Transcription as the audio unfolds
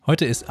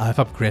Heute ist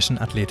Alpha Progression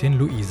Athletin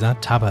Luisa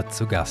Tabbert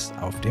zu Gast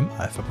auf dem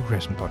Alpha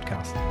Progression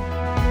Podcast.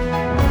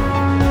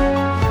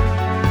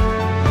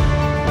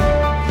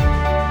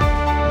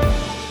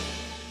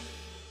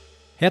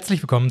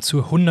 Herzlich willkommen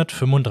zur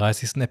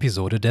 135.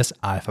 Episode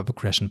des Alpha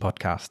Progression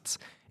Podcasts.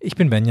 Ich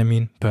bin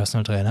Benjamin,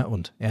 Personal Trainer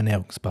und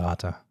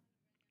Ernährungsberater.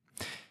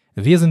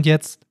 Wir sind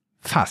jetzt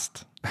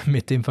fast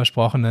mit dem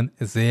versprochenen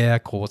sehr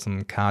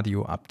großen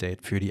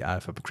Cardio-Update für die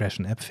Alpha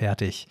Progression App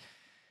fertig.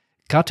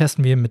 Gerade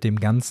testen wir mit dem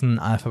ganzen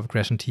Alpha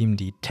Progression Team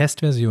die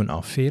Testversion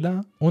auf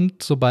Fehler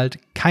und sobald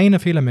keine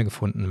Fehler mehr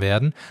gefunden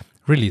werden,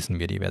 releasen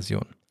wir die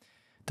Version.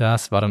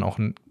 Das war dann auch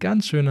ein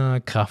ganz schöner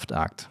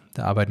Kraftakt.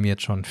 Da arbeiten wir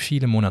jetzt schon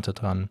viele Monate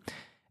dran.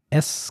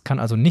 Es kann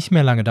also nicht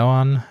mehr lange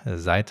dauern.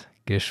 Seid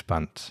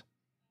gespannt.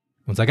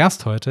 Unser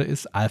Gast heute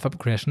ist Alpha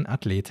Progression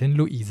Athletin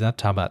Luisa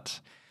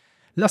Tabbert.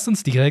 Lasst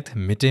uns direkt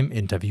mit dem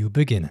Interview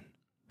beginnen.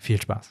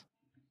 Viel Spaß.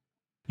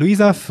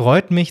 Luisa,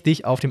 freut mich,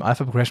 dich auf dem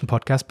Alpha Progression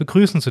Podcast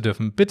begrüßen zu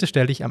dürfen. Bitte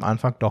stell dich am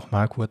Anfang doch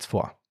mal kurz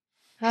vor.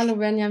 Hallo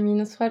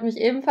Benjamin, es freut mich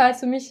ebenfalls.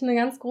 Für mich eine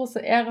ganz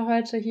große Ehre,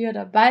 heute hier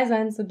dabei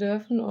sein zu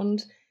dürfen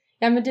und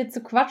ja mit dir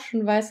zu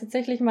quatschen, weil es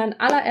tatsächlich mein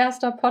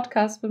allererster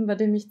Podcast bin, bei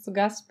dem ich zu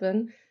Gast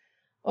bin.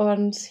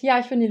 Und ja,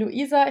 ich bin die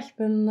Luisa, ich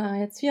bin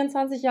jetzt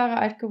 24 Jahre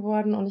alt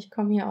geworden und ich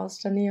komme hier aus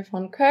der Nähe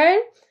von Köln.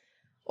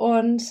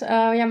 Und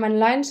meine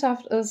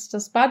Leidenschaft ist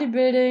das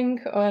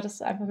Bodybuilding. Das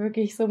ist einfach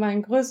wirklich so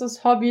mein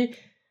größtes Hobby,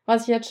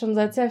 was ich jetzt schon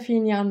seit sehr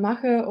vielen Jahren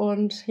mache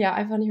und ja,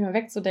 einfach nicht mehr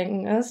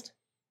wegzudenken ist.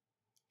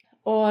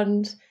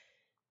 Und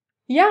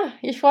ja,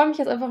 ich freue mich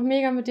jetzt einfach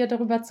mega mit dir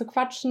darüber zu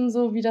quatschen,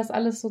 so wie das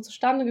alles so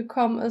zustande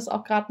gekommen ist.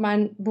 Auch gerade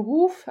mein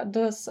Beruf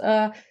des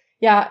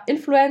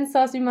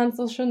Influencers, wie man es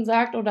so schön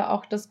sagt, oder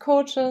auch des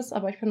Coaches.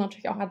 Aber ich bin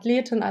natürlich auch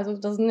Athletin, also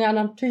das sind ja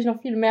natürlich noch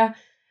viel mehr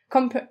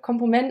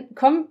Komponenten,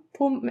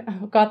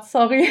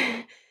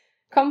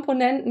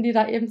 die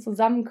da eben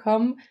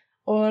zusammenkommen.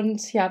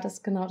 Und ja,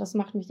 das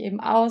macht mich eben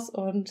aus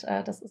und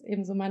das ist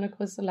eben so meine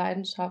größte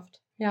Leidenschaft,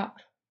 ja.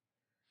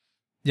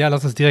 Ja,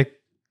 lass uns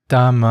direkt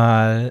da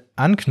mal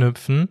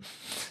anknüpfen.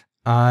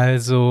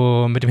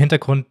 Also mit dem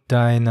Hintergrund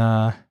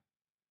deiner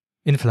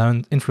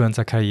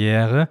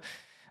Influencer-Karriere.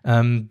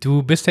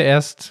 Du bist ja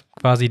erst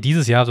quasi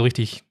dieses Jahr so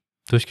richtig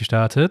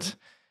durchgestartet.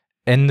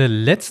 Ende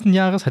letzten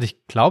Jahres hatte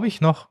ich, glaube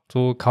ich, noch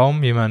so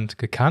kaum jemand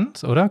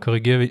gekannt, oder?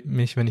 Korrigiere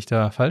mich, wenn ich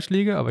da falsch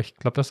liege, aber ich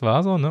glaube, das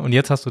war so, ne? Und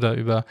jetzt hast du da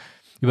über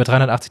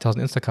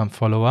 380.000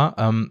 Instagram-Follower.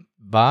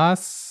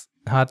 Was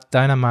hat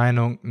deiner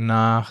Meinung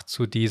nach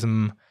zu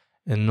diesem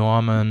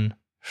enormen,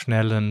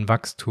 schnellen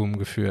Wachstum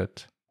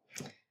geführt?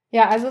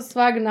 Ja, also es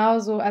war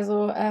genauso.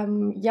 Also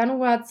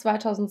Januar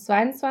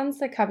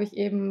 2022 habe ich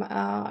eben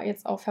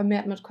jetzt auch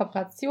vermehrt mit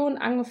Kooperationen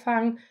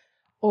angefangen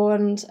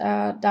und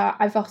da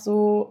einfach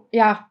so,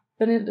 ja,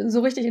 bin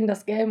so richtig in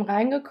das Game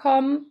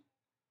reingekommen.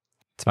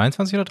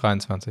 22 oder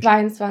 23?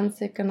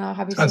 22, genau,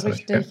 habe ich so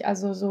richtig, okay.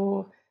 Also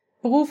so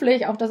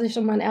beruflich, auch dass ich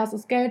schon mein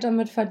erstes Geld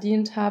damit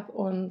verdient habe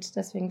und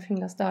deswegen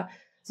fing das da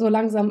so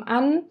langsam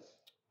an.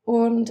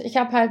 Und ich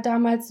habe halt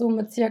damals so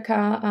mit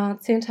circa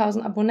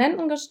 10.000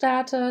 Abonnenten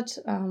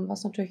gestartet,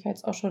 was natürlich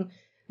jetzt auch schon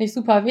nicht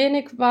super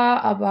wenig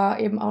war, aber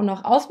eben auch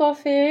noch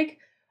ausbaufähig.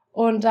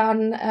 Und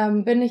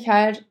dann bin ich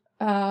halt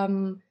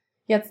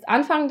jetzt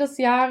Anfang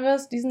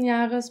diesen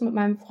Jahres mit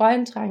meinem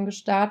Freund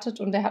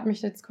reingestartet und der hat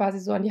mich jetzt quasi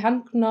so an die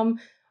Hand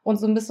genommen und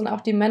so ein bisschen auch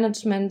die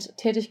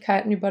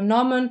Management-Tätigkeiten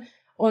übernommen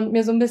und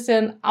mir so ein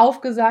bisschen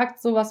aufgesagt,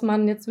 so was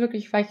man jetzt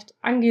wirklich vielleicht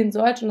angehen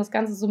sollte und das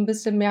Ganze so ein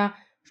bisschen mehr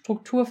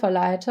Struktur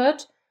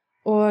verleitet.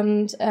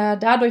 Und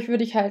dadurch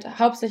würde ich halt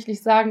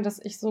hauptsächlich sagen,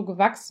 dass ich so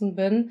gewachsen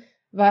bin,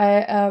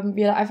 weil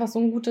wir einfach so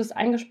ein gutes,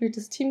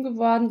 eingespieltes Team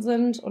geworden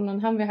sind und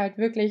dann haben wir halt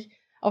wirklich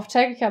auf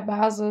täglicher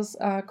Basis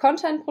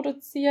Content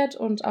produziert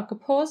und auch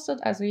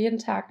gepostet, also jeden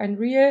Tag ein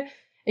Reel,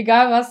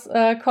 egal was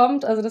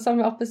kommt. Also das haben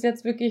wir auch bis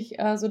jetzt wirklich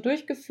so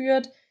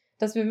durchgeführt,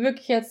 dass wir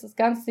wirklich jetzt das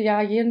ganze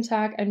Jahr jeden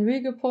Tag ein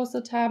Reel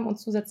gepostet haben und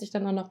zusätzlich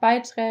dann auch noch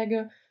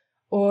Beiträge.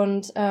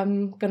 Und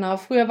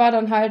früher war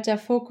dann halt der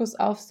Fokus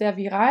auf sehr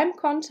viralem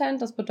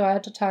Content. Das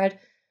bedeutet halt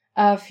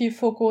viel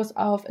Fokus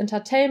auf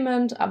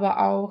Entertainment,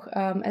 aber auch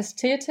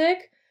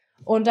Ästhetik.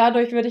 Und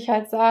dadurch würde ich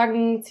halt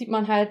sagen, zieht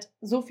man halt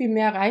so viel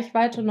mehr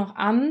Reichweite noch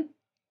an.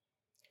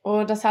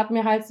 Und das hat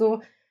mir halt so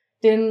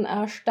den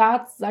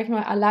Start, sag ich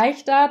mal,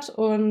 erleichtert.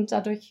 Und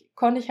dadurch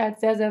konnte ich halt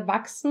sehr, sehr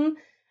wachsen.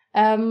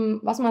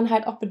 Was man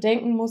halt auch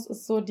bedenken muss,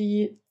 ist so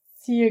die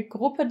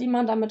Zielgruppe, die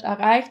man damit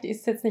erreicht. Die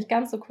ist jetzt nicht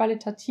ganz so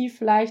qualitativ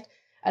vielleicht,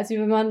 als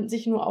wenn man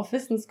sich nur auf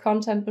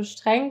Wissenscontent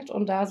beschränkt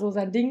und da so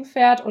sein Ding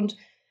fährt und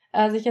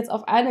sich jetzt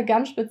auf eine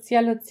ganz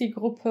spezielle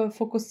Zielgruppe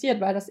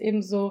fokussiert, weil das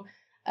eben so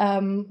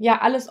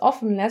alles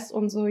offen lässt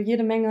und so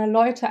jede Menge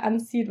Leute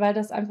anzieht, weil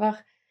das einfach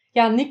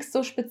nichts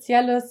so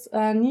Spezielles,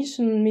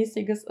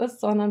 Nischenmäßiges ist,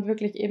 sondern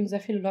wirklich eben sehr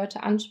viele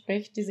Leute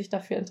anspricht, die sich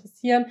dafür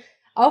interessieren.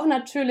 Auch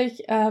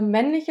natürlich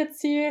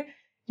die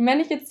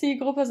männliche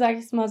Zielgruppe, sage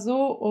ich es mal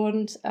so,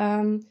 und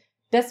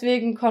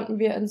deswegen konnten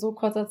wir in so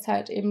kurzer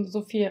Zeit eben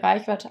so viel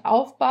Reichweite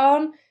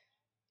aufbauen.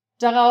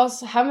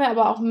 Daraus haben wir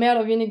aber auch mehr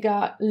oder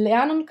weniger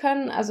lernen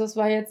können. Also es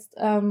war jetzt so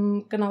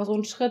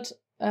ein Schritt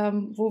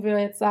wo wir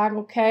jetzt sagen,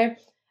 okay,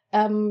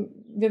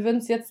 wir würden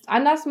es jetzt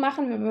anders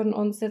machen, wir würden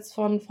uns jetzt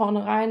von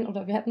vornherein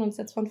oder wir hätten uns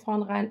jetzt von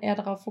vornherein eher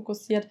darauf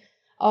fokussiert,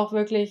 auch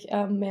wirklich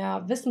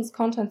mehr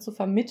Wissenscontent zu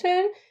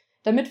vermitteln,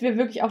 damit wir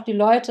wirklich auch die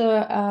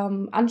Leute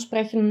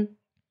ansprechen,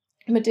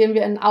 mit denen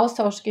wir in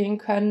Austausch gehen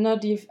können, ne,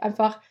 die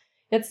einfach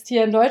jetzt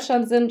hier in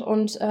Deutschland sind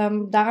und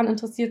daran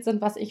interessiert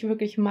sind, was ich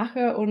wirklich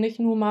mache und nicht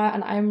nur mal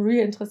an einem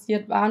Reel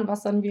interessiert waren,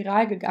 was dann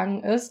viral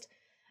gegangen ist,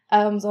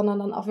 sondern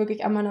dann auch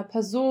wirklich an meiner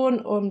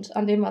Person und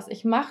an dem, was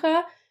ich mache.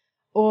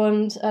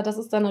 Und das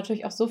ist dann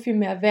natürlich auch so viel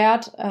mehr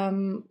wert,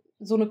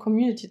 so eine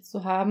Community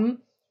zu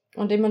haben.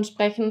 Und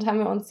dementsprechend haben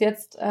wir uns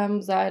jetzt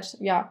seit,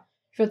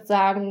 ich würde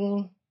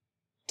sagen,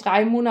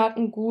 3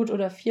 Monaten gut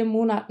oder 4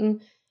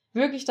 Monaten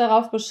wirklich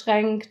darauf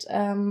beschränkt,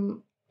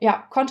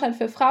 Content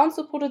für Frauen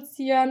zu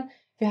produzieren.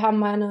 Wir haben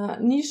meine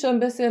Nische ein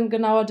bisschen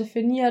genauer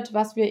definiert,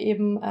 was wir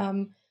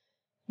eben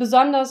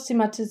besonders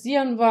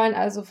thematisieren wollen,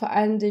 also vor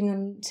allen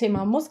Dingen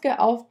Thema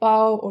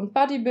Muskelaufbau und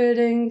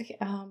Bodybuilding,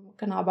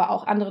 aber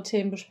auch andere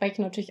Themen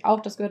besprechen natürlich auch,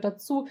 das gehört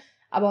dazu,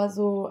 aber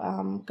so,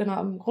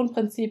 im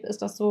Grundprinzip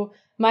ist das so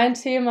mein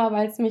Thema,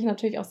 weil es mich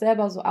natürlich auch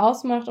selber so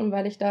ausmacht und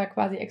weil ich da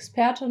quasi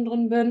Expertin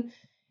drin bin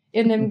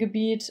in dem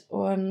Gebiet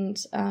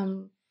und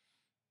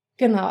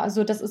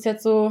also das ist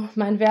jetzt so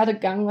mein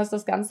Werdegang, was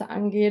das Ganze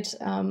angeht.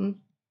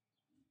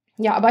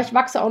 Aber ich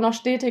wachse auch noch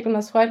stetig und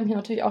das freut mich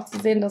natürlich auch zu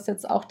sehen, dass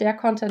jetzt auch der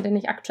Content, den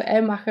ich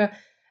aktuell mache,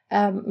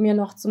 mir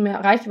noch zu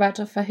mehr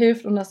Reichweite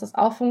verhilft und dass das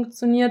auch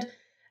funktioniert.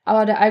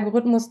 Aber der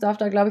Algorithmus darf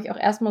da, glaube ich, auch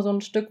erstmal so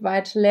ein Stück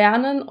weit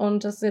lernen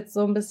und das jetzt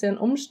so ein bisschen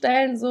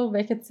umstellen, so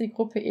welche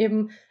Zielgruppe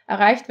eben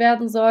erreicht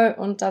werden soll.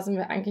 Und da sind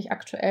wir eigentlich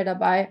aktuell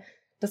dabei,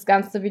 das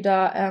Ganze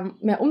wieder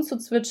mehr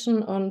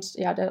umzuzwitschen und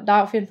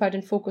da auf jeden Fall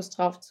den Fokus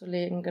drauf zu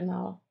legen,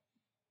 genau.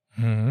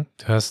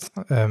 Du hast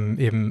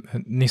eben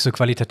nicht so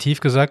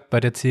qualitativ gesagt bei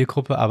der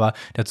Zielgruppe, aber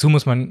dazu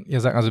muss man ja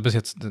sagen, also du bist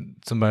jetzt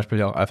zum Beispiel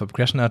ja auch Alpha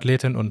Progression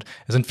Athletin und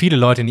es sind viele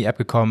Leute in die App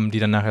gekommen, die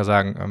dann nachher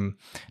sagen,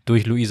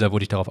 durch Luisa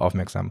wurde ich darauf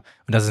aufmerksam.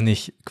 Und das ist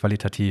nicht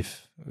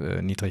qualitativ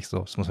niedrig, so,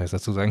 das muss man jetzt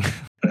dazu sagen.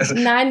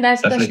 Nein, das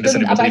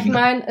stimmt, aber ich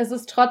meine, es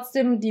ist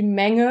trotzdem die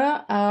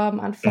Menge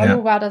an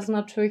Follower, das ist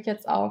natürlich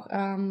jetzt auch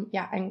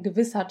ein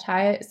gewisser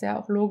Teil, ist ja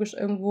auch logisch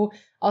irgendwo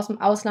aus dem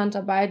Ausland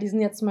dabei, die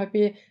sind jetzt zum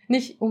Beispiel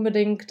nicht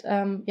unbedingt,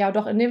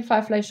 doch in dem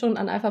Fall vielleicht schon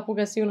an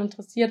Alpha-Progression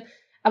interessiert,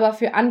 aber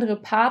für andere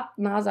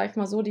Partner, sag ich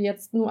mal so, die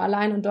jetzt nur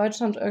allein in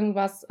Deutschland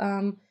irgendwas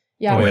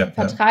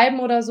vertreiben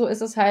oder so,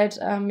 ist es halt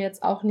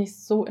jetzt auch nicht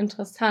so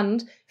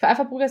interessant. Für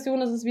Alpha-Progression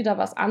ist es wieder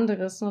was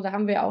anderes. Ne? Da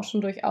haben wir auch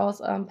schon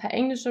durchaus ein paar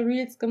englische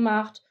Reels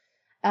gemacht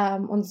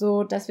und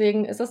so.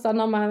 Deswegen ist es dann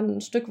nochmal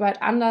ein Stück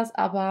weit anders,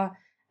 aber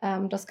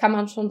das kann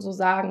man schon so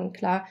sagen,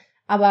 klar.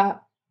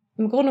 Aber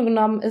im Grunde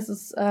genommen ist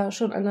es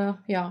schon eine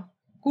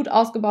gut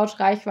ausgebaute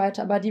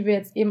Reichweite, aber die wir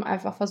jetzt eben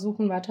einfach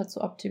versuchen weiter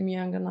zu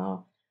optimieren,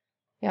 genau.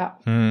 Ja.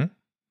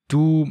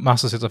 Du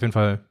machst es jetzt auf jeden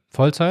Fall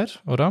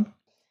Vollzeit, oder?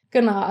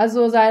 Genau,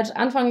 also seit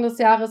Anfang des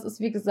Jahres ist,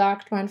 wie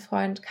gesagt, mein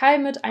Freund Kai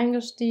mit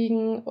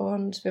eingestiegen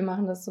und wir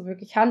machen das so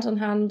wirklich Hand in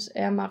Hand.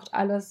 Er macht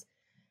alles,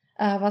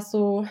 was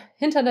so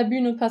hinter der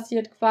Bühne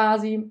passiert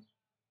quasi.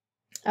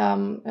 Er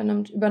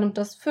übernimmt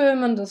das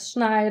Filmen, das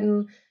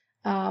Schneiden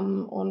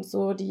und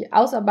so die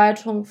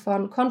Ausarbeitung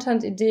von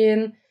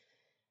Content-Ideen,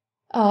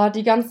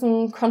 die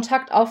ganzen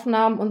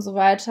Kontaktaufnahmen und so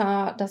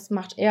weiter, das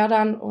macht er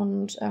dann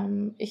und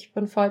ich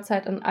bin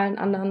Vollzeit in allen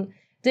anderen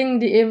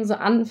Dingen, die eben so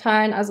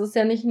anfallen. Also es ist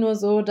ja nicht nur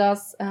so,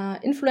 dass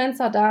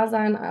Influencer da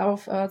sein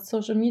auf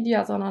Social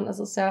Media, sondern es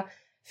ist ja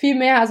viel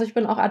mehr. Also ich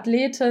bin auch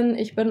Athletin,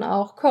 ich bin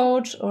auch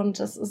Coach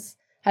und es ist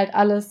halt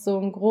alles so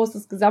ein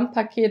großes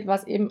Gesamtpaket,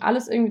 was eben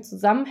alles irgendwie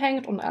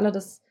zusammenhängt und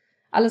alles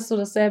so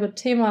dasselbe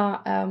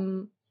Thema,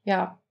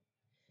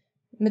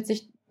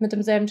 mit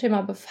demselben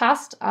Thema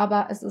befasst,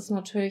 aber es ist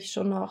natürlich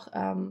schon noch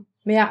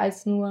mehr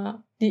als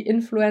nur die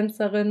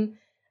Influencerin.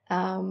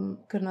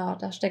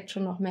 Da steckt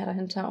schon noch mehr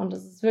dahinter und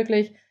es ist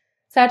wirklich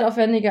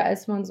zeitaufwendiger,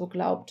 als man so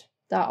glaubt,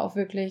 da auch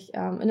wirklich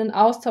in den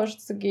Austausch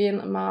zu gehen,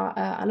 immer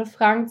alle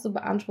Fragen zu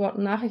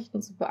beantworten,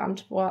 Nachrichten zu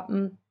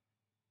beantworten,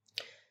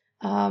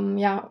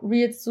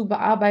 Reels zu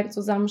bearbeiten,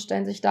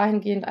 zusammenstellen, sich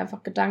dahingehend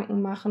einfach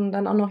Gedanken machen,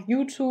 dann auch noch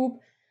YouTube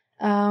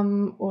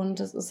und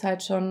es ist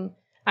halt schon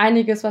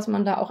einiges, was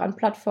man da auch an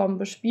Plattformen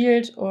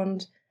bespielt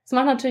und es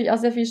macht natürlich auch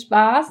sehr viel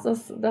Spaß,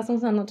 das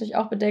muss man natürlich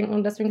auch bedenken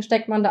und deswegen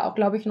steckt man da auch,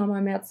 glaube ich,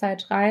 nochmal mehr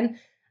Zeit rein,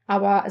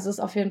 aber es ist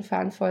auf jeden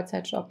Fall ein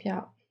Vollzeitjob,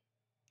 ja.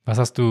 Was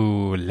hast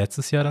du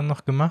letztes Jahr dann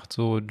noch gemacht,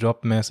 so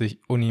jobmäßig,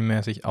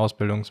 unimäßig,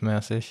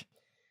 ausbildungsmäßig?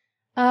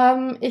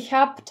 Ich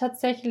habe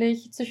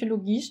tatsächlich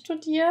Psychologie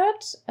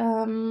studiert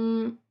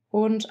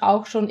und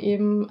auch schon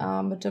eben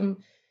mit dem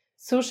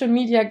Social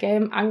Media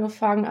Game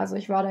angefangen, also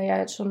ich war da ja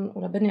jetzt schon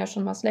oder bin ja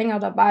schon was länger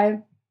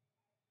dabei.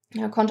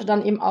 Konnte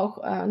dann eben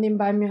auch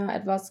nebenbei mir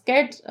etwas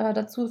Geld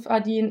dazu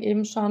verdienen,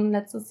 eben schon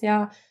letztes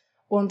Jahr.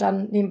 Und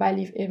dann nebenbei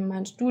lief eben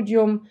mein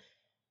Studium.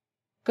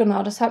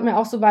 Genau, das hat mir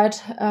auch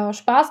soweit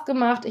Spaß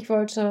gemacht. Ich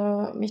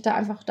wollte mich da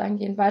einfach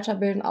dahingehend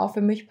weiterbilden, auch für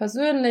mich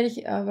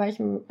persönlich, weil ich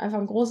einfach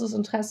ein großes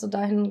Interesse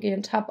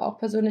dahingehend habe, auch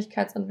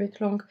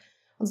Persönlichkeitsentwicklung.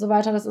 und so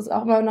weiter. Das ist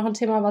auch immer noch ein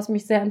Thema, was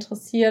mich sehr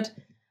interessiert.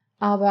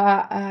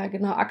 Aber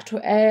genau,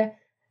 aktuell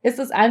ist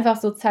es einfach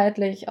so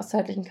aus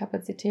zeitlichen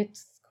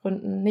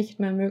Kapazitätsgründen nicht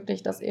mehr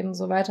möglich, das eben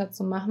so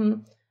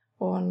weiterzumachen.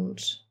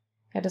 Und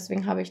ja,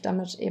 deswegen habe ich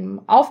damit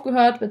eben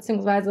aufgehört,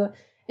 beziehungsweise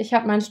ich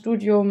habe mein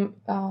Studium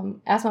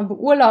erstmal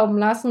beurlauben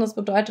lassen. Das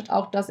bedeutet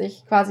auch, dass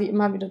ich quasi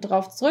immer wieder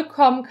drauf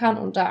zurückkommen kann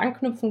und da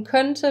anknüpfen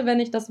könnte, wenn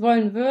ich das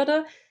wollen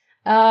würde.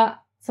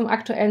 Zum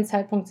aktuellen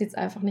Zeitpunkt sieht es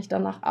einfach nicht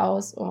danach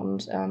aus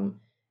und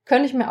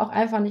könnte ich mir auch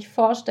einfach nicht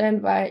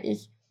vorstellen, weil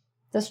ich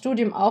das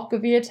Studium auch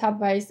gewählt habe,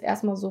 weil ich es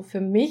erstmal so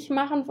für mich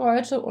machen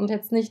wollte und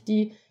jetzt nicht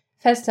die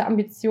feste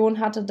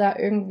Ambition hatte, da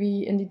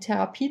irgendwie in die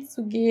Therapie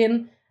zu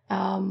gehen.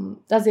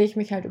 Da sehe ich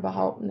mich halt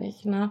überhaupt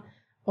nicht, ne?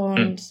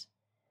 Und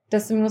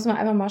deswegen muss man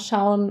einfach mal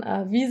schauen,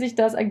 wie sich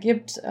das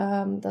ergibt.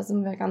 Da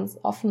sind wir ganz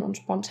offen und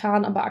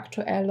spontan, aber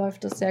aktuell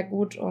läuft es sehr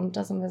gut und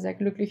da sind wir sehr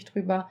glücklich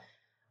drüber.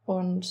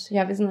 Und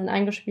ja, wir sind ein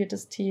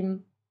eingespieltes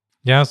Team.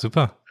 Ja,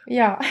 super.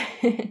 Ja.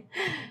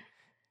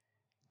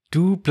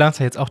 Du planst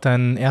ja jetzt auch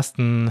deinen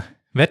ersten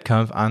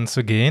Wettkampf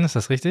anzugehen, ist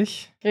das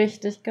richtig?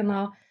 Richtig,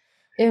 genau.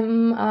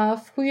 Im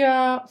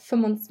Frühjahr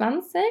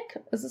 25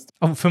 ist es.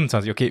 Oh,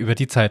 25, okay, über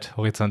die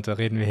Zeithorizonte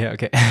reden wir hier,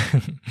 okay.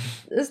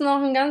 Ist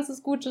noch ein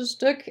ganzes gutes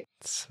Stück.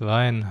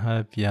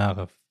 2,5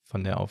 Jahre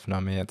von der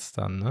Aufnahme jetzt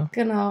dann, ne?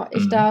 Genau,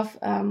 ich darf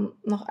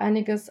noch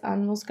einiges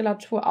an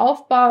Muskulatur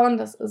aufbauen.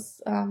 Das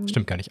ist.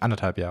 Stimmt gar nicht,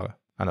 1,5 Jahre.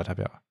 1,5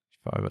 Jahre. Ich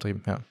war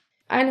übertrieben, ja.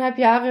 1,5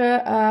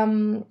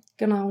 Jahre,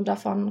 genau, und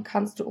davon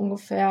kannst du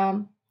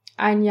ungefähr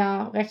 1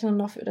 Jahr rechnen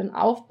noch für den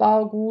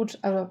Aufbau gut,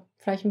 also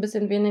vielleicht ein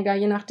bisschen weniger,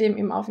 je nachdem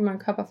eben auch, wie mein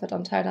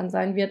Körperfettanteil dann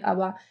sein wird,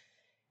 aber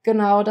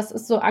genau, das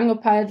ist so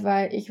angepeilt,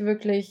 weil ich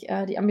wirklich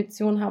die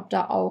Ambition habe,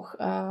 da auch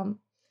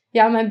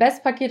mein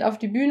Bestpaket auf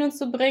die Bühne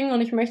zu bringen und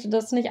ich möchte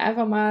das nicht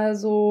einfach mal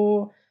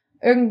so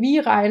irgendwie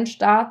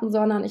reinstarten,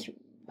 sondern ich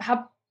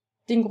habe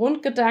den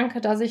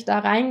Grundgedanke, dass ich da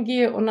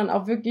reingehe und dann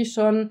auch wirklich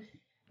schon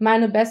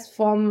meine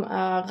Bestform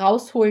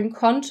rausholen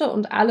konnte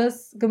und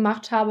alles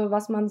gemacht habe,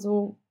 was man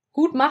so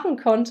gut machen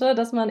konnte,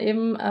 dass man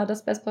eben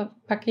das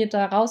Bestpaket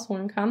da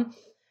rausholen kann.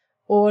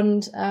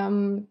 Und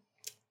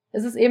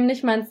es ist eben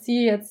nicht mein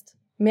Ziel, jetzt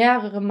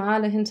mehrere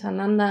Male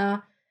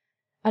hintereinander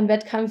an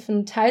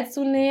Wettkämpfen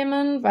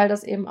teilzunehmen, weil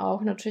das eben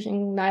auch natürlich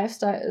ein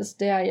Lifestyle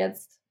ist, der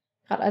jetzt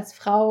gerade als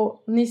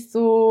Frau nicht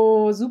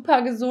so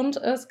super gesund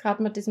ist,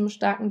 gerade mit diesen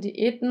starken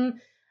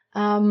Diäten.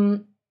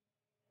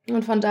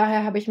 Und von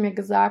daher habe ich mir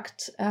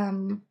gesagt,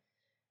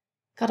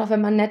 gerade auch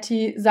wenn man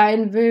netti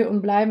sein will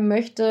und bleiben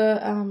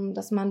möchte,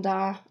 dass man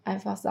da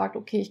einfach sagt,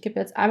 okay, ich gebe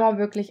jetzt einmal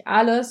wirklich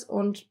alles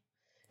und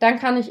dann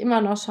kann ich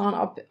immer noch schauen,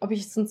 ob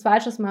ich es ein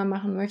zweites Mal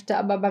machen möchte.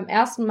 Aber beim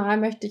ersten Mal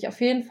möchte ich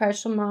auf jeden Fall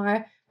schon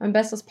mal mein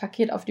bestes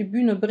Paket auf die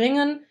Bühne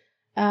bringen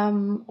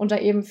und da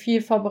eben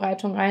viel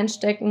Vorbereitung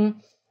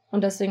reinstecken.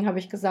 Und deswegen habe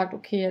ich gesagt,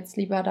 okay, jetzt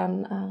lieber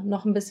dann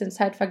noch ein bisschen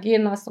Zeit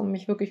vergehen lassen und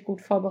mich wirklich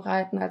gut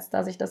vorbereiten, als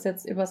dass ich das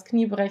jetzt übers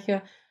Knie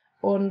breche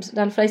und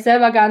dann vielleicht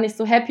selber gar nicht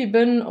so happy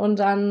bin und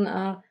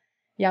dann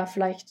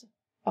vielleicht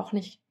auch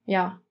nicht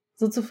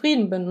so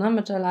zufrieden bin, ne,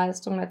 mit der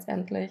Leistung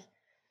letztendlich.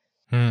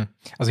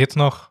 Also jetzt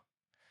noch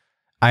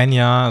 1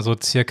 Jahr so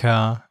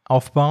circa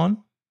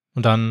aufbauen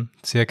und dann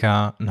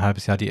circa ein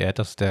halbes Jahr Diät,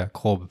 das ist der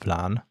grobe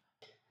Plan.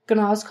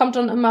 Genau, es kommt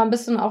dann immer ein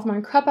bisschen auf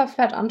meinen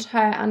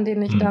Körperfettanteil an,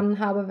 den ich dann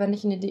habe, wenn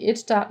ich in die Diät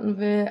starten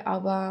will,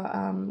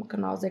 aber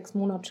genau 6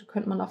 Monate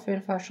könnte man auf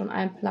jeden Fall schon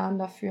einplanen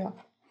dafür,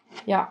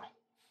 ja.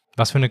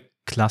 Was für eine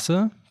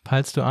Klasse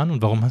peilst du an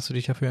und warum hast du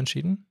dich dafür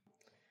entschieden?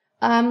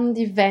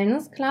 Die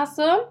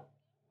Wellness-Klasse.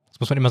 Das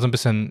muss man immer so ein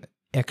bisschen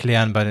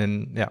erklären bei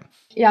den, ja.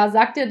 Ja,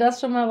 sagt dir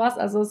das schon mal was?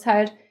 Also es ist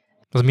halt.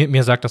 Also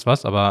mir sagt das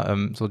was, aber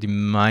so die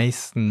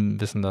meisten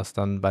wissen das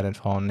dann bei den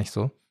Frauen nicht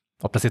so.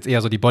 Ob das jetzt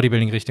eher so die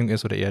Bodybuilding-Richtung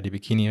ist oder eher die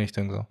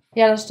Bikini-Richtung so.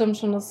 Ja, das stimmt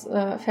schon, das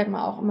fällt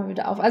mir auch immer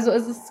wieder auf. Also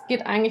es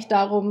geht eigentlich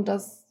darum,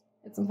 dass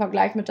jetzt im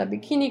Vergleich mit der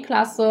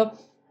Bikini-Klasse,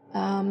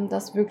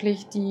 dass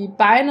wirklich die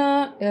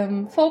Beine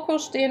im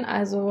Fokus stehen,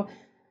 also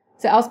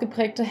sehr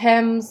ausgeprägte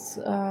Hams,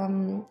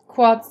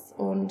 Quads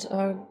und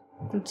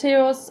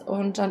Gluteus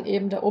und dann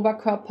eben der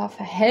Oberkörper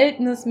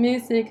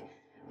verhältnismäßig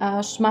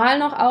schmal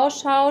noch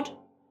ausschaut,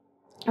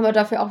 aber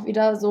dafür auch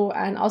wieder so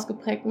einen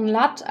ausgeprägten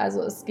Lat.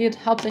 Also es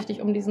geht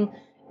hauptsächlich um diesen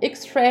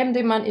X-Frame,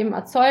 den man eben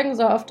erzeugen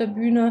soll auf der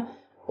Bühne.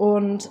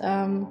 Und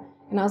genau,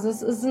 also es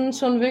sind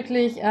schon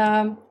wirklich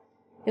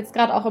jetzt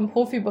gerade auch im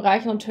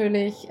Profibereich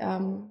natürlich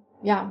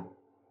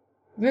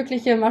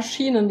wirkliche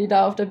Maschinen, die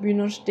da auf der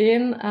Bühne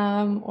stehen.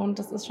 Und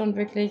das ist schon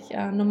wirklich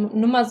eine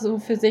Nummer so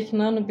für sich.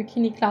 Ne? Eine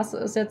Bikini-Klasse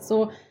ist jetzt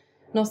so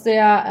noch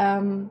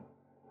sehr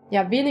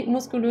wenig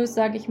muskulös,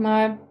 sag ich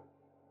mal.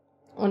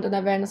 Und in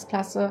der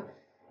Wellness-Klasse,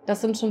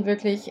 das sind schon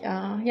wirklich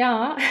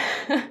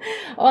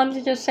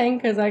ordentliche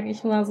Schenkel, sag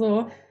ich mal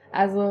so.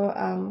 Also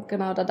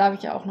genau, da darf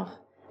ich ja auch noch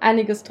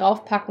einiges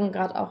draufpacken,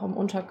 gerade auch im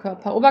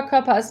Unterkörper.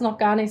 Oberkörper ist noch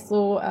gar nicht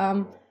so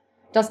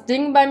das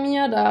Ding bei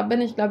mir, da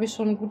bin ich, glaube ich,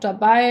 schon gut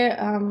dabei.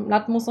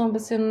 Lat muss noch ein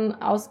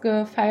bisschen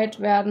ausgefeilt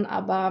werden,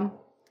 aber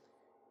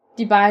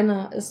die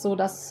Beine ist so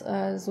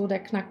der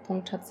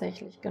Knackpunkt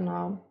tatsächlich,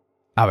 genau.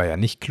 Aber ja,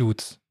 nicht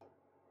Glutes.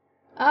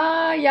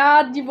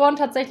 Ja, die wurden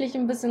tatsächlich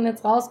ein bisschen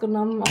jetzt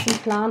rausgenommen aus dem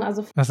Plan.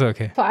 Also Ach so,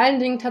 okay. vor allen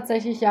Dingen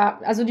tatsächlich, ja,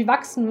 also die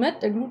wachsen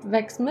mit, der Glute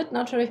wächst mit,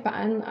 natürlich bei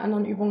allen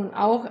anderen Übungen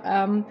auch.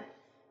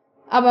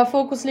 Aber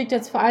Fokus liegt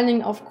jetzt vor allen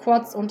Dingen auf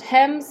Quads und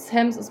Hams.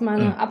 Hams ist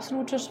meine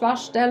absolute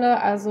Schwachstelle.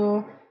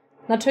 Also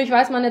natürlich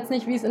weiß man jetzt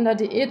nicht, wie es in der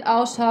Diät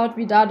ausschaut,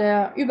 wie da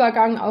der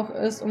Übergang auch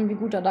ist und wie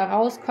gut er da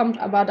rauskommt.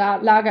 Aber da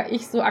lagere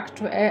ich so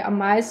aktuell am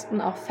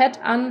meisten auch Fett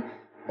an.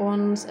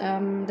 Und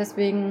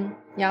deswegen,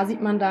 ja,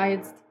 sieht man da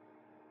jetzt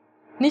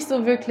nicht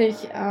so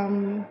wirklich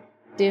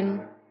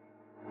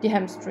die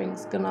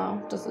Hamstrings, genau.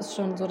 Das ist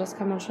schon so, das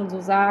kann man schon so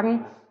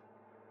sagen.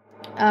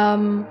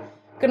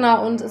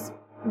 Genau, und es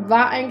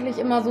war eigentlich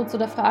immer so zu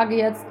der Frage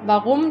jetzt,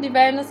 warum die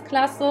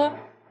Wellnessklasse?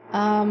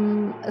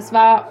 Es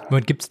war...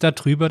 Gibt es da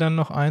drüber dann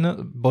noch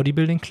eine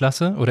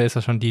Bodybuilding-Klasse oder ist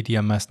das schon die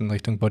am meisten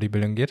Richtung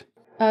Bodybuilding geht?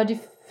 Die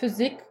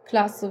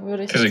Physikklasse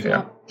würde ich jetzt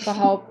mal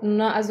behaupten.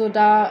 Ne? Also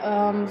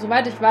da,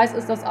 soweit ich weiß,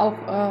 ist das auch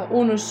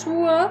ohne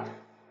Schuhe.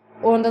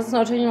 Und das ist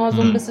natürlich noch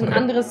so ein bisschen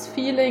anderes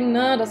Feeling,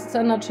 ne? Das ist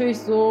dann natürlich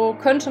so,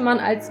 könnte man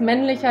als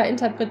männlicher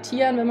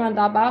interpretieren, wenn man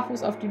da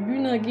barfuß auf die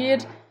Bühne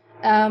geht.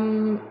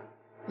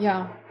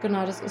 Ja,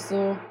 genau, das ist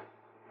so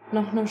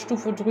noch eine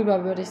Stufe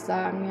drüber, würde ich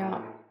sagen,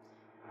 ja.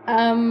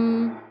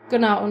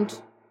 Genau,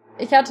 und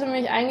ich hatte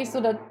mich eigentlich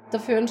so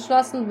dafür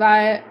entschlossen,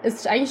 weil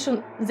es eigentlich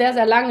schon sehr,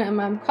 sehr lange in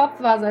meinem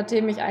Kopf war,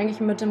 seitdem ich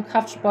eigentlich mit dem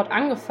Kraftsport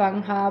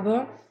angefangen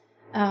habe.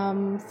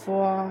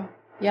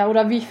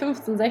 Oder wie ich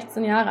 15,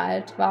 16 Jahre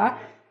alt war.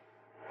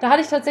 Da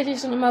hatte ich tatsächlich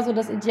schon immer so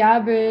das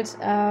Idealbild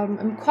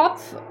im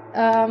Kopf.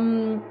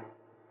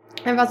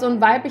 Einfach so ein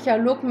weiblicher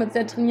Look mit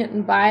sehr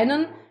trainierten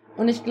Beinen.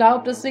 Und ich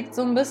glaube, das liegt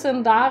so ein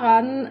bisschen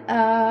daran,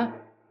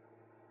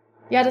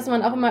 dass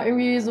man auch immer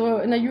irgendwie so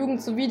in der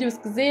Jugend so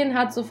Videos gesehen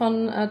hat, so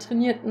von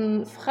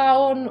trainierten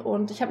Frauen.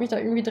 Und ich habe mich da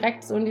irgendwie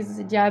direkt so in dieses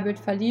Idealbild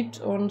verliebt.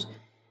 Und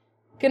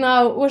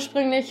genau,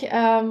 ursprünglich,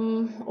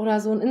 oder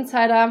so ein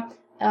Insider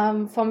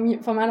von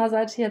meiner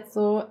Seite jetzt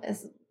so,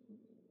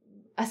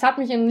 es hat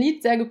mich ein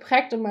Lied sehr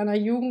geprägt in meiner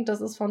Jugend,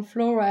 das ist von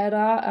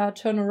Flowrider,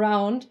 Turn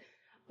Around.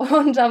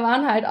 Und da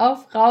waren halt auch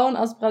Frauen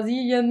aus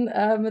Brasilien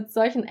mit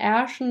solchen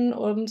Ärschen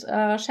und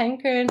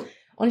Schenkeln.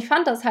 Und ich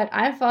fand das halt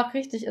einfach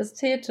richtig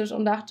ästhetisch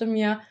und dachte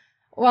mir,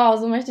 wow,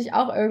 so möchte ich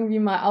auch irgendwie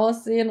mal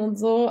aussehen und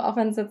so, auch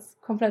wenn es jetzt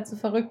komplett so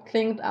verrückt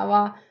klingt.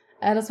 Aber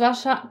das war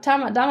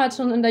damals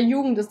schon in der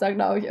Jugend ist da,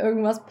 glaube ich,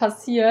 irgendwas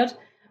passiert.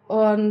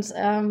 Und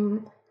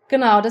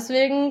genau,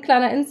 deswegen,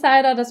 kleiner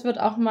Insider, das wird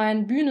auch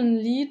mein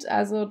Bühnenlied.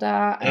 Also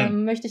da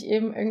möchte ich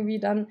eben irgendwie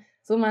dann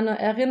so meine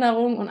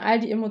Erinnerungen und all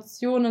die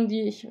Emotionen,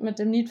 die ich mit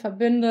dem Lied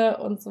verbinde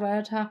und so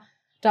weiter,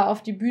 da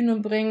auf die Bühne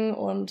bringen.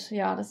 Und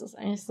ja, das ist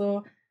eigentlich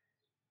so,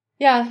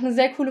 ja, eine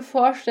sehr coole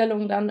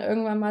Vorstellung, dann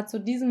irgendwann mal zu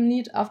diesem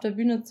Lied auf der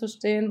Bühne zu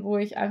stehen, wo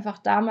ich einfach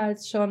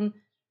damals schon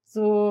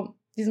so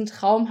diesen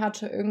Traum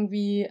hatte,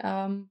 irgendwie,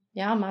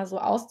 mal so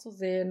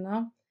auszusehen,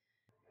 ne?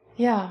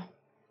 Ja.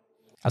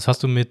 Also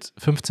hast du mit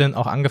 15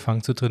 auch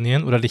angefangen zu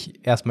trainieren oder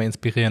dich erstmal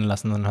inspirieren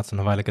lassen und dann hat es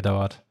eine Weile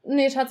gedauert?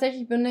 Nee,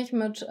 tatsächlich bin ich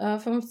mit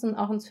 15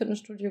 auch ins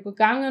Fitnessstudio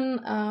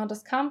gegangen.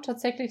 Das kam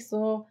tatsächlich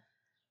so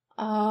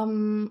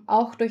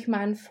auch durch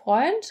meinen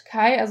Freund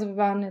Kai. Also wir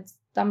waren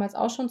jetzt damals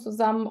auch schon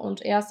zusammen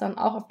und er ist dann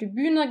auch auf die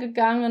Bühne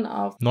gegangen.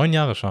 9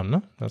 Jahre schon,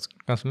 ne? Das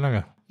ist ganz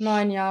lange.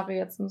 9 Jahre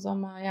jetzt im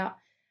Sommer, ja.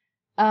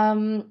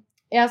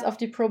 Er ist auf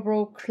die Pro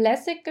Bro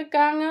Classic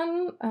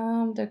gegangen,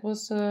 der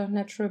größte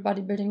Natural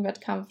Bodybuilding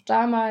Wettkampf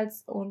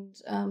damals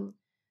und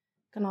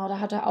genau, da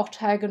hat er auch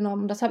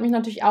teilgenommen. Das hat mich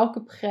natürlich auch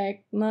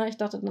geprägt, ne? Ich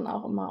dachte dann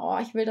auch immer, oh,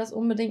 ich will das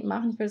unbedingt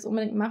machen.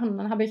 Und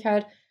dann habe ich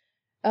halt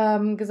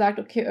gesagt,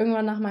 okay,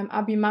 irgendwann nach meinem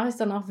Abi mache ich es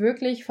dann auch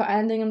wirklich, vor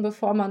allen Dingen,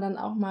 bevor man dann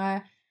auch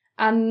mal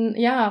an,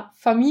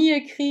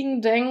 Familie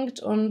kriegen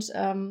denkt und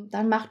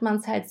dann macht man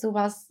es halt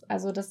sowas,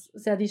 also das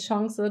ist ja die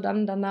Chance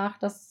dann danach,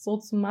 das so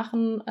zu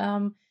machen,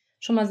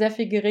 schon mal sehr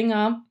viel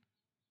geringer.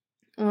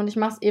 Und ich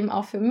mache es eben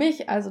auch für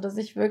mich, also dass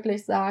ich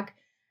wirklich sage,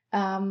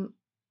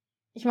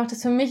 ich mache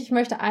das für mich, ich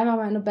möchte einmal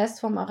meine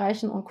Bestform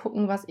erreichen und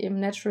gucken, was eben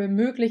natural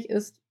möglich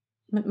ist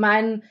mit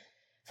meinen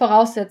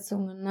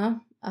Voraussetzungen,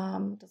 ne?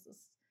 Das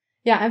ist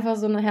ja einfach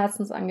so eine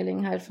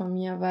Herzensangelegenheit von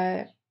mir,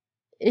 weil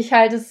ich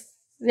halt es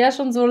ja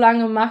schon so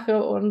lange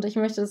mache und ich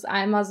möchte es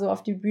einmal so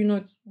auf die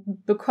Bühne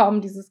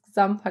bekommen, dieses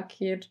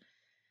Gesamtpaket.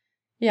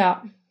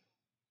 Ja.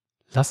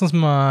 Lass uns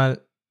mal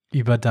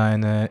über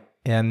deine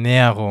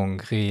Ernährung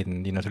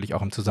reden, die natürlich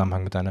auch im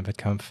Zusammenhang mit deiner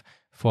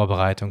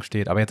Wettkampfvorbereitung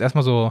steht. Aber jetzt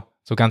erstmal so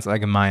ganz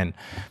allgemein.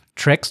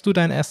 Trackst du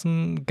dein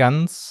Essen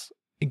ganz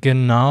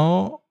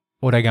genau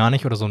oder gar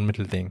nicht oder so ein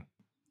Mittelding?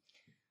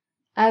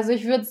 Also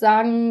ich würde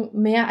sagen,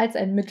 mehr als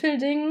ein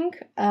Mittelding.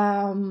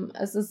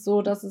 Es ist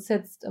so, dass es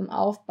jetzt im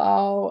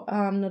Aufbau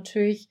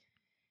natürlich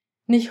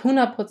nicht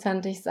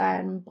 100%ig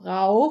sein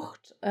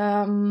braucht.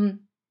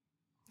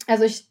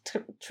 Also ich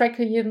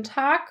tracke jeden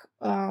Tag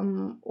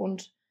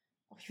und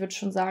ich würde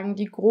schon sagen,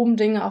 die groben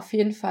Dinge auf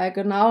jeden Fall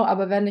genau.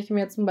 Aber wenn ich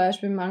mir zum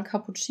Beispiel mal ein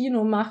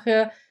Cappuccino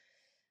mache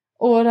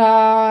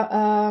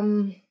oder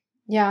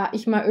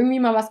ich mal irgendwie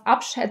mal was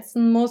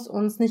abschätzen muss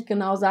und es nicht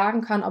genau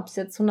sagen kann, ob es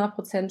jetzt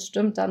 100%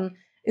 stimmt, dann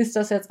ist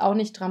das jetzt auch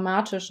nicht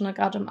dramatisch, ne?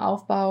 Gerade im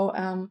Aufbau.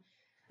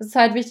 Es ist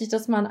halt wichtig,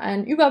 dass man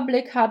einen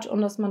Überblick hat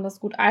und dass man das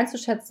gut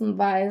einzuschätzen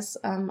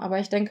weiß. Aber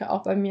ich denke,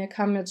 auch bei mir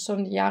kam jetzt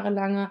schon die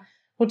jahrelange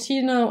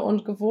Routine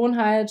und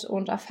Gewohnheit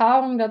und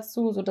Erfahrung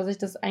dazu, sodass ich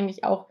das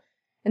eigentlich auch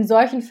in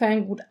solchen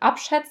Fällen gut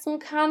abschätzen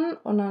kann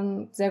und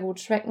dann sehr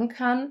gut tracken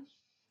kann.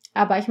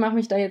 Aber ich mache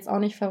mich da jetzt auch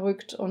nicht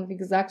verrückt. Und wie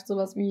gesagt,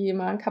 sowas wie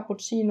mal ein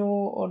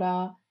Cappuccino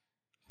oder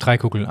 3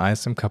 Kugeln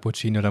Eis im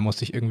Cappuccino, da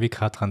musste ich irgendwie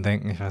gerade dran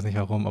denken. Ich weiß nicht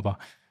warum, aber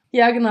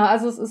ja, genau.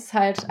 Also es ist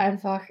halt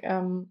einfach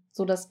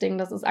so das Ding,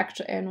 dass es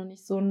aktuell noch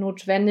nicht so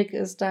notwendig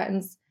ist, da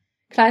ins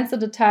kleinste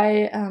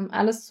Detail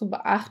alles zu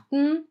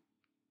beachten.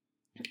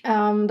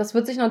 Das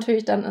wird sich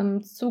natürlich dann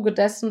im Zuge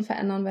dessen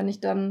verändern, wenn ich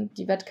dann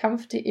die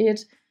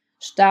Wettkampfdiät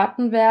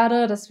starten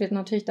werde. Das wird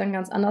natürlich dann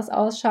ganz anders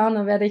ausschauen.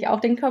 Dann werde ich auch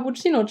den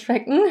Cappuccino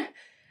tracken,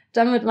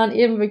 damit man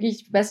eben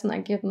wirklich die besten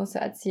Ergebnisse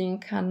erzielen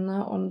kann,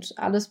 ne? Und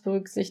alles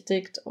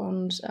berücksichtigt.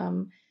 Und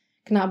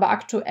genau, aber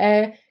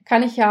aktuell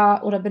kann ich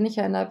ja oder bin ich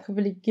ja in der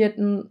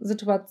privilegierten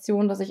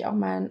Situation, dass ich auch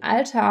meinen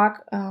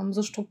Alltag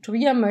so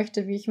strukturieren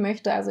möchte, wie ich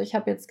möchte. Also ich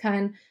habe jetzt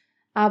keinen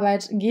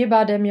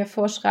Arbeitgeber, der mir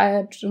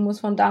vorschreibt, du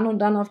musst von dann und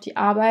dann auf die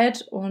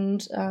Arbeit.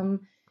 Und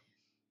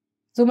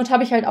somit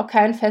habe ich halt auch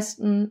keinen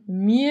festen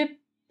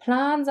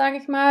Mealplan, sage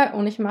ich mal.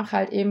 Und ich mache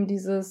halt eben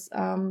dieses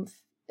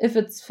if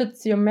it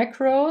fits your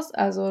macros,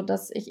 also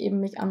dass ich eben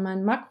mich an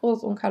meinen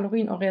Makros und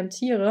Kalorien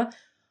orientiere.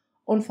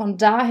 Und von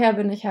daher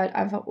bin ich halt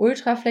einfach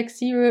ultra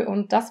flexibel.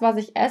 Und das, was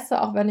ich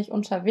esse, auch wenn ich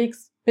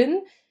unterwegs bin,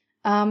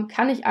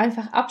 kann ich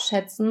einfach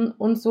abschätzen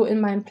und so in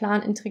meinen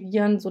Plan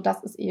integrieren,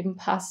 sodass es eben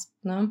passt,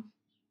 ne?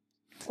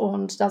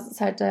 Und das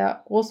ist halt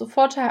der große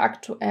Vorteil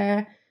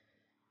aktuell,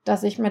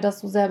 dass ich mir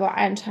das so selber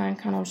einteilen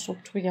kann und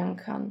strukturieren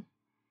kann.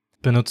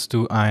 benutzt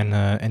du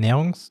eine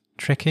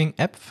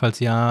Ernährungstracking-App? Falls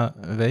ja,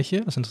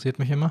 welche? Das interessiert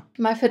mich immer.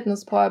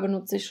 MyFitnessPal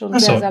benutze ich schon Ach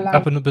so, sehr, sehr lange.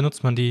 Aber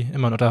benutzt man die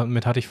immer noch?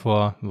 Damit hatte ich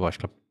vor, ich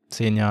glaube,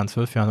 10 Jahren,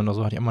 12 Jahren oder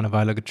so, hatte ich immer eine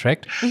Weile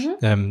getrackt.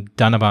 Dann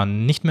aber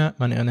nicht mehr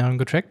meine Ernährung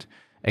getrackt.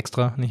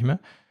 Extra nicht mehr.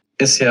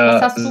 Ist ja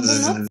Was hast du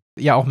benutzt?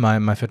 Ja, auch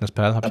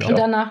MyFitnessPal habe ich hab Und auch.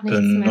 danach nichts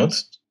mehr.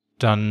 benutzt.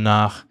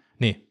 Danach,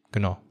 nee,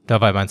 genau.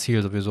 Da war mein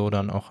Ziel sowieso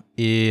dann auch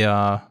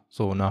eher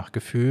so nach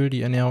Gefühl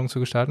die Ernährung zu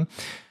gestalten.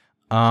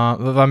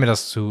 Weil mir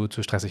das zu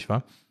stressig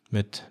war.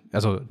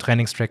 Also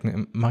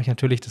Trainingstracken mache ich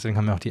natürlich, deswegen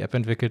haben wir auch die App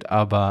entwickelt,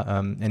 aber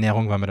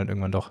Ernährung war mir dann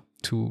irgendwann doch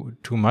too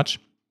much.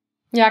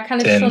 Ja, kann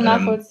ich Denn, schon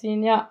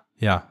nachvollziehen, ja.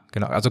 Ja,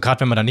 genau. Also gerade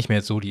wenn man dann nicht mehr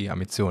jetzt so die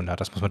Ambitionen hat,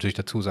 das muss man natürlich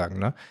dazu sagen,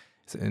 ne?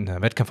 In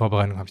der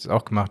Wettkampfvorbereitung habe ich das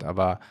auch gemacht,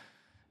 aber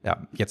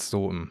ja, jetzt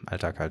so im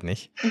Alltag halt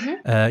nicht.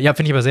 Ja,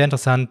 finde ich aber sehr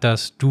interessant,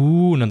 dass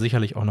du und dann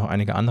sicherlich auch noch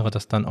einige andere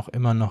das dann auch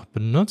immer noch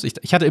benutzt.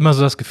 Ich hatte immer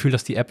so das Gefühl,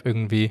 dass die App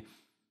irgendwie,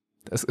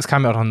 es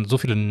kamen ja auch dann so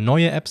viele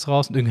neue Apps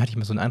raus und irgendwie hatte ich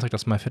mir so einen Eindruck,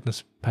 dass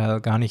MyFitnessPal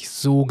gar nicht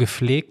so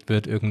gepflegt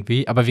wird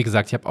irgendwie. Aber wie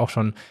gesagt, ich habe auch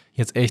schon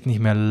jetzt echt nicht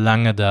mehr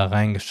lange da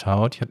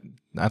reingeschaut. Ich hatte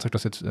den Eindruck,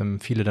 dass jetzt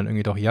viele dann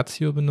irgendwie doch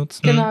Yazio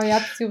benutzen. Genau,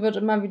 Yazio wird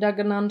immer wieder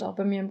genannt, auch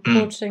bei mir im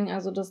Coaching,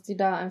 also dass die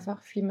da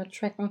einfach viel mit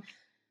tracken.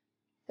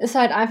 Ist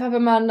halt einfach,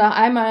 wenn man da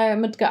einmal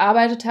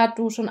mitgearbeitet hat,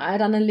 du schon all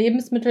deine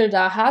Lebensmittel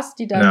da hast,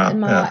 die dann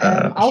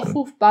immer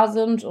aufrufbar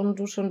sind und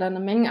du schon deine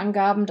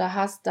Mengenangaben da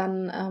hast,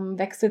 dann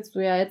wechselst du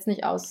ja jetzt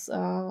nicht aus,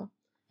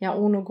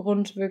 ohne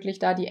Grund wirklich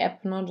da die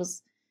App, ne?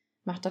 Das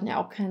macht dann ja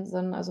auch keinen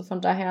Sinn. Also von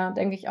daher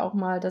denke ich auch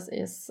mal, dass ich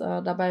es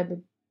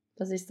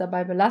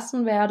dabei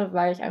belassen werde,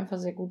 weil ich einfach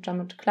sehr gut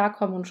damit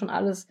klarkomme und schon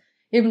alles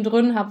eben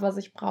drin habe, was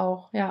ich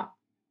brauche, ja.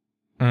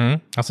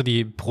 Hast du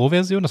die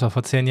Pro-Version? Das war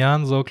vor 10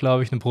 Jahren so,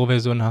 glaube ich. Eine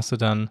Pro-Version hast du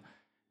dann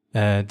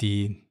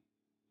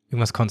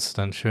irgendwas konntest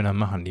du dann schöner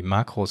machen. Die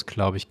Makros,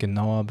 glaube ich,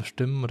 genauer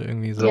bestimmen oder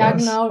irgendwie sowas. Ja,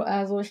 genau.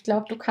 Also ich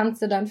glaube, du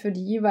kannst dir dann für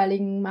die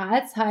jeweiligen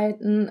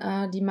Mahlzeiten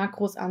die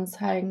Makros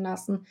anzeigen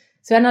lassen.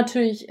 Es wäre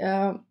natürlich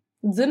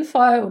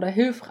sinnvoll oder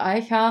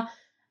hilfreicher,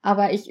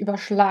 aber ich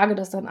überschlage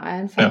das dann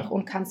einfach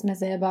und kann es mir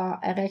selber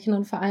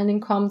errechnen. Vor allen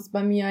Dingen kommt es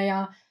bei mir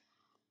ja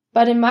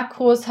bei den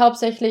Makros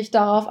hauptsächlich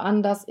darauf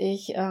an, dass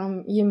ich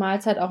je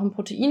Mahlzeit auch ein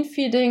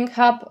Proteinfeeding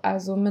habe,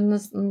 also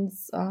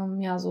mindestens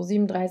so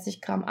 37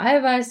 Gramm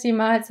Eiweiß je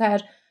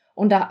Mahlzeit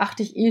und da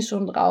achte ich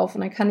schon drauf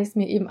und dann kann ich es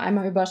mir eben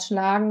einmal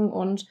überschlagen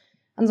und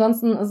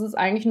ansonsten ist es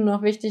eigentlich nur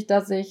noch wichtig,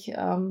 dass ich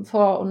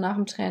vor und nach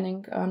dem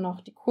Training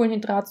noch die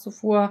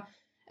Kohlenhydratzufuhr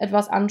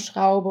etwas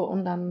anschraube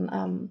und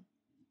dann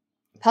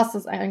passt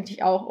es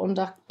eigentlich auch und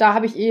da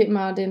habe ich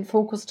immer den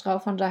Fokus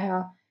drauf, von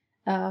daher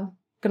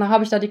genau,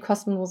 habe ich da die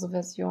kostenlose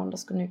Version.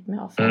 Das genügt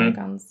mir auch voll und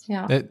ganz,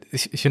 ja.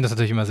 Ich finde das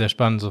natürlich immer sehr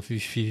spannend, so wie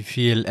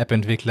viel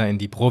App-Entwickler in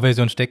die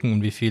Pro-Version stecken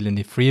und wie viel in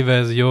die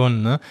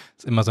Free-Version, ne?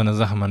 Das ist immer so eine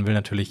Sache, man will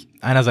natürlich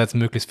einerseits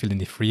möglichst viel in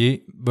die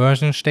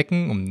Free-Version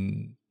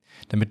stecken,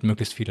 damit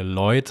möglichst viele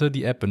Leute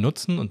die App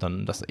benutzen und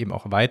dann das eben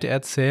auch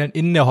weitererzählen,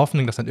 in der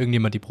Hoffnung, dass dann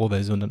irgendjemand die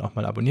Pro-Version dann auch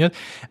mal abonniert.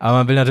 Aber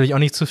man will natürlich auch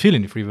nicht zu viel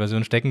in die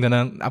Free-Version stecken, denn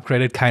dann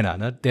upgradet keiner,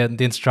 ne?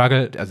 Den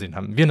Struggle, also den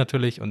haben wir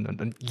natürlich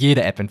und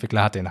jeder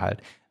App-Entwickler hat den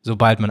halt,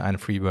 sobald man eine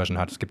Free-Version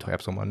hat. Es gibt auch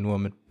Apps, wo man nur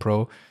mit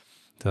Pro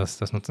das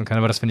nutzen kann,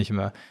 aber das finde ich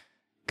immer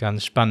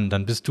Ganz spannend.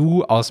 Dann bist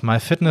du aus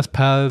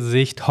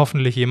MyFitnessPal-Sicht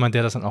hoffentlich jemand,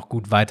 der das dann auch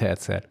gut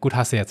weitererzählt. Gut,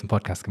 hast du jetzt einen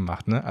Podcast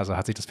gemacht, ne? Also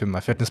hat sich das für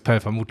MyFitnessPal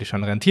vermutlich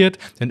schon rentiert,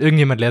 denn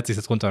irgendjemand lädt sich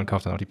das runter und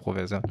kauft dann auch die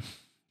Pro-Version.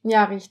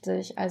 Ja,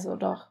 richtig. Also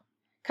doch.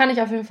 Kann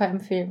ich auf jeden Fall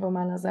empfehlen von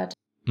meiner Seite.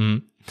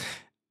 Mhm.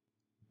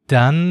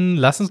 Dann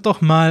lass uns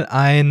doch mal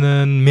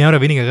einen mehr oder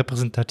weniger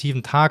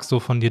repräsentativen Tag so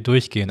von dir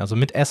durchgehen. Also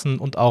mit Essen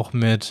und auch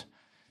mit,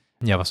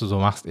 ja, was du so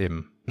machst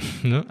eben.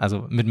 Ne?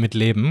 Also mit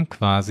Leben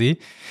quasi.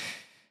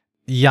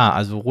 Ja,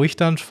 also ruhig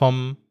dann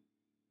vom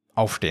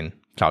Aufstehen.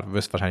 Klar, du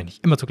wirst wahrscheinlich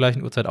nicht immer zur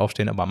gleichen Uhrzeit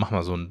aufstehen, aber mach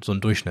mal so einen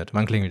Durchschnitt.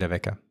 Wann klingelt der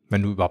Wecker,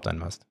 wenn du überhaupt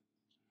einen hast?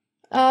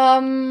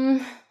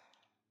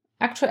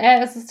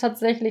 Aktuell ist es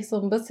tatsächlich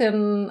so ein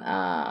bisschen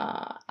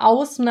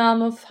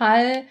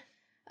Ausnahmefall.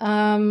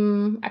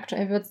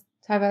 Aktuell wird es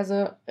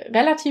teilweise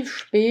relativ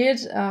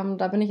spät.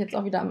 Da bin ich jetzt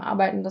auch wieder am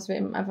Arbeiten, dass wir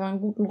eben einfach in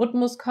einen guten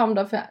Rhythmus kommen,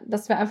 dafür,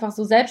 dass wir einfach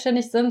so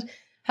selbstständig sind.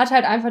 Hat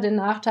halt einfach den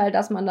Nachteil,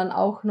 dass man dann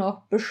auch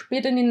noch bis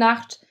spät in die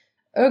Nacht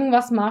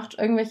irgendwas macht,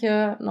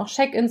 irgendwelche noch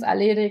Check-ins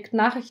erledigt,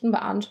 Nachrichten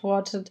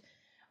beantwortet.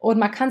 Und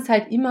man kann es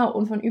halt immer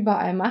und von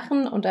überall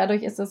machen. Und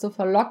dadurch ist es so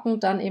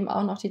verlockend, dann eben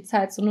auch noch die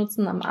Zeit zu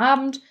nutzen am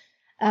Abend.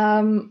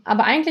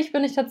 Aber eigentlich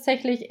bin ich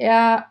tatsächlich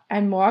eher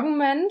ein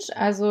Morgenmensch.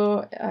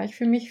 Also ich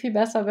fühle mich viel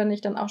besser, wenn ich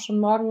dann auch schon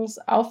morgens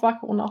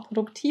aufwache und auch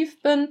produktiv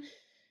bin.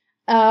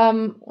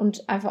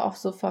 Und einfach auch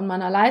so von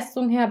meiner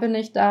Leistung her bin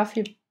ich da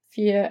viel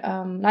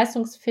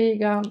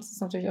leistungsfähiger. Das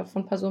ist natürlich auch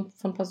von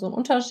Person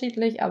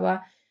unterschiedlich,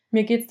 aber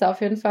mir geht's da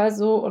auf jeden Fall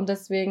so. Und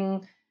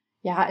deswegen,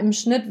 ja, im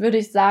Schnitt würde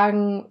ich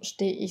sagen,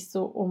 stehe ich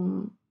so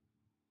um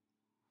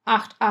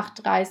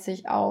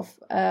 8:30 auf.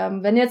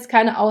 Wenn jetzt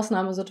keine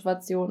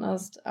Ausnahmesituation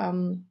ist,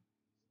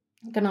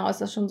 genau,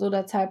 ist das schon so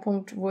der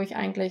Zeitpunkt, wo ich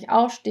eigentlich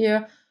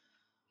aufstehe.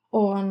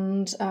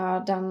 Und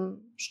dann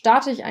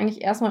starte ich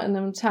eigentlich erstmal in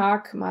einem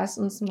Tag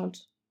meistens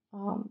mit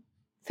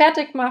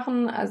fertig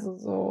machen, also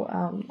so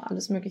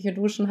alles mögliche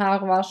duschen,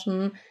 Haare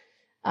waschen.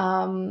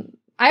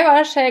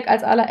 Eiweißshake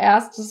als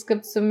allererstes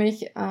gibt's für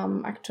mich.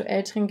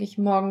 Aktuell trinke ich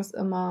morgens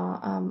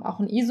immer auch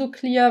ein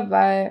Isoclear,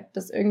 weil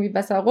das irgendwie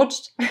besser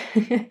rutscht.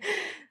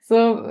 So,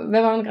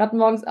 wenn man gerade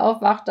morgens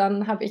aufwacht,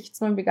 dann habe ich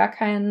zum Beispiel gar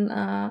keinen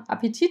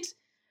Appetit.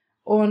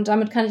 Und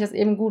damit kann ich das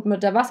eben gut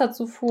mit der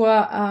Wasserzufuhr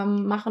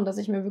machen, dass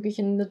ich mir wirklich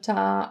 1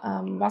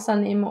 Liter Wasser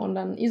nehme und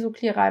dann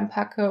Isoclear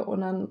reinpacke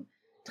und dann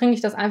trinke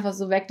ich das einfach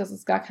so weg, das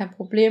ist gar kein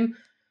Problem.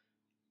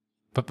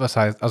 Was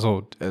heißt,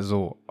 also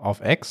so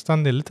auf Ex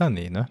dann den Liter?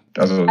 Nee, ne?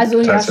 Also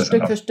ja,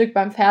 Stück für Stück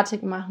beim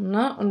Fertigmachen,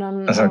 ne? Und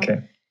dann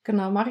okay.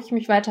 Genau, mache ich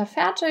mich weiter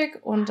fertig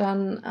und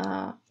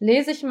dann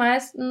lese ich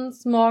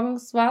meistens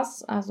morgens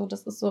was. Also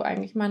das ist so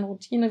eigentlich meine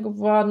Routine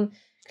geworden.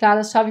 Klar,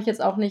 das schaffe ich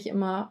jetzt auch nicht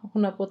immer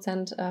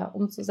 100%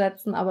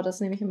 umzusetzen, aber das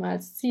nehme ich immer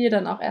als Ziel,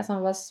 dann auch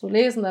erstmal was zu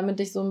lesen, damit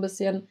ich so ein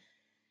bisschen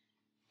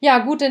ja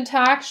gut den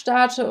Tag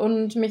starte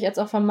und mich jetzt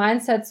auch vom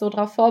Mindset so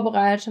drauf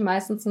vorbereite.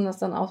 Meistens sind das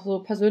dann auch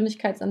so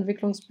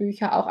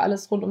Persönlichkeitsentwicklungsbücher, auch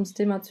alles rund ums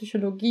Thema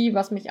Psychologie,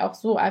 was mich auch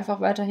so einfach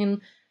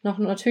weiterhin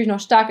natürlich noch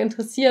stark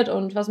interessiert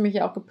und was mich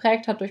ja auch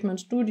geprägt hat durch mein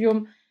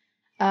Studium.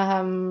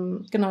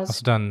 Genau.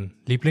 Hast du da ein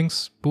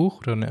Lieblingsbuch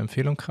oder eine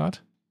Empfehlung gerade?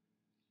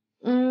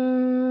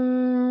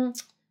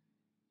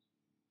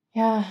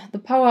 Ja, The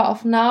Power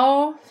of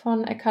Now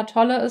von Eckhart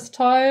Tolle ist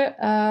toll.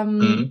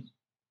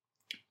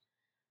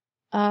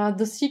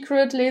 The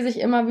Secret lese ich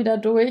immer wieder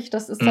durch.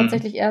 Das ist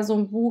tatsächlich eher so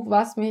ein Buch,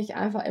 was mich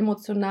einfach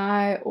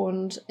emotional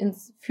und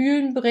ins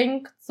Fühlen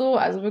bringt. So,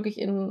 also wirklich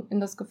in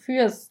das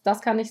Gefühl.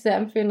 Das kann ich sehr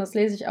empfehlen. Das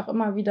lese ich auch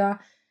immer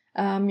wieder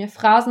mir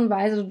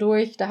phrasenweise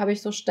durch. Da habe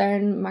ich so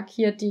Stellen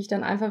markiert, die ich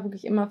dann einfach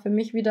wirklich immer für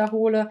mich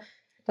wiederhole.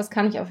 Das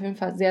kann ich auf jeden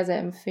Fall sehr, sehr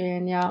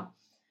empfehlen, ja.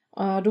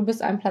 Du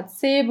bist ein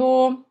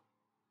Placebo.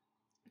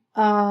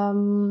 Ja,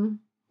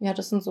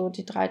 das sind so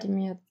die 3, die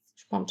mir jetzt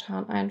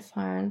spontan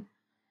einfallen.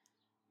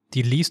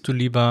 Die liest du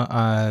lieber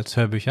als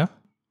Hörbücher?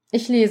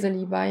 Ich lese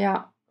lieber,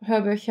 ja.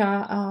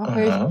 Hörbücher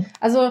höre ich.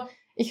 Also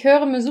ich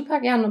höre mir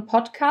super gerne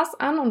Podcasts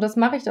an und das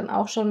mache ich dann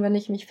auch schon, wenn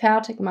ich mich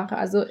fertig mache.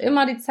 Also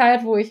immer die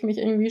Zeit, wo ich mich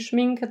irgendwie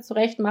schminke,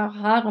 zurecht mache,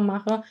 Haare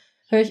mache,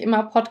 höre ich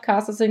immer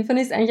Podcasts. Deswegen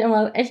finde ich es eigentlich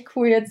immer echt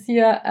cool, jetzt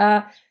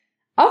hier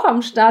auch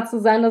am Start zu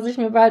sein, dass ich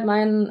mir bald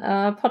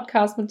meinen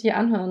Podcast mit dir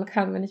anhören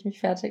kann, wenn ich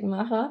mich fertig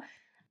mache.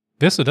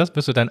 Wirst du das?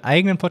 Wirst du deinen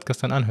eigenen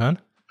Podcast dann anhören?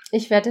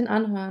 Ich werde den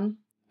anhören.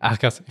 Ach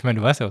krass, ich meine,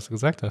 du weißt ja, was du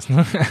gesagt hast,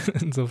 ne?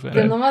 Insofern.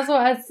 Ja, nochmal so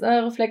als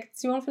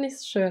Reflexion finde ich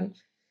es schön.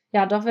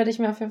 Ja, doch werde ich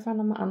mir auf jeden Fall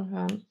nochmal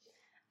anhören.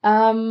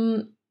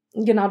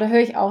 Genau, da höre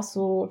ich auch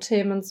so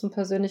Themen zur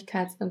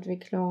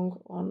Persönlichkeitsentwicklung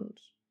und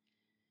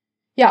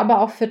ja,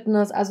 aber auch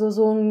Fitness, also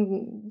so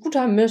ein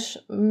gute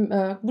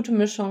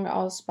Mischung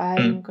aus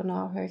beiden,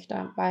 genau, höre ich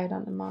dabei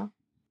dann immer.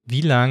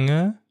 Wie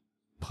lange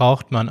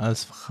braucht man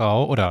als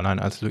Frau, oder nein,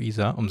 als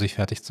Luisa, um sich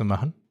fertig zu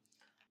machen?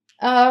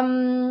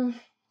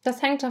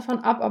 Das hängt davon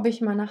ab, ob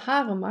ich meine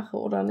Haare mache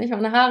oder nicht.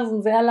 Meine Haare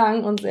sind sehr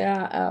lang und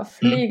sehr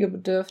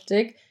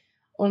pflegebedürftig.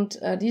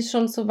 Und die ist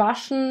schon zu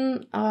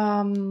waschen,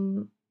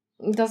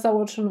 das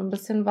dauert schon ein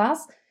bisschen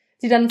was.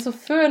 Die dann zu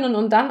föhnen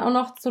und dann auch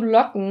noch zu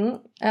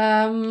locken,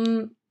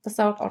 das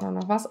dauert auch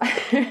noch was.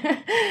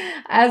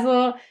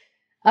 Also,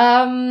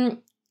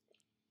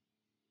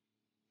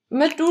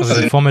 Mit Duschen.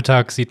 Also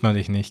Vormittag sieht man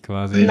dich nicht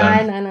quasi.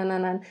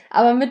 Nein.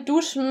 Aber mit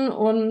Duschen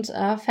und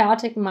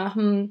fertig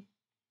machen,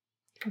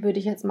 würde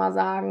ich jetzt mal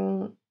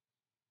sagen,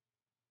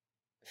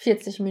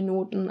 40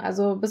 Minuten.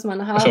 Also bis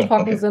meine Haare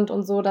trocken sind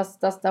und so, das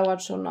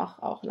dauert schon noch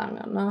auch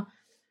lange, ne?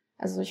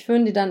 Also ich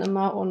föhne die dann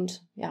immer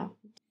und ja.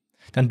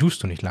 Dann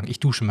duschst du nicht lang. Ich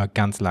dusche mal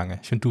ganz lange.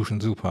 Ich finde Duschen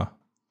super.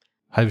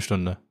 Halbe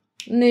Stunde.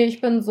 Nee,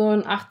 ich bin so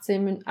in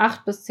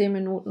 8 bis 10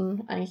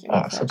 Minuten eigentlich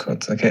immer fertig. So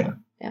kurz, okay.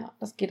 Ja,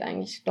 das geht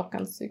eigentlich doch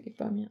ganz zügig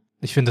bei mir.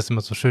 Ich finde das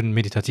immer so schön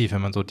meditativ,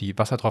 wenn man so die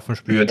Wassertropfen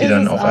spürt, die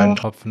dann auf einen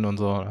Tropfen und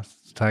so. Das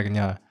ist total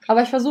genial.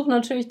 Aber ich versuche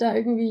natürlich da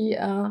irgendwie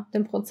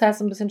den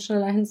Prozess ein bisschen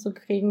schneller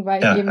hinzukriegen,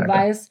 weil ich eben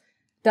weiß,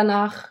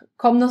 danach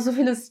kommen noch so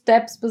viele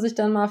Steps, bis ich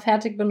dann mal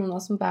fertig bin und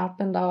aus dem Bad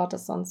bin, dauert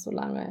das sonst so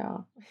lange,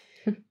 ja.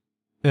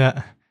 Ja.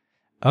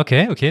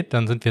 Okay,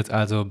 dann sind wir jetzt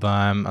also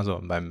beim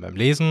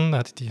Lesen, da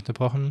hatte ich dich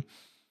unterbrochen.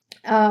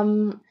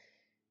 Dann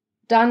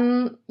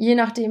je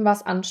nachdem,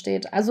 was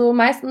ansteht. Also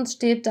meistens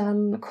steht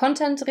dann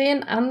Content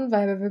drehen an,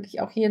 weil wir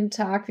wirklich auch jeden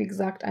Tag, wie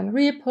gesagt, ein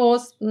Reel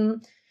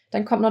posten.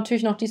 Dann kommt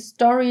natürlich noch die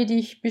Story, die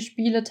ich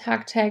bespiele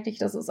tagtäglich.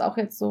 Das ist auch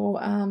jetzt so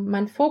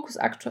mein Fokus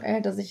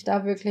aktuell, dass ich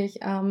da wirklich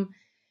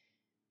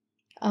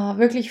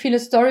viele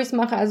Stories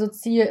mache. Also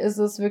Ziel ist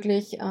es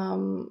wirklich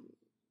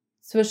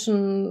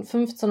zwischen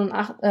 15 und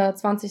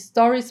 20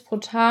 Stories pro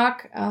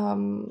Tag,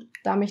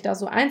 da mich da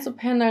so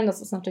einzupendeln.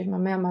 Das ist natürlich mal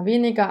mehr, mal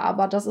weniger,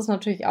 aber das ist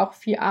natürlich auch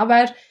viel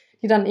Arbeit,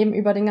 die dann eben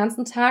über den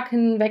ganzen Tag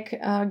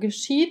hinweg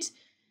geschieht.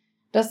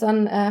 Das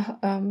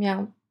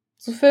dann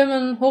zu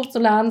filmen,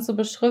 hochzuladen, zu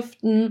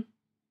beschriften.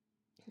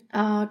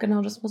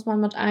 Genau, das muss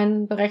man mit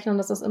einberechnen,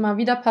 dass das immer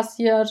wieder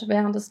passiert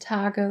während des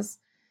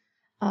Tages.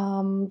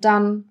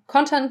 Dann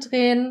Content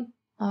drehen.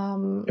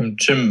 Im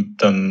Gym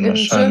dann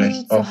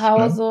wahrscheinlich. Im Gym, zu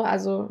Hause. Ne?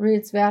 Also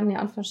Reels werden ja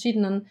an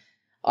verschiedenen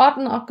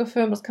Orten auch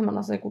gefilmt. Das kann man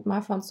auch sehr gut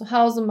mal von zu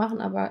Hause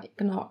machen, aber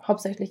genau,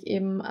 hauptsächlich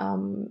eben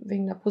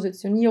wegen der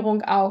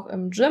Positionierung auch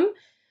im Gym.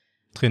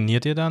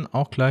 Trainiert ihr dann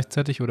auch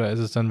gleichzeitig oder ist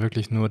es dann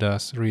wirklich nur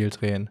das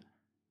Reel-Drehen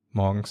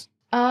morgens?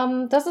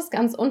 Das ist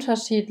ganz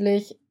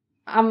unterschiedlich.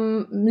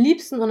 Am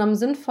liebsten und am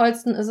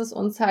sinnvollsten ist es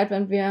uns halt,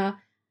 wenn wir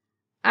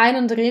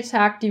einen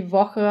Drehtag die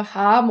Woche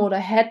haben oder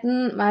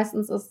hätten.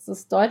 Meistens ist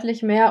es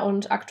deutlich mehr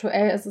und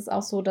aktuell ist es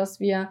auch so,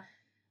 dass wir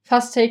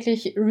fast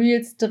täglich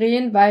Reels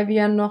drehen, weil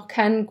wir noch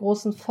keinen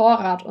großen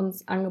Vorrat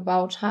uns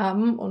angebaut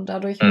haben und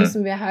dadurch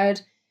müssen wir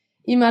halt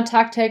immer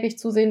tagtäglich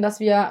zusehen, dass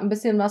wir ein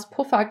bisschen was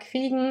Puffer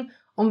kriegen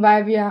und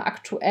weil wir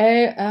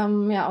aktuell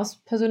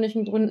aus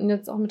persönlichen Gründen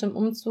jetzt auch mit dem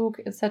Umzug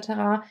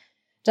etc.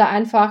 da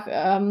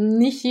einfach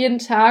nicht jeden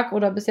Tag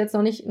oder bis jetzt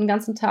noch nicht einen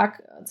ganzen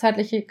Tag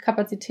zeitliche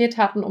Kapazität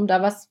hatten, um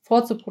da was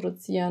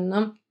vorzuproduzieren.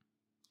 Ne?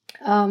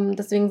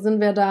 Deswegen sind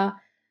wir da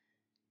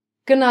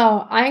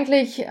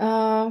eigentlich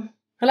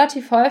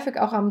relativ häufig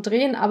auch am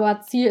Drehen,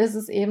 aber Ziel ist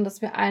es eben,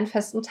 dass wir einen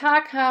festen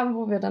Tag haben,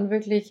 wo wir dann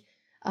wirklich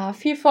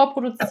viel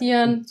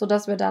vorproduzieren,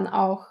 sodass wir dann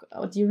auch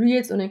die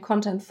Reels und den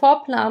Content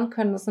vorplanen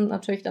können. Das nimmt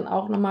natürlich dann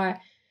auch nochmal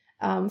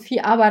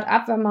viel Arbeit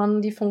ab, wenn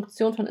man die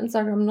Funktion von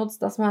Instagram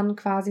nutzt, dass man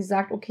quasi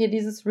sagt, okay,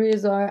 dieses Reel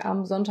soll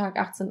am Sonntag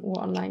 18 Uhr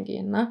online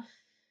gehen, ne?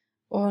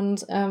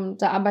 Und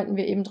da arbeiten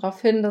wir eben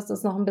darauf hin, dass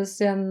das noch ein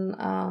bisschen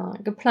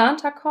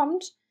geplanter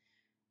kommt.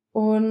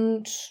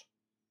 Und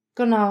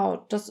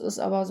genau, das ist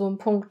aber so ein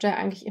Punkt, der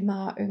eigentlich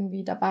immer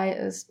irgendwie dabei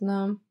ist,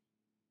 ne?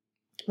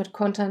 Mit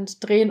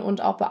Content drehen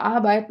und auch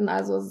bearbeiten.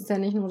 Also es ist ja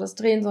nicht nur das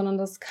Drehen, sondern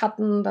das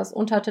Cutten, das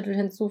Untertitel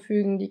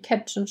hinzufügen, die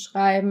Caption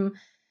schreiben,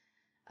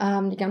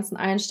 die ganzen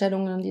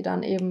Einstellungen, die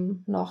dann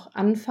eben noch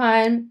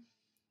anfallen.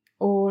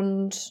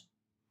 Und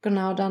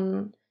genau,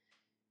 dann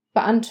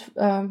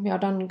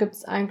dann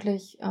gibt's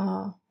eigentlich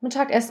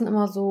Mittagessen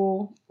immer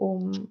so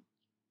um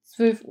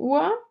 12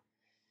 Uhr.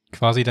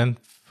 Quasi dein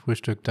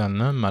Frühstück dann,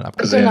 ne? Mal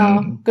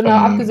abgesehen. Genau,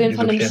 abgesehen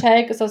von dem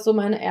Shake ist das so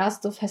meine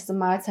erste feste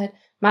Mahlzeit.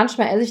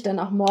 Manchmal esse ich dann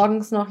auch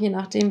morgens noch, je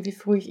nachdem, wie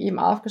früh ich eben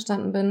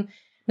aufgestanden bin,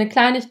 eine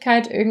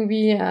Kleinigkeit,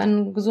 irgendwie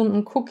einen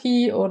gesunden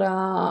Cookie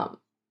oder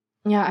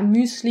ein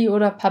Müsli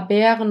oder ein paar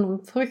Beeren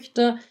und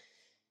Früchte.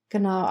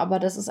 Genau, aber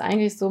das ist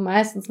eigentlich so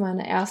meistens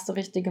meine erste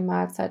richtige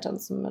Mahlzeit dann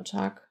zum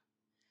Mittag.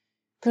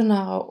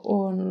 Genau,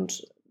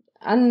 und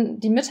an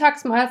die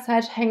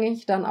Mittagsmahlzeit hänge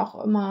ich dann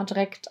auch immer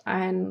direkt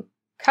ein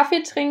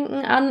Kaffee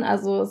trinken an.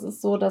 Also es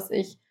ist so, dass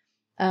ich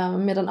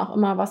mir dann auch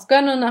immer was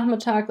gönne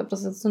nachmittags, ob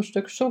das jetzt ein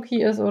Stück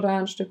Schoki ist oder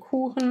ein Stück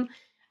Kuchen.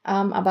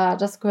 Aber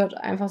das gehört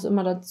einfach so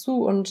immer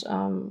dazu und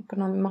wir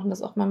machen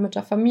das auch mal mit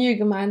der Familie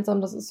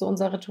gemeinsam. Das ist so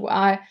unser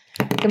Ritual,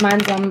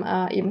 gemeinsam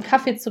eben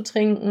Kaffee zu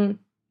trinken.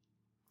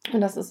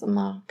 Und das ist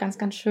immer ganz,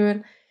 ganz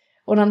schön.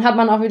 Und dann hat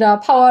man auch wieder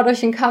Power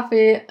durch den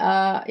Kaffee,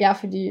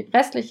 für die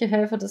restliche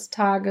Hälfte des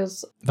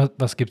Tages.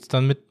 Was gibt's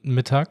dann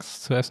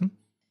mittags zu essen?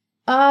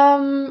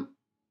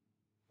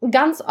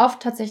 Ganz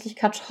oft tatsächlich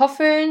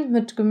Kartoffeln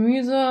mit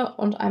Gemüse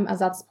und einem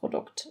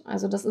Ersatzprodukt.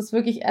 Also das ist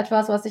wirklich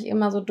etwas, was sich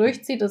immer so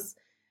durchzieht. Das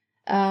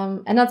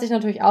ändert sich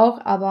natürlich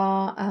auch,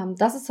 aber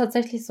das ist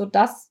tatsächlich so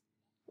das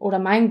oder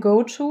mein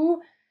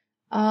Go-To.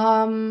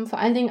 Vor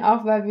allen Dingen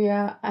auch, weil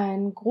wir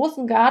einen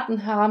großen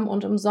Garten haben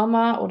und im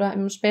Sommer oder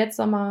im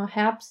Spätsommer,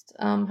 Herbst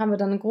haben wir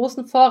dann einen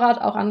großen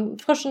Vorrat auch an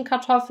frischen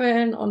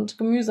Kartoffeln und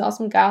Gemüse aus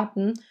dem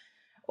Garten.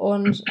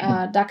 Und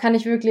da kann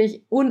ich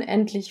wirklich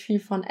unendlich viel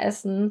von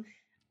essen.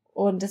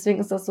 Und deswegen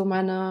ist das so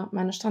meine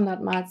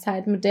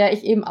Standardmahlzeit, mit der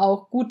ich eben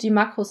auch gut die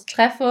Makros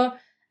treffe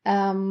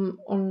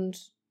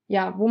und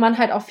ja, wo man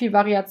halt auch viel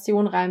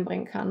Variation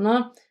reinbringen kann.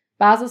 Ne?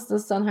 Basis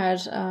ist dann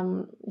halt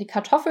die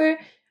Kartoffel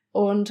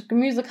und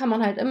Gemüse kann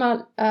man halt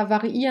immer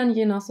variieren,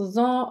 je nach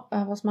Saison,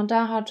 was man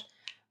da hat.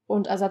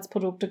 Und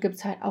Ersatzprodukte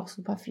gibt's halt auch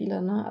super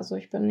viele. Ne? Also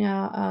ich bin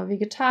ja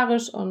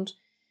vegetarisch und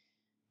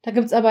da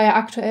gibt's aber ja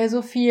aktuell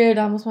so viel,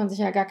 da muss man sich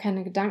ja gar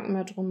keine Gedanken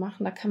mehr drum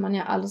machen. Da kann man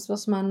ja alles,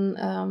 was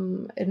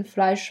man in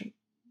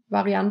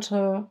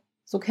Fleischvariante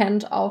so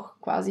kennt,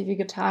 auch quasi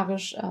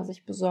vegetarisch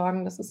sich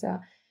besorgen. Das ist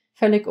ja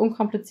völlig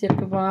unkompliziert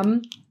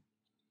geworden.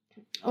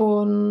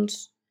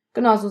 Und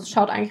genau, so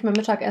schaut eigentlich mein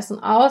Mittagessen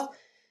aus.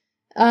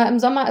 Im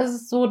Sommer ist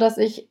es so, dass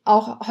ich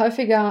auch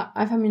häufiger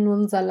einfach mir nur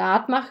einen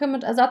Salat mache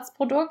mit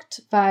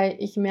Ersatzprodukt, weil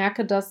ich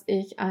merke, dass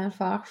ich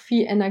einfach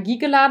viel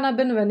energiegeladener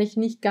bin, wenn ich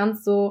nicht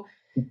ganz so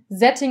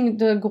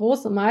sättigende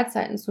große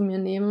Mahlzeiten zu mir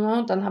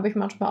nehme. Dann habe ich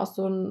manchmal auch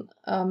so ein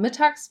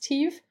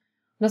Mittagstief.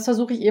 Und das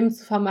versuche ich eben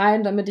zu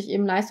vermeiden, damit ich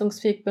eben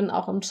leistungsfähig bin,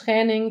 auch im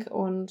Training.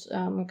 Und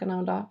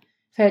genau, da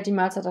fällt die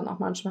Mahlzeit dann auch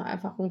manchmal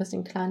einfach ein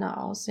bisschen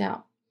kleiner aus,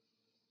 ja.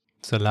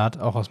 Salat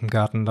auch aus dem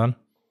Garten dann?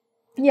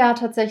 Ja,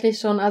 tatsächlich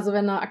schon. Also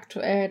wenn er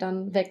aktuell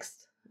dann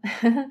wächst.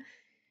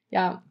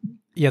 Ja.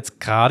 Jetzt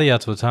gerade ja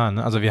total.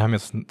 Ne? Also wir haben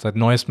jetzt seit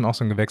Neuestem auch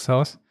so ein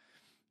Gewächshaus.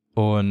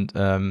 Und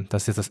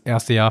das ist jetzt das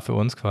erste Jahr für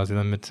uns quasi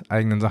dann mit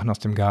eigenen Sachen aus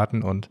dem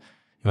Garten. Und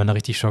wir waren da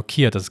richtig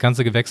schockiert. Das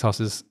ganze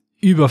Gewächshaus ist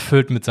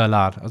überfüllt mit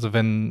Salat. Also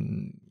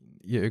wenn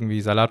ihr irgendwie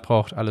Salat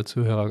braucht, alle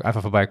Zuhörer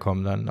einfach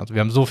vorbeikommen dann. Also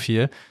wir haben so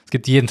viel. Es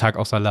gibt jeden Tag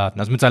auch Salaten.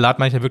 Also mit Salat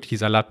meine ich ja wirklich die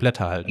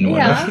Salatblätter halt nur.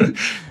 Ja. Ne?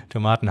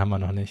 Tomaten haben wir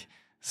noch nicht.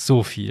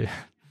 So viel.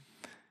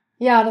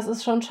 Ja, das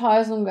ist schon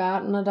toll, so ein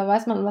Garten. Ne? Da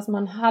weiß man, was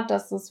man hat,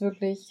 dass das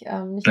wirklich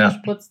nicht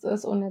gespritzt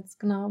ist. Und jetzt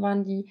genau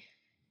waren die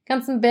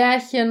ganzen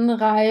Bärchen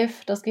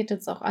reif. Das geht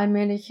jetzt auch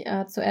allmählich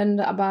zu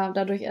Ende. Aber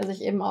dadurch esse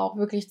ich eben auch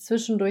wirklich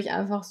zwischendurch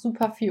einfach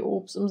super viel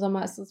Obst. Im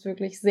Sommer ist es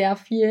wirklich sehr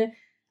viel.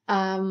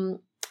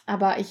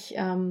 Aber ich,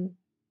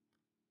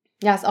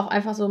 ja, ist auch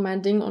einfach so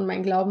mein Ding und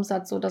mein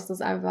Glaubenssatz so, dass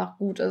das einfach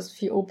gut ist,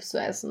 viel Obst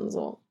zu essen,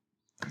 so.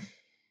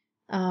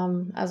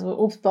 Also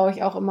Obst baue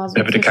ich auch immer so.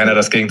 Ja, bitte keiner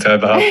das Gegenteil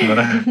behaupten,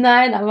 oder?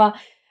 Nein, aber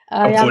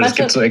Obwohl, es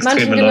gibt so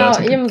extreme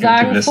Leute, eben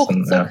sagen,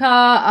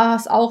 Fruchtzucker,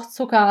 ist auch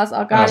Zucker, ist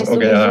auch gar nicht so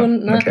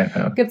gesund. Ne? Okay,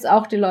 ja. Gibt's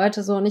auch die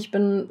Leute so und ich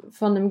bin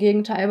von dem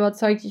Gegenteil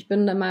überzeugt. Ich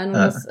bin der Meinung,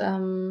 dass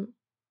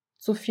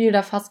so viel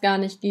da fast gar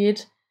nicht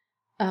geht.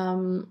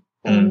 Und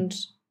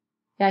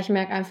ja, ich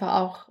merke einfach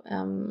auch,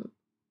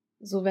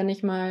 so wenn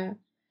ich mal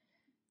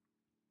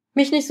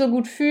mich nicht so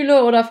gut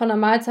fühle oder von der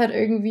Mahlzeit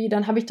irgendwie,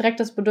 dann habe ich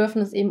direkt das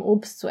Bedürfnis, eben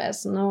Obst zu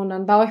essen. Ne? Und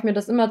dann baue ich mir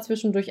das immer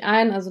zwischendurch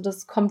ein. Also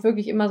das kommt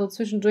wirklich immer so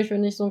zwischendurch,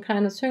 wenn ich so ein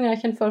kleines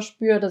Hüngerchen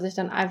verspüre, dass ich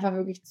dann einfach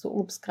wirklich zu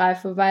Obst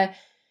greife, weil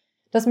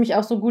das mich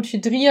auch so gut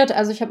hydriert.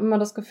 Also ich habe immer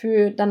das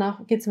Gefühl,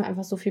 danach geht's mir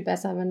einfach so viel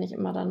besser, wenn ich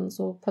immer dann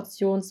so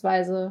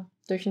portionsweise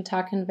durch den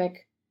Tag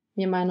hinweg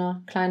mir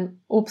meine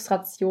kleinen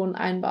Obstrationen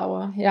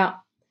einbaue.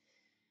 Ja,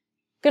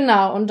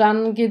 genau. Und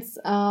dann geht's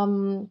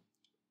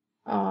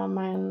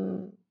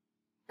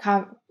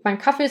mein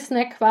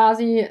Kaffeesnack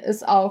quasi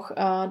ist auch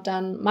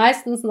dann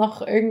meistens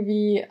noch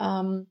irgendwie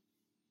ein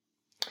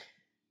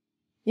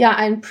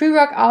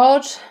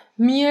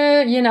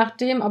Pre-Workout-Meal, je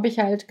nachdem, ob ich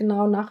halt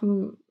genau nach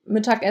dem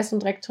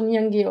Mittagessen direkt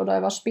trainieren gehe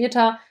oder was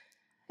später.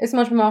 Ist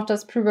manchmal auch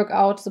das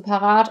Pre-Workout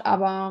separat,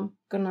 aber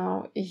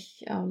genau,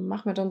 ich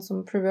mache mir dann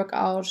zum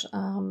Pre-Workout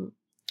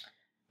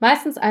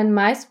meistens einen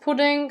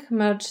Maispudding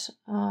mit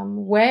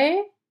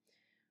Whey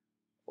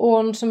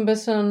und ein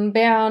bisschen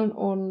Beeren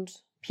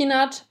und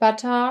Peanut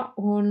Butter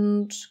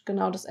und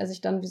genau, das esse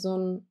ich dann wie so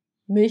ein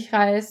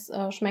Milchreis,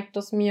 schmeckt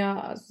das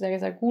mir sehr,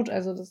 sehr gut,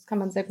 also das kann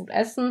man sehr gut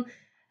essen,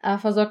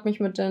 versorgt mich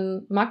mit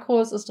den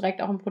Makros, ist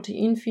direkt auch ein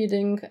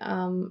Proteinfeeding,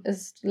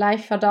 ist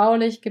leicht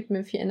verdaulich, gibt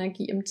mir viel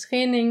Energie im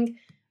Training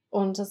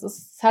und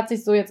das hat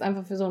sich so jetzt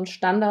einfach für so ein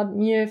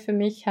Standard-Meal für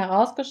mich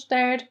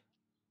herausgestellt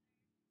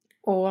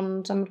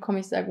und damit komme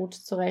ich sehr gut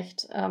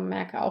zurecht,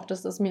 merke auch,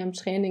 dass das mir im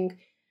Training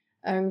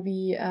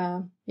irgendwie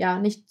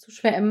nicht zu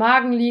schwer im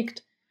Magen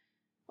liegt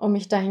und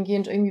mich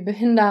dahingehend irgendwie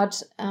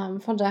behindert.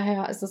 Von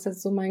daher ist das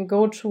jetzt so mein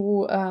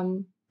Go-To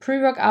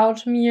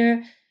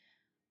Pre-Workout-Meal.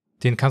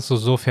 Den kannst du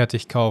so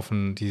fertig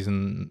kaufen,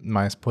 diesen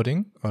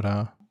Maispudding,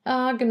 oder?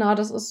 Genau,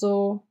 das ist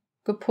so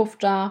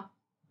gepuffter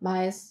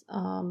Mais.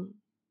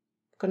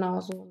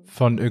 Genau so.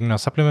 Von irgendeiner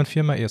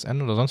Supplement-Firma,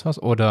 ESN oder sonst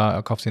was?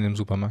 Oder kaufst du den im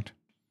Supermarkt?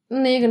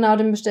 Nee, genau,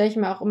 den bestelle ich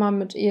mir auch immer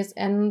mit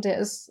ESN. Der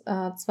ist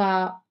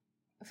zwar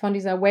von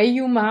dieser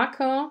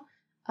Wagyu-Marke,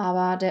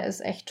 aber der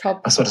ist echt top.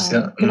 Achso, das ist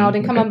ja. Genau,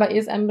 den kann man bei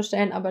ESN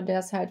bestellen, aber der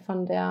ist halt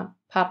von der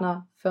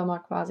Partnerfirma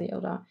quasi,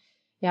 oder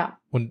ja.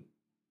 Und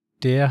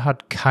der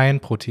hat kein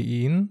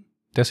Protein,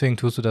 deswegen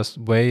tust du das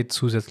Whey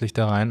zusätzlich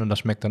da rein und das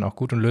schmeckt dann auch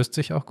gut und löst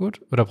sich auch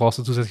gut? Oder brauchst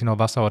du zusätzlich noch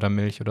Wasser oder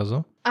Milch oder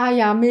so?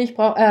 Ja,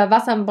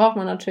 Wasser braucht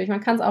man natürlich.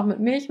 Man kann es auch mit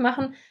Milch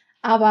machen,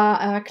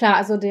 aber klar,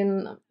 also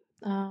den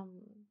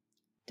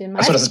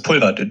Mais. Achso, das ist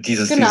Pulver,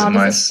 dieses Genau,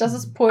 Mais. das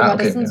ist Pulver.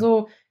 Okay, das sind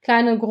so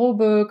kleine,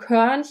 grobe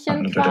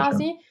Körnchen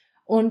quasi. Ja.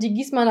 Und die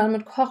gießt man dann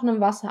mit kochendem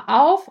Wasser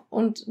auf.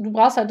 Und du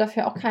brauchst halt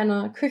dafür auch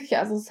keine Küche.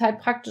 Also es ist halt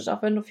praktisch,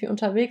 auch wenn du viel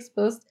unterwegs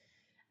bist,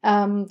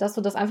 dass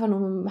du das einfach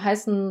nur mit einem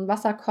heißen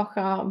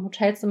Wasserkocher im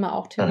Hotelzimmer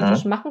auch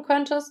theoretisch machen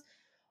könntest.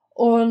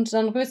 Und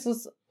dann rührst du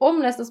es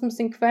lässt es ein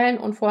bisschen quellen.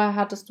 Und vorher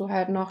hattest du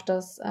halt noch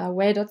das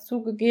Whey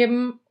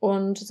dazugegeben.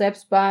 Und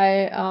selbst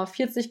bei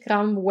 40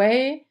 Gramm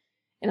Whey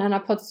in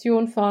einer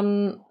Portion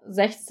von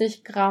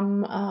 60 Gramm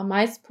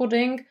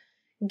Maispudding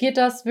geht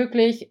das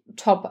wirklich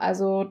top.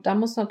 Also da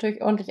muss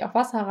natürlich ordentlich auch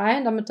Wasser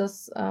rein, damit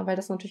weil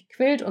das natürlich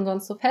quillt und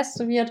sonst so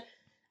feste wird.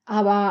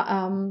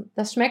 Aber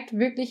das schmeckt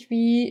wirklich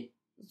wie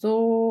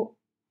so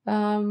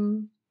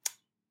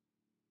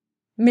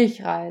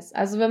Milchreis.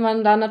 Also wenn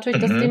man da natürlich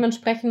das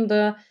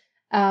dementsprechende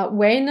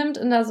Whey nimmt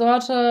in der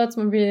Sorte,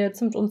 zum Beispiel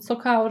Zimt und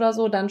Zucker oder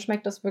so, dann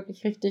schmeckt das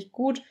wirklich richtig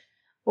gut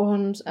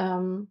und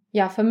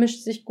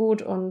vermischt sich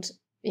gut und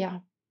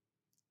ja,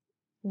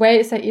 Whey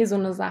ist ja so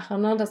eine Sache,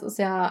 ne? Das ist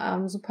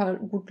ja super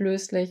gut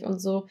löslich und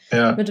so.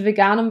 Ja. Mit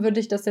Veganem würde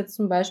ich das jetzt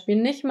zum Beispiel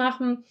nicht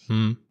machen.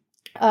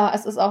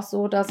 Es ist auch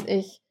so, dass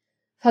ich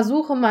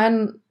versuche,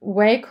 meinen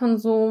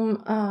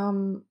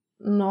Whey-Konsum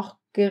noch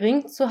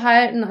gering zu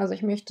halten. Also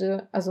ich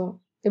möchte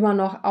immer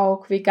noch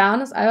auch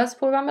veganes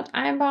Eiweißpulver mit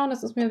einbauen.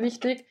 Das ist mir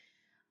wichtig.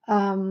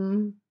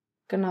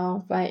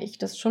 Genau, weil ich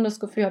schon das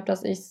Gefühl habe,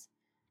 dass ich es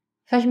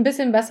vielleicht ein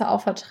bisschen besser auch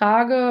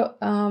vertrage.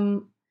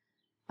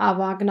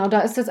 Aber genau,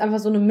 da ist jetzt einfach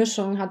so eine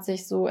Mischung, hat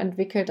sich so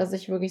entwickelt, dass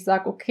ich wirklich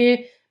sage,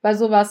 okay, bei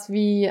sowas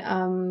wie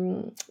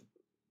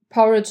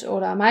Porridge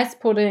oder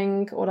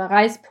Maispudding oder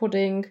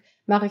Reispudding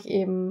mache ich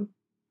eben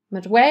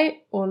mit Whey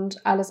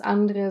und alles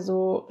andere,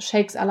 so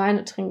Shakes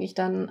alleine trinke ich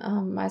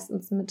dann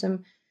meistens mit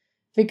dem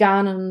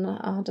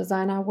veganen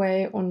Designer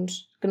Whey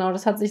und genau,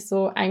 das hat sich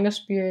so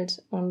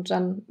eingespielt und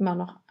dann immer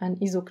noch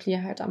ein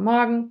Isoclear halt am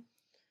Morgen.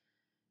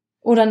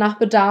 Oder nach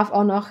Bedarf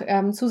auch noch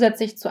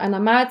zusätzlich zu einer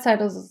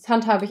Mahlzeit. Also das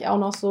handhabe ich auch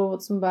noch so,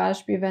 zum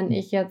Beispiel, wenn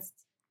ich jetzt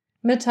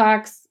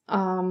mittags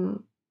eine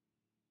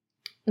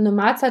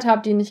Mahlzeit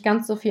habe, die nicht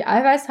ganz so viel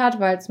Eiweiß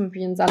hat, weil zum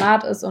Beispiel ein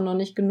Salat ist und noch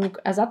nicht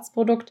genug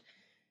Ersatzprodukt,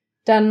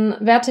 dann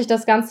werte ich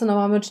das Ganze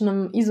nochmal mit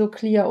einem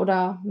Isoclear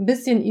oder ein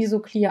bisschen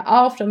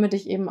Isoclear auf, damit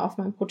ich eben auf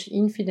mein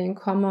Proteinfeeding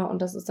komme.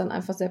 Und das ist dann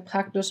einfach sehr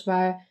praktisch,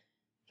 weil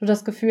du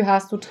das Gefühl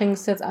hast, du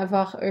trinkst jetzt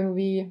einfach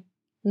irgendwie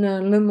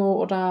eine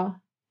Limo oder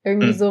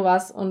irgendwie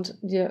sowas und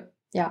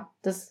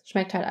das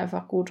schmeckt halt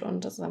einfach gut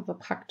und das ist einfach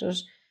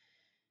praktisch.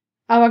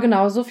 Aber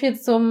genau, so viel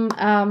zum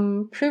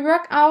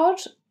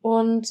Pre-Workout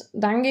und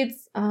dann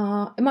geht's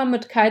immer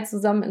mit Kai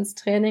zusammen ins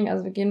Training,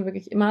 also wir gehen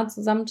wirklich immer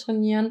zusammen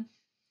trainieren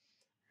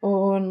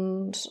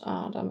und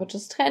dann wird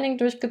das Training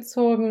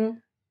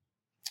durchgezogen.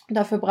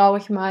 Dafür brauche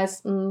ich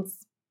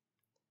meistens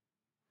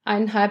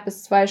 1,5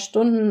 bis 2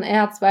 Stunden,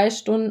 eher 2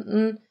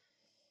 Stunden.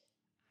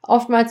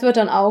 Oftmals wird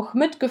dann auch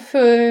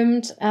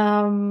mitgefilmt,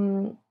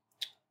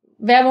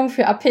 Werbung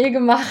für AP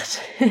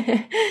gemacht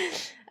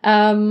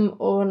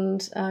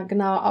und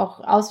genau auch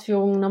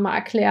Ausführungen nochmal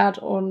erklärt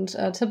und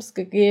Tipps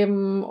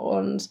gegeben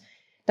und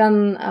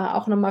dann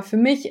auch nochmal für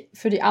mich,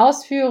 für die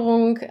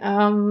Ausführung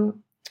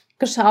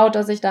geschaut,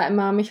 dass ich da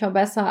immer mich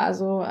verbessere.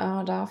 Also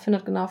da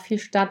findet genau viel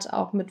statt,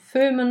 auch mit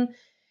Filmen.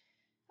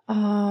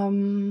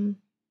 Genau,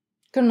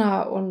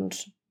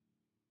 und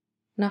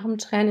nach dem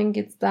Training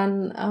geht's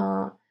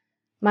dann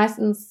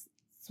meistens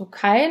zu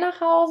Kai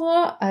nach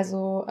Hause.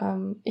 Also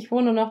ich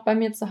wohne noch bei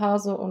mir zu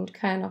Hause und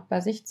Kai noch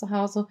bei sich zu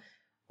Hause.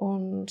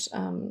 Und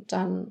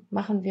dann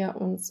machen wir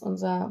uns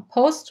unser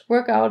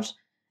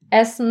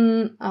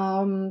Post-Workout-Essen.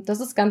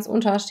 Das ist ganz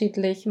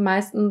unterschiedlich.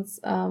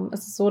 Meistens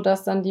ist es so,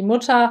 dass dann die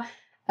Mutter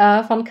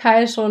von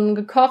Kai schon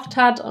gekocht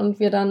hat und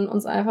wir dann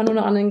uns einfach nur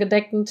noch an den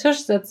gedeckten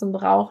Tisch setzen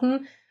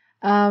brauchen.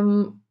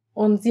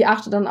 Und sie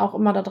achtet dann auch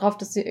immer darauf,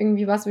 dass sie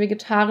irgendwie was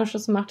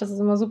Vegetarisches macht. Das ist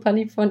immer super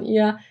lieb von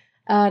ihr,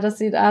 dass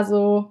sie da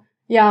so,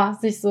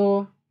 sich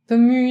so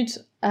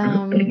bemüht.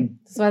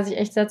 Das weiß ich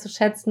echt sehr zu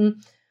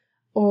schätzen.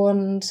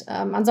 Und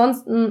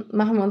ansonsten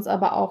machen wir uns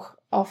aber auch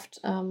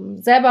oft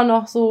selber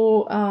noch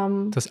so.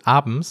 Das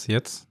abends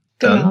jetzt?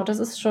 Genau, dann? Das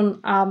ist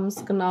schon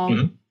abends, genau.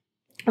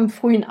 Am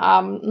frühen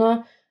Abend,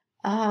 ne?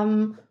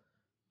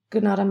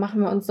 Genau, dann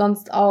machen wir uns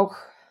sonst auch,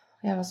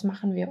 was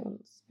machen wir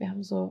uns? Wir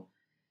haben so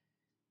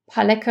ein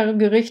paar leckere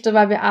Gerichte,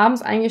 weil wir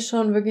abends eigentlich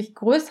schon wirklich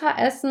größer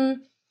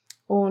essen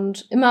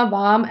und immer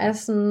warm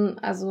essen.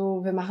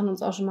 Also wir machen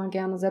uns auch schon mal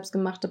gerne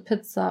selbstgemachte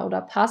Pizza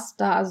oder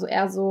Pasta, also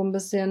eher so ein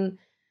bisschen,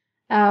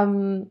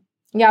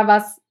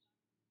 was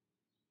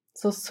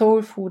so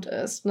Soul Food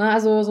ist, ne?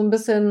 Also so ein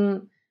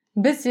bisschen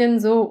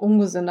so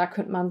ungesünder,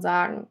 könnte man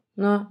sagen,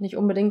 ne? Nicht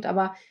unbedingt,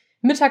 aber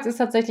mittags ist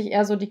tatsächlich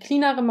eher so die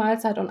cleanere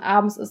Mahlzeit und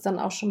abends ist dann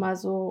auch schon mal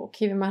so,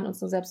 okay, wir machen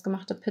uns eine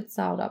selbstgemachte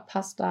Pizza oder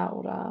Pasta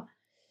oder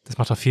Das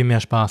macht doch viel mehr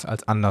Spaß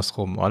als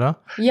andersrum,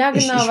 oder? Ja,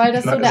 genau, weil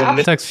das so der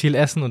mittags viel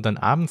essen und dann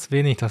abends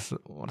wenig, das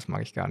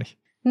mag ich gar nicht.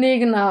 Nee,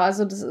 genau,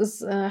 also das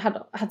ist,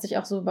 hat sich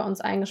auch so bei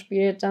uns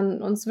eingespielt.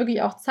 Dann uns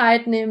wirklich auch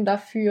Zeit nehmen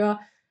dafür,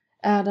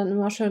 dann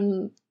immer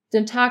schön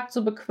den Tag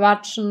zu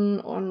bequatschen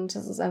und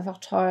das ist einfach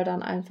toll,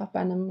 dann einfach bei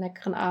einem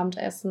leckeren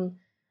Abendessen,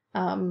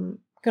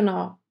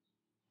 genau,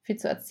 viel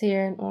zu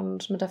erzählen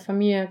und mit der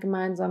Familie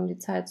gemeinsam die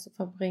Zeit zu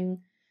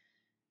verbringen.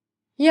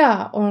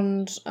 Ja,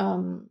 und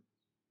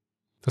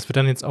das wird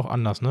dann jetzt auch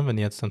anders, ne, wenn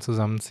ihr jetzt dann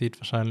zusammenzieht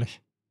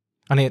wahrscheinlich.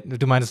 Ah nee,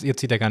 du meinst, ihr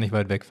zieht ja gar nicht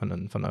weit weg von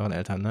euren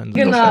Eltern, ne?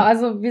 Genau,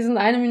 also wir sind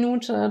 1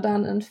 Minute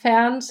dann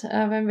entfernt,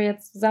 wenn wir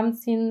jetzt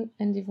zusammenziehen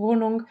in die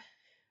Wohnung.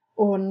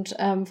 Und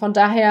von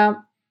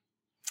daher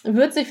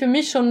wird sich für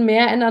mich schon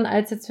mehr ändern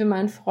als jetzt für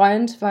meinen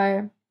Freund,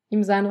 weil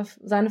ihm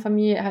seine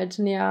Familie halt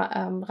näher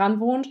ran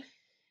wohnt.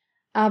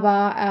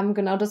 Aber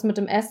genau das mit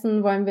dem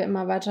Essen wollen wir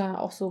immer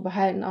weiter auch so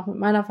behalten, auch mit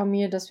meiner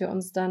Familie, dass wir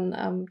uns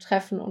dann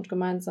treffen und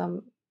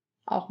gemeinsam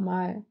auch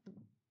mal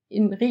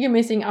in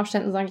regelmäßigen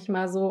Abständen, sage ich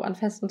mal so, an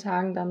festen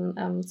Tagen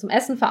dann zum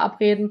Essen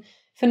verabreden.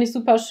 Finde ich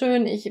super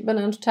schön. Ich bin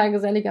ein total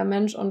geselliger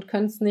Mensch und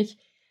könnte es nicht,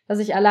 dass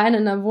ich alleine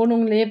in der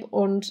Wohnung lebe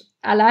und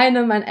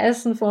alleine mein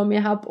Essen vor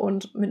mir habe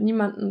und mit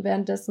niemandem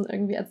währenddessen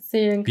irgendwie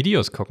erzählen.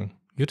 Videos gucken,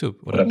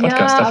 YouTube oder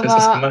Podcast, ja, dafür ist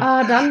das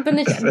gemacht.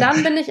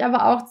 dann bin ich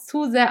aber auch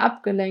zu sehr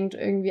abgelenkt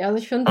irgendwie. Also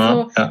ich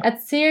finde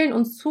erzählen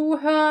und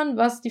zuhören,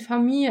 was die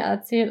Familie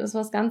erzählt, ist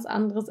was ganz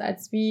anderes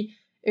als wie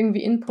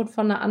irgendwie Input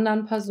von einer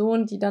anderen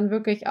Person, die dann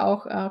wirklich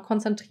auch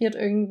konzentriert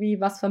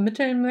irgendwie was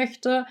vermitteln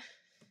möchte.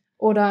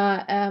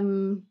 Oder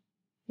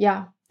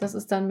das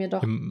ist dann mir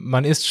doch.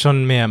 Man isst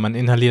schon mehr, man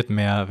inhaliert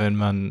mehr, wenn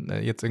man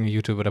jetzt irgendwie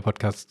YouTube oder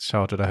Podcast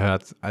schaut oder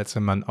hört, als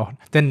wenn man auch.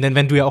 Denn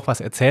wenn du ja auch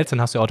was erzählst,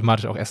 dann hast du ja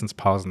automatisch auch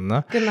Essenspausen,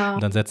 ne? Genau.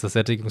 Und dann setzt das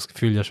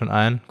Sättigungsgefühl ja schon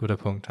ein. Guter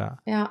Punkt, ja.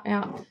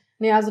 Ja.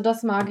 Nee, also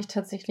das mag ich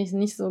tatsächlich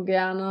nicht so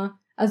gerne.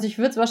 Also ich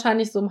würde es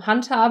wahrscheinlich so im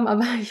Handhaben,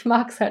 aber ich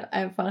mag es halt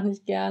einfach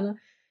nicht gerne.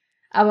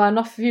 Aber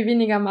noch viel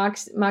weniger mag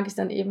ich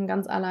dann eben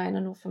ganz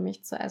alleine nur für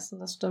mich zu essen.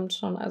 Das stimmt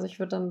schon. Also ich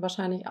würde dann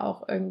wahrscheinlich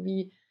auch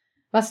irgendwie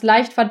was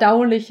leicht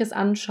Verdauliches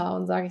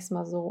anschauen, sage ich es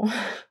mal so.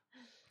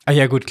 Ah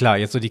ja, gut, klar.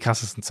 Jetzt so die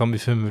krassesten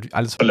Zombie-Filme,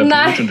 alles voller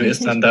Blut und du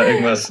isst dann da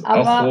irgendwas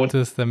auch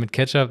Rotes, dann mit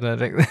Ketchup.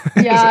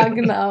 Ja,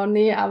 genau.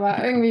 Nee,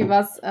 aber irgendwie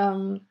was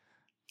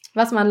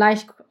man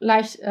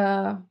leicht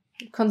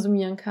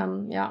konsumieren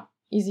kann. Ja,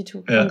 easy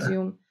to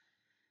consume.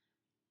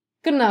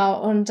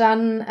 Genau, und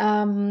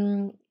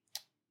dann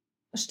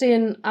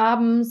stehen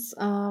abends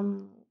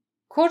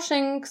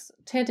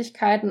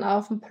Coachings-Tätigkeiten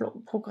auf dem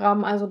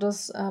Programm. Also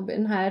das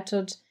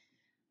beinhaltet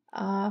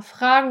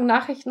Fragen,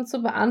 Nachrichten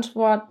zu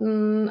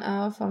beantworten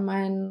von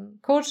meinen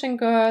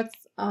Coaching-Girls.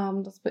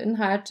 Das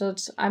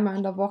beinhaltet einmal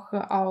in der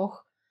Woche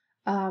auch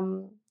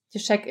die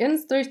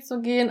Check-ins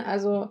durchzugehen.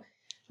 Also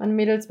meine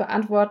Mädels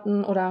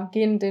beantworten oder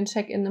gehen den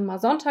Check-in immer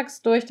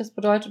sonntags durch. Das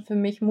bedeutet für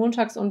mich,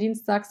 montags und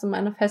dienstags sind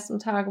meine festen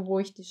Tage, wo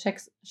ich die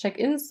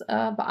Check-ins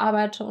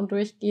bearbeite und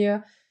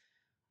durchgehe.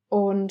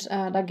 Und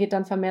da geht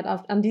dann vermehrt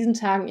an diesen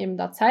Tagen eben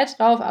da Zeit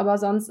drauf. Aber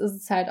sonst ist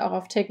es halt auch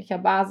auf täglicher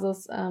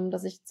Basis,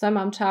 dass ich 2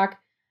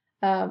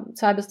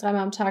 bis 3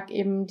 Mal am Tag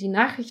eben die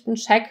Nachrichten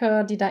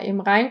checke, die da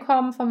eben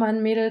reinkommen von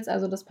meinen Mädels.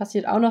 Also das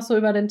passiert auch noch so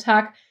über den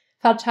Tag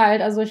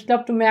verteilt. Also ich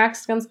glaube, du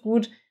merkst ganz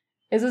gut,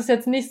 es ist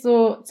jetzt nicht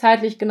so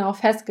zeitlich genau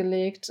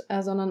festgelegt,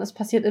 sondern es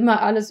passiert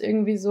immer alles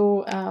irgendwie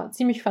so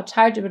ziemlich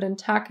verteilt über den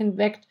Tag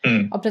hinweg.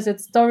 Ob das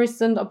jetzt Storys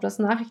sind, ob das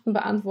Nachrichten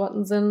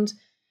beantworten sind.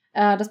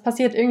 Das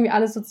passiert irgendwie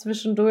alles so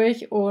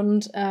zwischendurch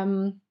und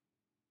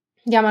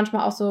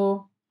manchmal auch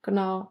so,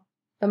 genau,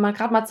 wenn man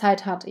gerade mal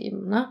Zeit hat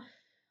eben, ne?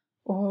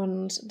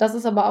 Und das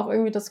ist aber auch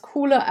irgendwie das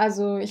Coole,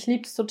 also ich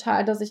liebe es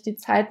total, dass ich die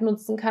Zeit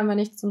nutzen kann, wenn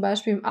ich zum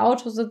Beispiel im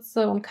Auto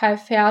sitze und Kai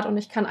fährt und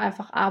ich kann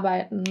einfach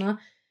arbeiten, ne?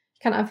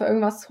 Ich kann einfach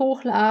irgendwas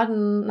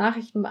hochladen,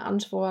 Nachrichten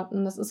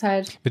beantworten, das ist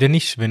halt... Wird dir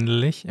nicht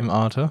schwindelig im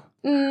Auto?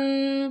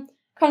 Kommt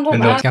drauf an.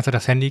 Wenn du die ganze Zeit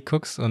das Handy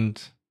guckst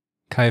und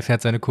Kai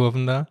fährt seine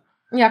Kurven da?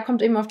 Ja,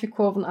 kommt eben auf die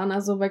Kurven an,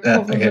 also bei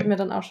Kurven wird mir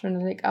dann auch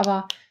schwindelig,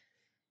 aber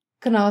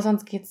genau,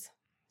 sonst geht's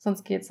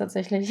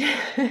tatsächlich.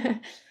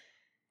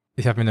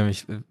 Ich habe mir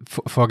nämlich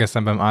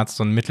vorgestern beim Arzt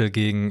so ein Mittel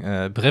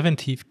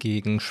präventiv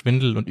gegen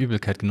Schwindel und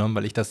Übelkeit genommen,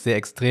 weil ich das sehr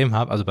extrem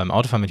habe. Also beim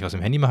Autofahren, wenn ich was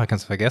im Handy mache,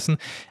 kannst du vergessen.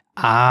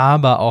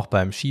 Aber auch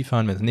beim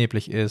Skifahren, wenn es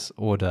neblig ist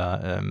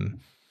oder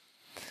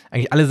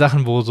eigentlich alle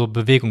Sachen, wo so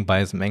Bewegung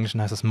bei ist. Im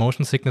Englischen heißt das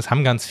Motion Sickness,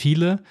 haben ganz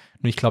viele.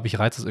 Nur ich glaube, ich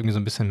reize das irgendwie so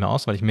ein bisschen mehr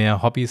aus, weil ich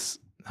mehr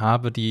Hobbys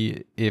habe,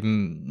 die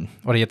eben,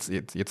 oder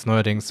jetzt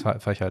neuerdings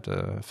fahre ich halt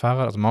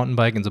Fahrrad, also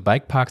Mountainbike in so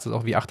Bikeparks, das ist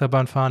auch wie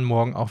Achterbahn fahren,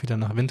 morgen auch wieder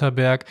nach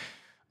Winterberg.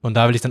 Und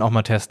da will ich dann auch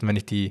mal testen, wenn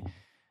ich die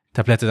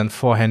Tablette dann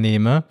vorher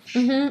nehme.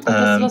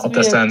 Ob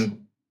das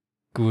dann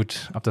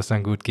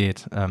gut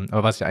geht.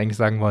 Aber was ich eigentlich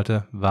sagen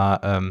wollte,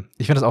 war,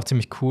 ich finde das auch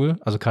ziemlich cool,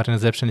 also gerade in der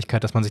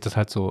Selbstständigkeit, dass man sich das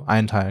halt so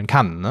einteilen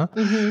kann, ne?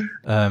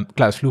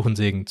 Klar, ist Fluch und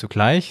Segen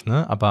zugleich,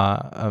 ne?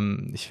 Aber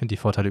ich finde die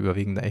Vorteile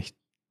überwiegen da echt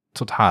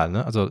total,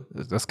 ne? Also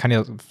das kann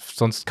ja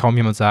sonst kaum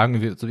jemand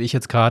sagen, so wie ich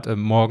jetzt gerade,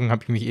 morgen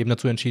habe ich mich eben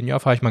dazu entschieden, ja,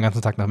 fahre ich mal den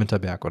ganzen Tag nach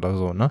Winterberg oder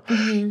so, ne?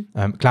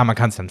 Klar, man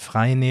kann es dann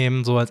frei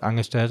nehmen, so als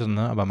Angestellte,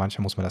 ne? Aber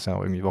manchmal muss man das ja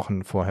auch irgendwie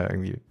Wochen vorher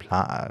irgendwie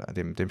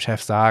dem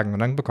Chef sagen und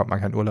dann bekommt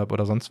man keinen Urlaub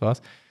oder sonst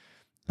was.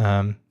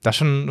 Das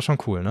ist schon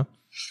cool, ne?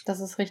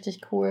 Das ist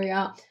richtig cool,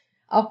 ja.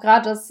 Auch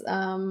gerade, dass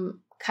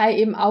Kai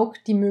eben auch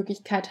die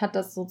Möglichkeit hat,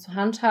 das so zu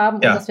handhaben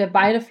und dass wir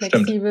beide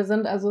flexibel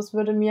sind. Also es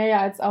würde mir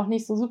ja jetzt auch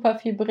nicht so super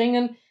viel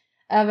bringen,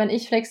 wenn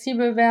ich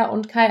flexibel wäre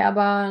und Kai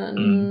aber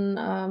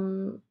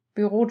einen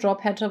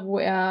Bürojob hätte, wo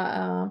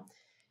er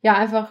ja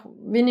einfach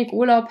wenig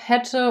Urlaub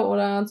hätte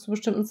oder zu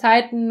bestimmten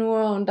Zeiten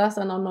nur und das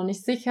dann auch noch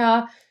nicht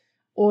sicher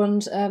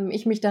und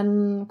ich mich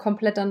dann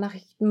komplett danach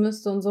richten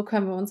müsste und so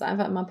können wir uns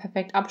einfach immer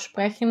perfekt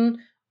absprechen.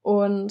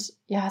 Und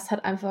ja, es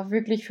hat einfach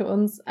wirklich für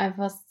uns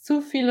einfach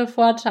zu viele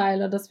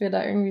Vorteile, dass wir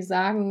da irgendwie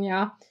sagen,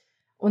 ja,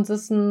 uns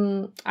ist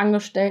ein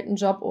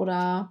Angestelltenjob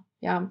oder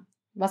ja,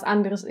 was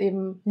anderes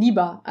eben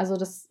lieber. Also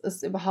das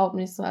ist überhaupt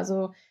nicht so.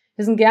 Also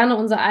wir sind gerne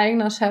unser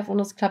eigener Chef und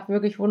es klappt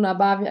wirklich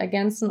wunderbar. Wir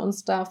ergänzen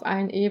uns da auf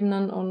allen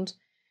Ebenen und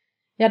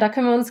ja, da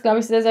können wir uns, glaube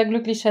ich, sehr, sehr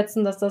glücklich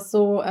schätzen, dass das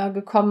so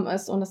gekommen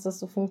ist und dass das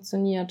so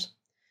funktioniert.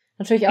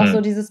 Natürlich auch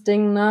so dieses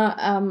Ding, ne,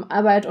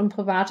 Arbeit und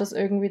Privates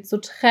irgendwie zu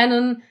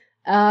trennen.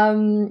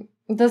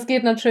 Das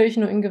geht natürlich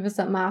nur in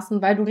gewisser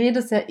Maßen, weil du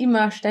redest ja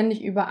immer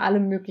ständig über alle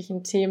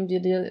möglichen Themen,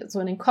 die dir so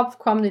in den Kopf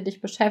kommen, die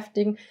dich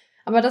beschäftigen.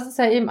 Aber das ist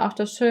ja eben auch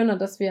das Schöne,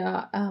 dass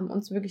wir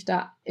uns wirklich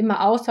da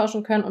immer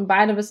austauschen können und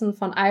beide wissen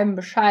von allem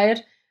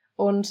Bescheid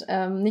und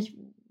nicht,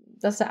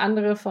 dass der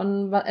andere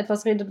von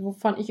etwas redet,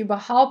 wovon ich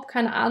überhaupt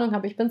keine Ahnung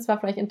habe. Ich bin zwar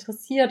vielleicht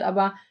interessiert,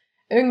 aber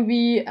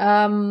irgendwie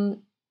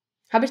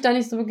habe ich da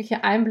nicht so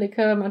wirkliche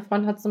Einblicke. Mein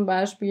Freund hat zum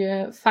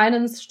Beispiel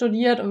Finance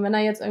studiert und wenn er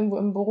jetzt irgendwo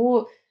im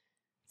Büro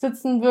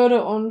sitzen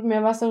würde und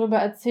mir was darüber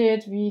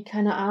erzählt, wie,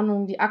 keine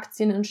Ahnung, die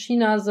Aktien in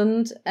China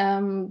sind,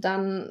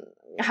 dann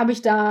habe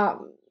ich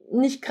da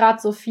nicht gerade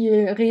so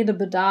viel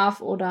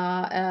Redebedarf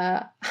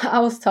oder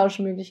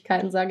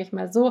Austauschmöglichkeiten, sage ich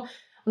mal so.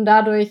 Und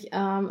dadurch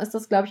ist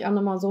das, glaube ich, auch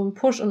nochmal so ein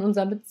Push in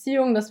unserer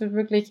Beziehung, dass wir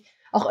wirklich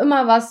auch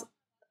immer was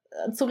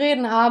zu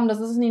reden haben, dass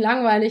es nie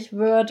langweilig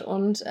wird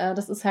und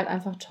das ist halt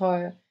einfach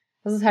toll.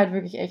 Das ist halt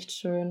wirklich echt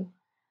schön.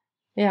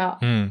 Ja.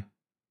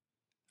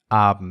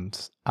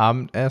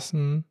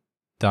 Abendessen,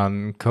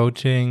 dann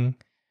Coaching.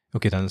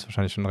 Okay, dann ist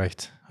wahrscheinlich schon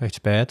recht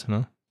spät,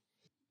 ne?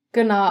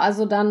 Genau,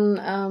 also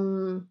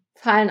dann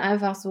fallen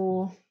einfach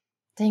so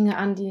Dinge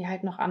an, die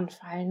halt noch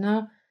anfallen,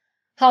 ne?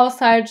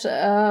 Haushalt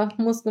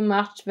muss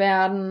gemacht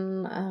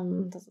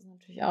werden. Das ist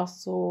natürlich auch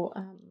so.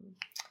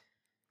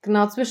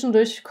 Genau,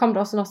 zwischendurch kommt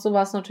auch so noch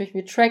sowas natürlich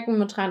wie Tracken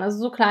mit rein. Also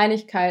so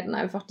Kleinigkeiten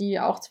einfach, die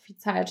auch zu viel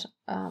Zeit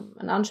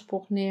in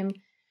Anspruch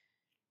nehmen.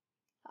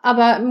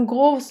 Aber im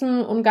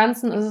Großen und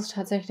Ganzen ist es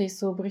tatsächlich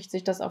so, bricht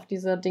sich das auf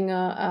diese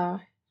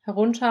Dinge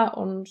herunter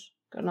und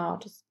genau,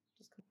 das.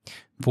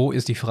 Wo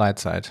ist die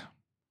Freizeit?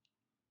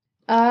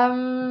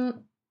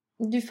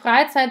 Die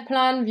Freizeit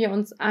planen wir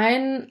uns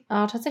ein,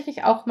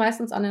 tatsächlich auch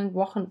meistens an den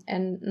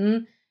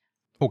Wochenenden.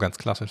 Oh, ganz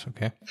klassisch,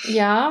 okay.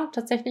 Ja,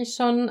 tatsächlich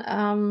schon.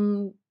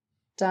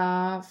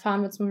 Da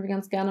fahren wir zum Beispiel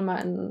ganz gerne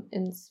mal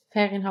ins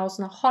Ferienhaus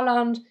nach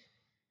Holland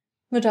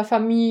mit der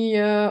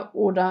Familie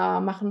oder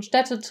machen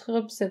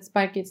Städtetrips. Jetzt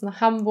bald geht's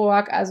nach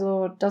Hamburg.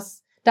 Also da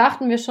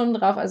achten wir schon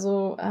drauf.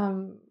 Also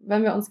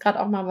wenn wir uns gerade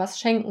auch mal was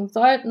schenken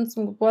sollten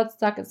zum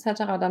Geburtstag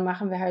etc., dann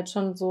machen wir halt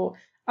schon so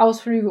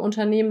Ausflüge,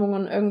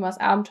 Unternehmungen, irgendwas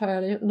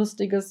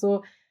Abenteuerlustiges.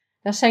 So,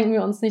 da schenken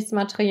wir uns nichts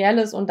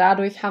Materielles und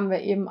dadurch haben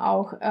wir eben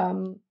auch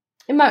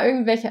immer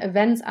irgendwelche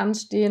Events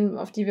anstehen,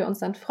 auf die wir uns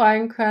dann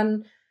freuen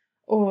können.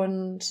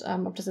 Und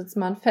ob das jetzt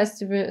mal ein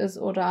Festival ist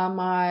oder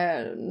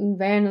mal ein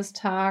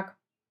Wellness-Tag.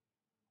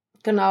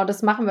 Genau,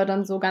 das machen wir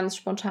dann so ganz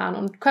spontan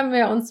und können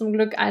wir uns zum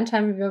Glück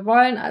einteilen, wie wir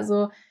wollen.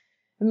 Also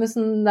wir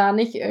müssen da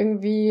nicht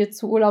irgendwie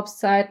zu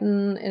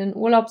Urlaubszeiten in den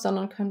Urlaub,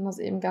 sondern können das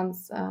eben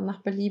ganz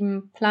nach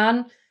Belieben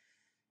planen.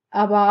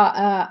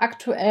 Aber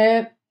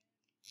aktuell,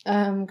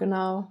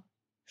 genau,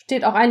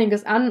 steht auch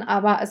einiges an,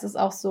 aber es ist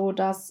auch so,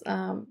 dass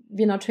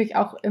wir natürlich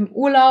auch im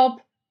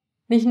Urlaub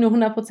nicht nur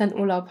 100%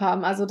 Urlaub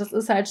haben. Also das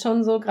ist halt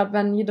schon so, gerade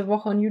wenn jede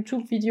Woche ein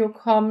YouTube-Video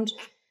kommt,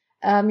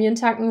 jeden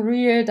Tag ein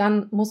Reel,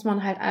 dann muss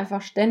man halt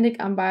einfach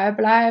ständig am Ball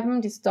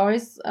bleiben. Die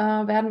Storys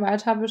werden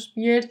weiter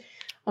bespielt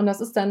und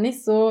das ist dann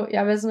nicht so,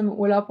 ja, wir sind im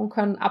Urlaub und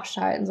können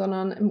abschalten,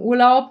 sondern im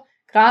Urlaub,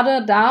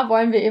 gerade da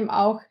wollen wir eben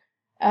auch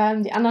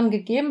die anderen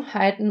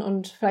Gegebenheiten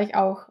und vielleicht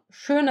auch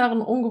schöneren,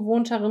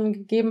 ungewohnteren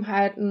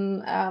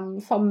Gegebenheiten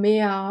vom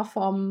Meer,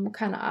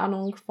 keine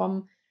Ahnung,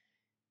 vom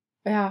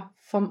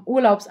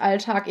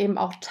Urlaubsalltag eben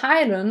auch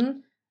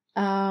teilen.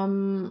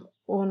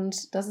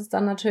 Und das ist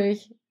dann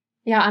natürlich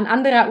ja ein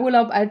anderer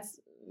Urlaub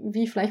als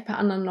wie vielleicht bei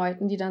anderen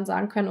Leuten, die dann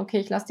sagen können, okay,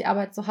 ich lasse die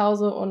Arbeit zu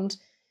Hause und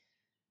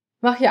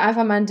mache hier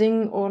einfach mein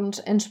Ding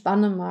und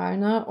entspanne mal,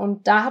 ne?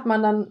 Und da hat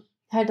man dann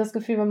halt das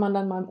Gefühl, wenn man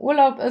dann mal im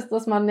Urlaub ist,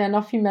 dass man ja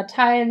noch viel mehr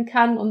teilen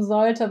kann und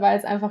sollte, weil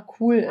es einfach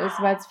cool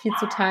ist, weil es viel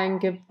zu teilen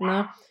gibt,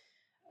 ne?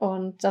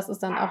 Und das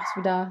ist dann auch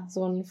wieder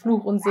so ein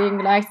Fluch und Segen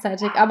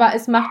gleichzeitig. Aber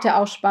es macht ja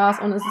auch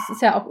Spaß und es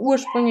ist ja auch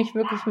ursprünglich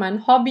wirklich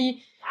mein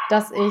Hobby,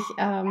 dass ich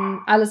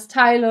alles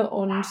teile.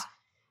 Und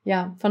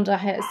ja, von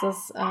daher ist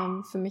das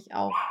für mich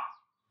auch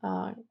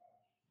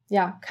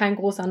kein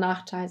großer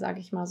Nachteil, sage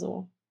ich mal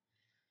so.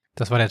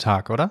 Das war der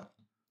Tag, oder?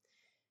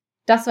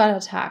 Das war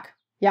der Tag.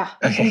 Ja,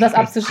 um das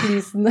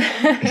abzuschließen.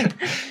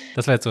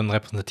 Das war jetzt so ein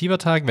repräsentativer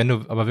Tag. Wenn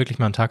du aber wirklich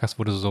mal einen Tag hast,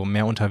 wo du so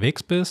mehr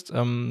unterwegs bist,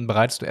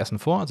 bereitest du Essen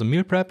vor, also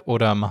Meal Prep,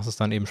 oder machst es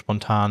dann eben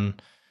spontan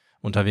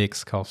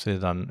unterwegs, kaufst dir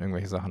dann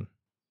irgendwelche Sachen?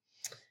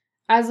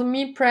 Also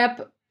Meal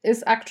Prep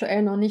ist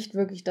aktuell noch nicht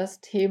wirklich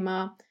das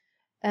Thema,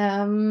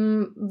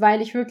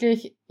 weil ich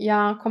wirklich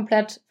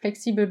komplett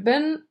flexibel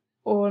bin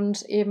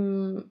und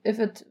eben if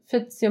it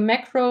fits your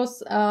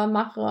macros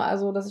mache,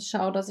 also dass ich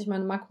schaue, dass ich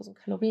meine Makros und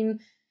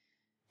Kalorien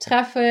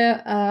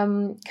treffe,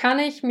 kann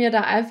ich mich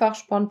einfach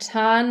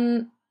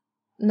spontan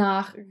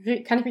danach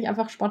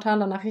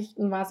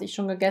richten, was ich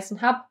schon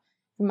gegessen habe,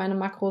 wie meine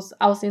Makros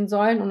aussehen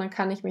sollen, und dann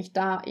kann ich mich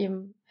da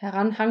eben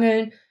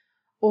heranhangeln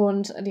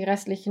und die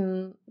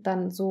restlichen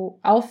dann so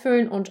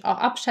auffüllen und auch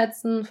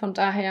abschätzen. Von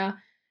daher,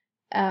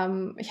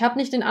 ich habe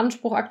nicht den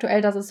Anspruch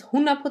aktuell, dass es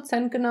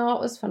 100%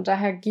 genau ist, von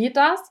daher geht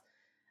das.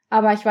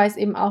 Aber ich weiß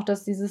eben auch,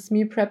 dass dieses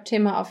Meal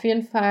Prep-Thema auf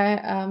jeden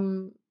Fall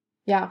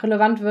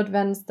relevant wird,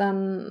 wenn es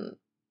dann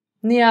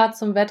näher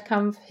zum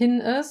Wettkampf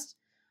hin ist,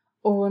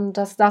 und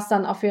dass das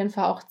dann auf jeden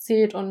Fall auch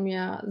zählt und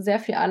mir sehr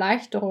viel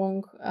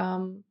Erleichterung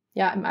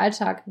im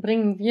Alltag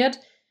bringen wird,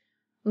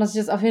 und dass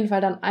ich das auf jeden Fall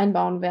dann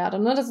einbauen werde.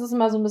 Ne? Das ist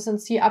immer so ein bisschen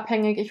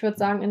zielabhängig. Ich würde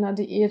sagen, in der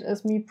Diät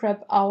ist Meal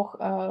Prep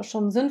auch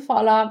schon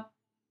sinnvoller,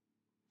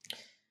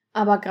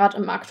 aber gerade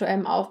im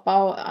aktuellen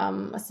Aufbau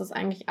ist das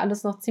eigentlich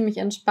alles noch ziemlich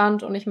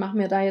entspannt und ich mache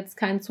mir da jetzt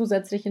keinen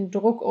zusätzlichen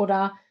Druck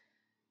oder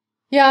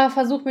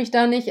versuche mich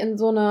da nicht in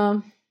so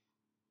eine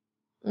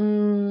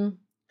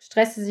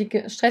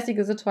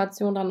stressige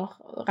Situation dann noch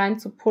rein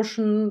zu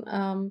pushen.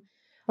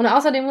 Und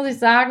außerdem muss ich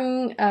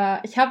sagen,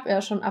 ich habe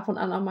ja schon ab und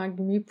an auch mal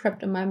Meal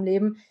Prepped in meinem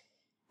Leben.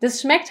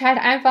 Das schmeckt halt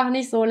einfach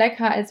nicht so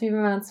lecker, als wie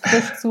wenn man es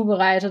frisch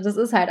zubereitet. Das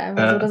ist halt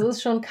einfach so. Das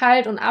ist schon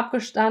kalt und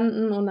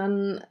abgestanden und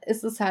dann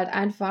ist es halt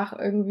einfach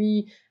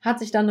irgendwie, hat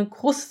sich dann eine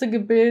Kruste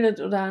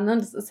gebildet oder, ne,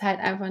 das ist halt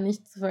einfach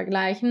nicht zu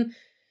vergleichen.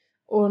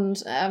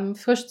 Und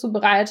frisch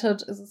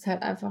zubereitet ist es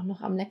halt einfach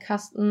noch am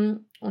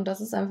leckersten. Und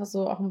das ist einfach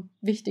so auch ein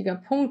wichtiger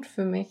Punkt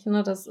für mich,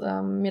 ne, dass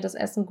mir das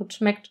Essen gut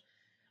schmeckt.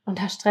 Und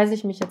da stresse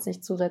ich mich jetzt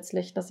nicht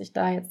zusätzlich, dass ich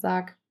da jetzt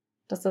sage,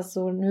 dass das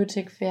so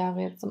nötig wäre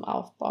jetzt im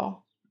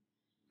Aufbau.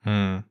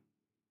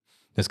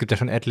 Es gibt ja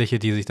schon etliche,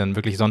 die sich dann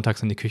wirklich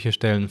sonntags in die Küche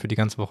stellen und für die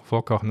ganze Woche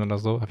vorkochen oder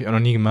so. Habe ich auch noch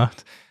nie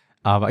gemacht.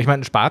 Aber ich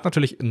meine, spart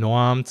natürlich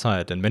enorm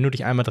Zeit. Denn wenn du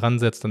dich einmal dran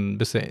setzt, dann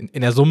bist du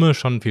in der Summe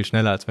schon viel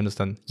schneller, als wenn du es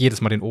dann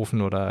jedes Mal den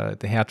Ofen oder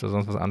den Herd oder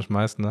sonst was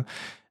anschmeißt. Ne?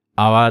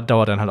 Aber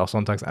dauert dann halt auch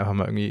sonntags einfach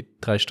mal irgendwie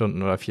 3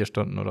 Stunden oder 4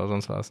 Stunden oder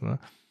sonst was. Ne?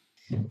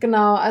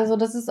 Genau, also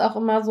das ist auch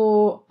immer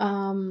so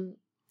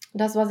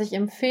das, was ich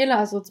empfehle.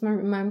 Also zum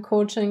Beispiel in meinem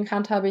Coaching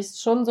handhabe ich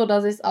es schon so,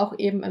 dass ich es auch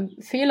eben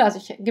empfehle. Also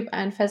ich gebe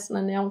einen festen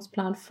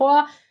Ernährungsplan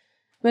vor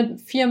mit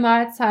 4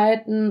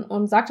 Mahlzeiten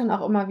und sage dann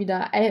auch immer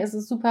wieder, es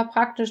ist super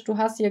praktisch, du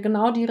hast hier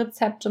genau die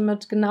Rezepte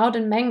mit genau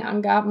den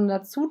Mengenangaben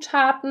der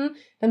Zutaten,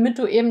 damit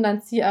du eben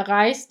dein Ziel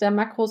erreichst, der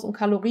Makros und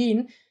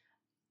Kalorien.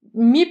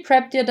 Meal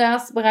Prep dir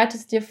das,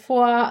 bereitest dir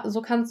vor,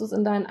 so kannst du es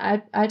in deinen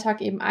Alltag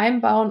eben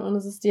einbauen und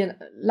es ist dir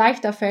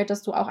leichter fällt,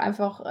 dass du auch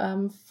einfach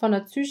von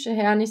der Psyche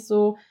her nicht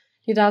so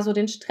dir da so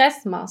den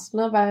Stress machst,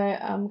 ne? Weil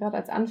gerade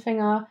als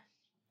Anfänger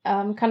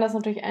kann das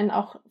natürlich einen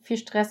auch viel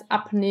Stress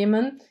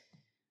abnehmen.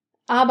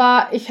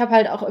 Aber ich habe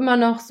halt auch immer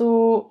noch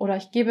so, oder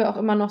ich gebe auch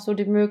immer noch so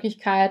die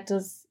Möglichkeit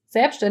des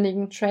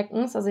selbstständigen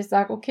Trackens. Also ich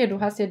sage, okay, du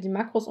hast hier die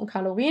Makros und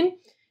Kalorien,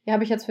 die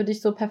habe ich jetzt für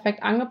dich so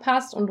perfekt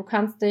angepasst und du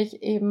kannst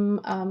dich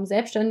eben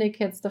selbstständig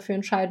jetzt dafür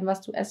entscheiden,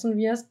 was du essen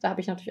wirst. Da habe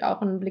ich natürlich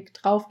auch einen Blick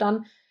drauf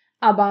dann.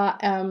 Aber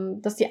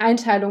dass die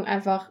Einteilung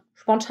einfach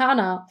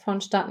spontaner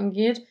vonstatten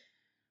geht.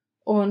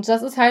 Und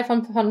das ist halt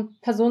von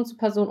Person zu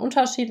Person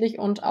unterschiedlich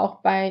und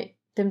auch bei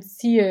dem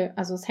Ziel,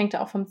 also es hängt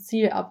ja auch vom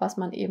Ziel ab, was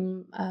man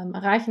eben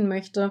erreichen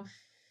möchte.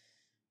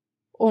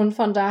 Und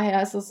von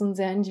daher ist es ein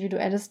sehr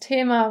individuelles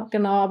Thema,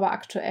 genau, aber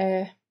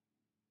aktuell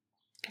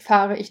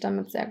fahre ich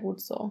damit sehr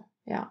gut so,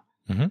 ja.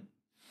 Mhm.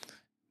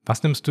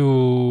 Was nimmst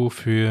du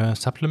für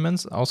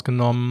Supplements,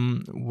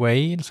 ausgenommen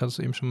Whey, das hattest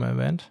du eben schon mal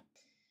erwähnt?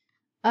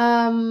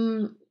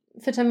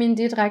 Vitamin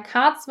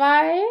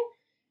D3K2,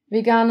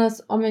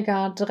 veganes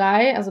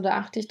Omega-3, also da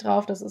achte ich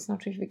drauf, dass es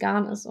natürlich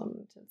vegan ist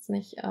und jetzt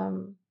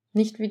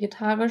nicht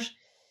vegetarisch.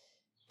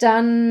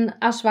 Dann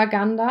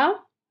Ashwagandha.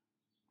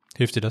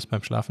 Hilft dir das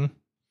beim Schlafen?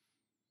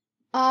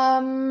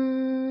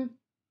 Also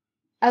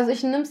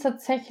ich nehme es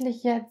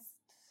tatsächlich jetzt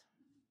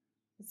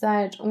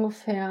seit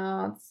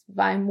ungefähr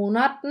 2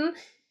 Monaten.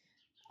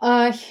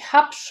 Ich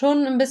habe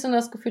schon ein bisschen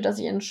das Gefühl, dass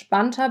ich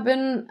entspannter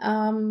bin.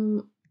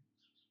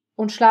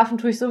 Und schlafen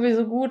tue ich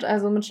sowieso gut.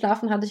 Also mit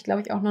Schlafen hatte ich,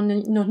 glaube ich, auch noch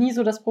nie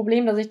so das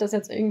Problem, dass ich das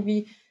jetzt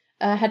irgendwie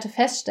hätte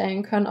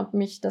feststellen können, ob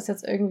mich das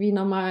jetzt irgendwie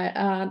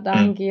nochmal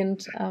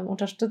dahingehend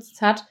unterstützt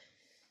hat.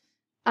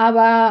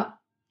 Aber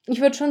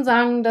ich würde schon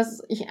sagen,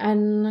 dass ich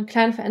eine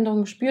kleine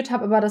Veränderung gespürt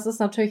habe, aber das ist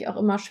natürlich auch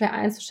immer schwer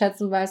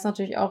einzuschätzen, weil es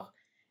natürlich auch,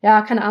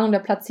 ja, keine Ahnung, der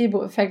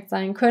Placebo-Effekt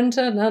sein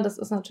könnte, ne? Das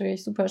ist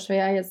natürlich super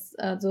schwer jetzt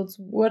so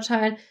zu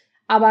beurteilen,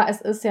 aber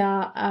es ist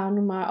ja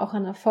nun mal auch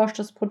ein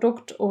erforschtes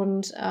Produkt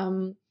und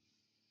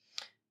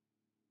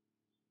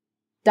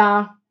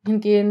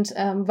dahingehend,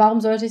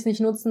 warum sollte ich es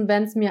nicht nutzen,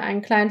 wenn es mir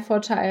einen kleinen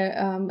Vorteil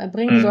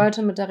erbringen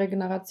sollte mit der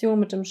Regeneration,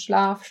 mit dem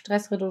Schlaf,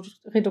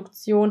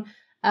 Stressreduktion,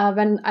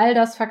 wenn all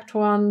das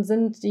Faktoren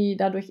sind, die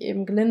dadurch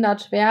eben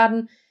gelindert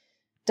werden,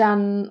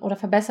 dann oder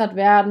verbessert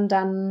werden,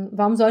 dann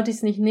warum sollte ich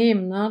es nicht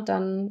nehmen, ne?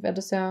 Dann wäre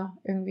das ja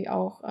irgendwie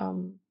auch,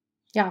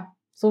 ja,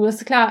 so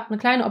ist klar, eine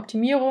kleine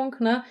Optimierung,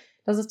 ne?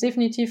 Das ist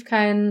definitiv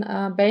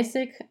kein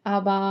Basic,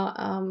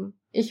 aber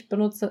ich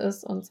benutze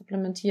es und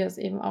supplementiere es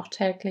eben auch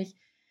täglich.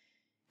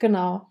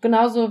 Genau,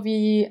 genauso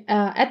wie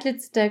Athlete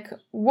Stack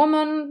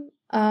Woman,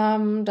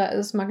 da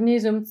ist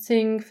Magnesium,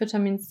 Zink,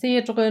 Vitamin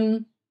C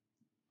drin,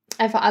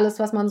 einfach alles,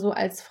 was man so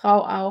als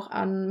Frau auch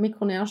an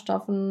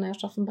Mikronährstoffen,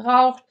 Nährstoffen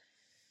braucht.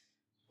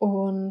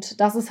 Und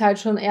das ist halt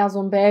schon eher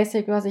so ein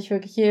Basic, was ich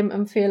wirklich jedem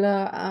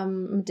empfehle,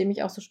 mit dem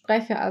ich auch so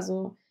spreche.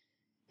 Also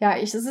ja,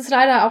 es ist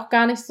leider auch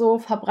gar nicht so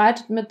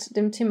verbreitet mit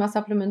dem Thema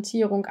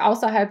Supplementierung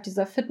außerhalb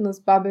dieser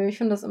Fitness-Bubble. Ich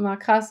finde das immer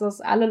krass,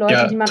 dass alle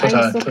Leute, die man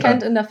eigentlich so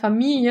kennt in der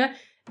Familie,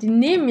 die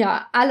nehmen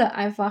ja alle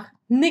einfach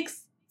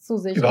nichts zu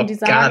sich. Überhaupt und die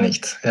sagen, gar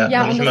nichts.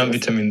 Ja, nicht mal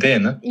Vitamin D,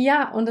 ne?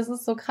 Ja, und das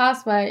ist so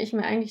krass, weil ich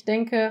mir eigentlich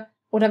denke,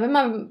 oder wenn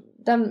man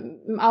dann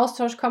im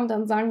Austausch kommt,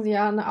 dann sagen sie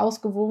ja eine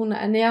ausgewogene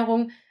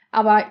Ernährung.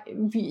 Aber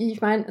wie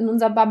ich meine, in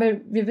unserer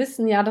Bubble, wir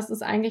wissen ja, dass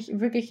es eigentlich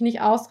wirklich nicht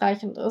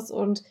ausreichend ist.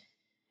 Und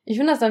ich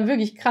finde das dann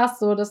wirklich krass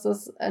so, dass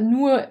das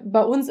nur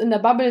bei uns in der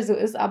Bubble so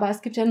ist. Aber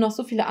es gibt ja noch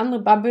so viele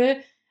andere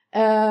Bubbles,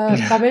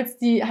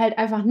 die halt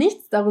einfach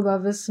nichts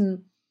darüber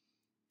wissen.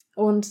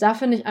 Und da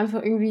finde ich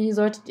einfach irgendwie,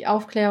 sollte die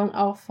Aufklärung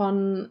auch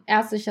von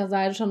ärztlicher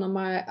Seite schon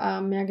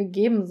nochmal mehr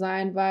gegeben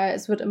sein, weil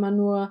es wird immer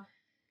nur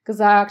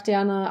gesagt,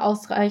 ja, eine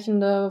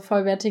ausreichende,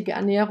 vollwertige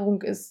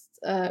Ernährung ist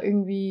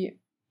irgendwie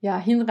ja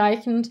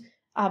hinreichend,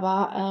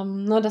 aber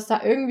nur, dass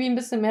da irgendwie ein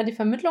bisschen mehr die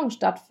Vermittlung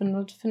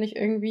stattfindet, finde ich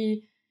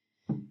irgendwie.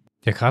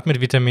 Ja, gerade mit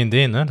Vitamin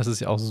D, ne? Das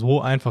ist ja auch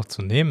so einfach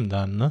zu nehmen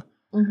dann, ne?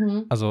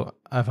 Also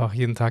einfach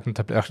jeden Tag eine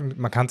Tablette.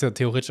 Man kann es ja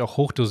theoretisch auch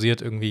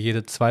hochdosiert irgendwie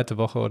jede zweite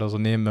Woche oder so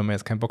nehmen, wenn man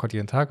jetzt keinen Bock hat,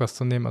 jeden Tag was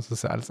zu nehmen. Also das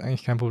ist ja alles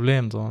eigentlich kein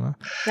Problem, so, ne?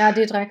 Ja,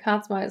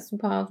 D3K2 ist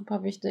super,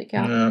 super wichtig,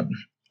 ja.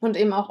 Und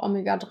eben auch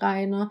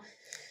Omega-3, ne?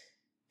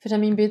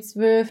 Vitamin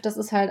B12, das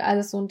ist halt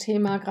alles so ein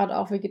Thema, gerade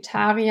auch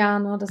Vegetarier,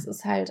 ne? Das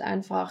ist halt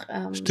einfach.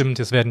 Stimmt,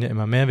 es werden ja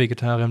immer mehr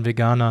Vegetarier und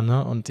Veganer,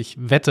 ne? Und ich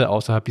wette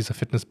außerhalb dieser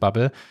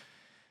Fitnessbubble,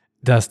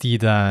 dass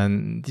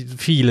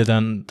viele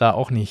dann da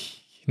auch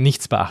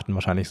nichts beachten,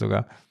 wahrscheinlich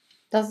sogar.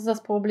 Das ist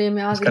das Problem,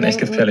 ja. Das kann echt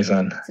gefährlich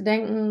sein. Sie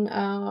denken,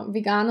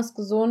 vegan ist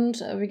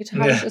gesund,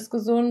 vegetarisch ist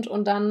gesund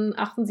und dann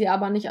achten sie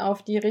aber nicht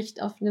auf den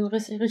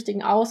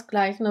richtigen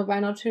Ausgleich, ne? Weil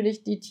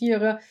natürlich die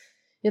Tiere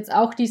jetzt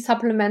auch die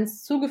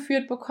Supplements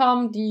zugeführt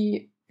bekommen,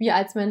 die wir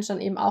als Mensch dann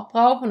eben auch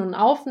brauchen und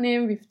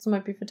aufnehmen, wie zum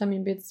Beispiel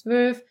Vitamin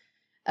B12,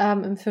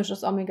 im Fisch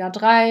ist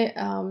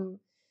Omega-3,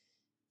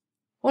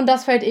 und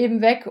das fällt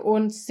eben weg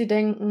und sie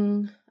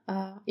denken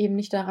eben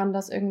nicht daran,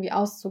 das irgendwie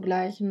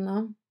auszugleichen,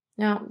 ne?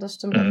 Ja, das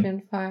stimmt auf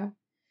jeden Fall.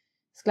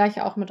 Das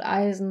Gleiche auch mit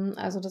Eisen.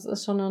 Also das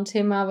ist schon ein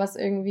Thema, was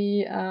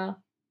irgendwie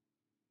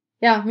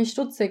mich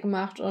stutzig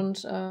macht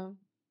und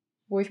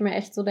wo ich mir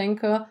echt so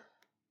denke,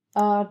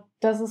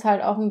 dass es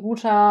halt auch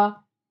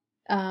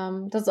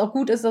dass es auch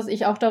gut ist, dass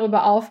ich auch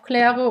darüber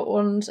aufkläre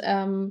und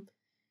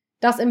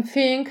das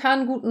empfehlen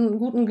kann,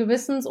 guten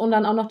Gewissens und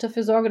dann auch noch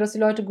dafür sorge, dass die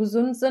Leute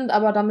gesund sind,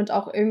 aber damit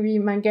auch irgendwie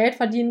mein Geld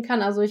verdienen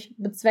kann. Also ich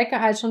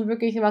bezwecke halt schon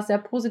wirklich was sehr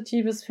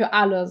Positives für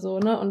alle, so,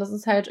 ne? Und das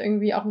ist halt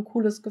irgendwie auch ein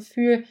cooles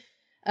Gefühl,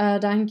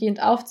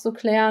 dahingehend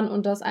aufzuklären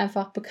und das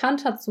einfach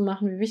bekannter zu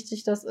machen, wie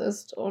wichtig das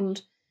ist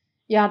und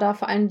ja, da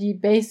vor allem die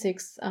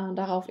Basics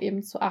darauf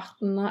eben zu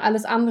achten, ne?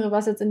 Alles andere,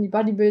 was jetzt in die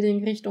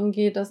Bodybuilding-Richtung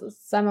geht, das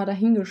ist, sei mal,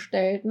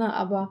 dahingestellt, ne?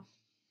 Aber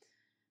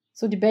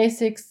so die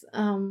Basics,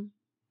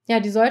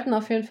 die sollten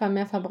auf jeden Fall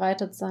mehr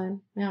verbreitet sein,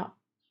 ja.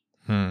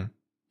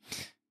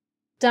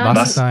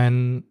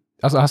 Dann,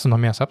 also hast du noch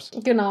mehr Subs?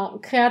 Genau,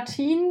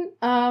 Kreatin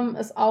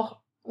ist auch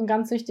ein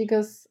ganz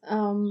wichtiges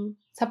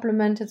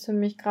Supplement jetzt für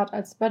mich, gerade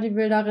als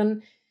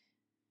Bodybuilderin.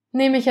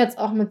 Nehme ich jetzt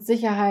auch mit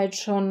Sicherheit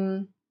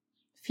schon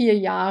 4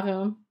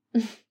 Jahre.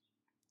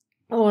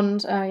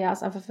 Und ist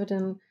einfach für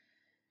den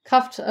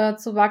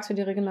Kraftzuwachs, für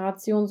die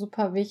Regeneration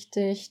super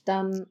wichtig.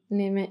 Dann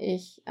nehme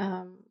ich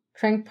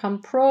Crank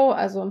Pump Pro,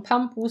 also ein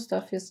Pump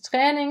Booster fürs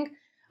Training,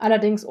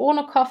 allerdings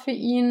ohne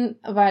Koffein,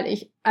 weil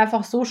ich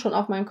einfach so schon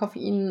auf mein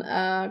Koffein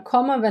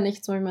komme, wenn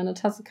ich zum Beispiel eine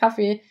Tasse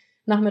Kaffee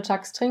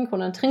nachmittags trinke und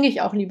dann trinke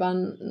ich auch lieber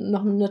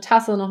noch eine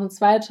Tasse, noch eine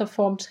zweite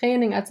vorm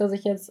Training, als dass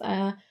ich jetzt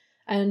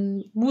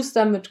einen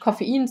Booster mit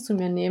Koffein zu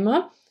mir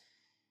nehme.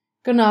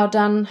 Genau,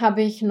 dann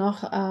habe ich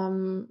noch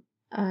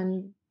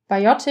ein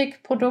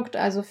Biotic-Produkt,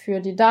 also für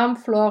die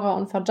Darmflora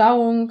und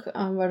Verdauung,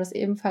 weil das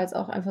ebenfalls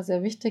auch einfach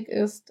sehr wichtig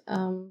ist,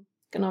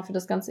 genau für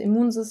das ganze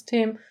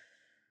Immunsystem.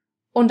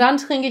 Und dann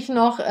trinke ich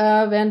noch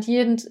während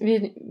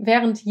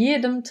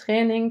jedem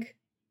Training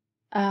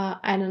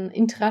einen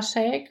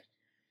Intrashake.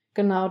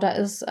 Genau, da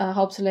ist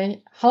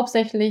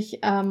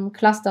hauptsächlich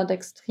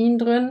Clusterdextrin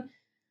drin.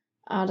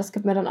 Das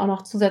gibt mir dann auch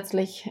noch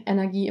zusätzlich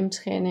Energie im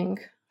Training,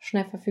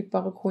 schnell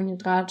verfügbare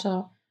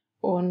Kohlenhydrate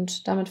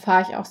und damit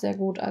fahre ich auch sehr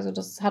gut. Also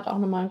das hat auch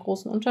nochmal einen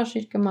großen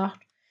Unterschied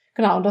gemacht.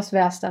 Genau, und das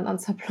wär's dann an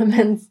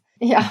Supplements.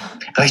 Ja.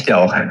 Reicht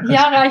ja auch.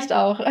 Ja, reicht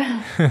auch.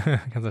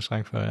 Ganzer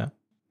Schrank voll, ja.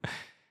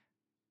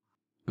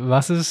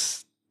 Was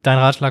ist dein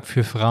Ratschlag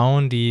für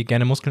Frauen, die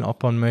gerne Muskeln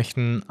aufbauen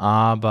möchten,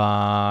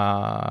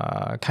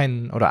 aber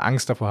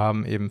Angst davor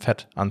haben, eben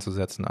Fett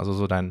anzusetzen? Also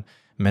so dein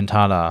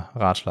mentaler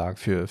Ratschlag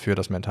für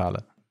das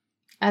Mentale.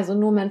 Also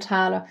nur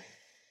mentale.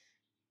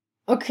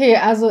 Okay,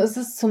 also es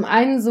ist zum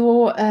einen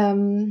so, ich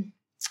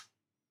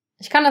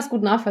kann das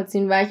gut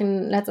nachvollziehen, weil ich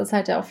in letzter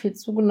Zeit ja auch viel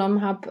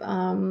zugenommen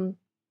habe.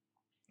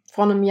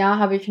 Vor einem Jahr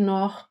habe ich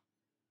noch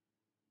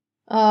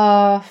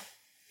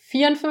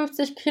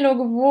 54 Kilo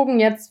gewogen,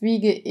 jetzt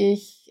wiege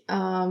ich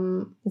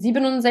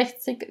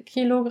 67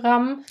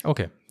 Kilogramm.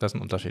 Okay, das ist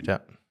ein Unterschied,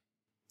 ja.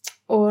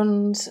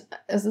 Und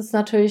es ist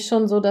natürlich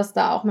schon so, dass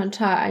da auch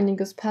mental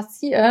einiges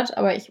passiert,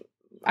 aber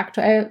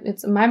aktuell,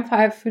 jetzt in meinem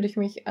Fall, fühle ich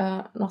mich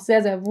noch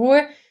sehr, sehr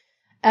wohl.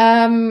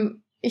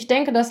 Ich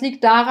denke, das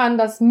liegt daran,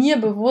 dass mir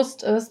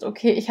bewusst ist,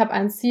 okay, ich habe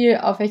ein Ziel,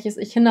 auf welches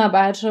ich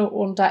hinarbeite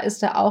und da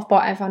ist der Aufbau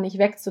einfach nicht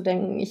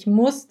wegzudenken. Ich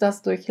muss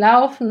das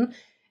durchlaufen,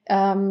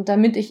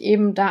 damit ich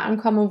eben da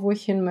ankomme, wo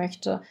ich hin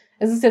möchte.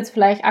 Es ist jetzt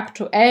vielleicht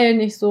aktuell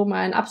nicht so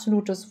mein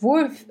absolutes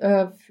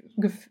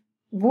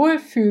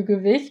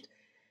Wohlfühlgewicht.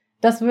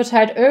 Das wird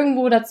halt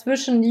irgendwo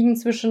dazwischen liegen,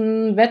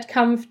 zwischen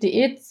Wettkampf,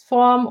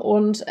 Diätform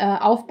und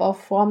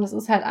Aufbauform. Das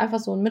ist halt einfach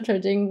so ein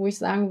Mittelding, wo ich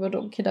sagen würde,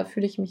 okay, da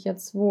fühle ich mich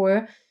jetzt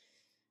wohl.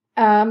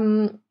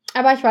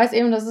 Aber ich weiß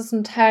eben, dass es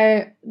ein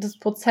Teil des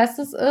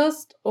Prozesses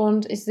ist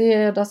und ich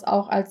sehe das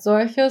auch als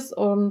solches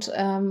und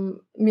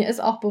mir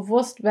ist auch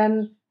bewusst,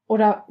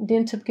 oder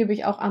den Tipp gebe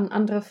ich auch an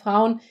andere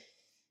Frauen,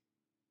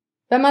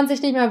 wenn man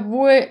sich nicht mehr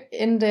wohl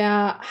in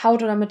der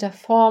Haut oder mit der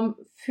Form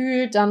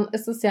fühlt, dann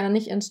ist es ja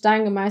nicht in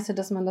Stein gemeißelt,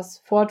 dass man das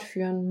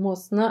fortführen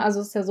muss, ne?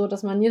 Also es ist ja so,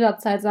 dass man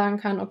jederzeit sagen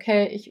kann,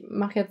 okay, ich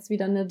mache jetzt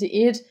wieder eine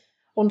Diät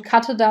und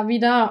cutte da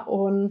wieder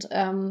und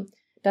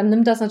dann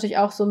nimmt das natürlich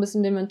auch so ein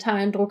bisschen den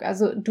mentalen Druck.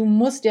 Also du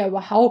musst ja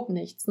überhaupt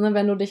nichts, ne?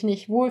 Wenn du dich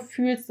nicht wohl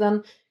fühlst,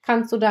 dann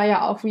kannst du da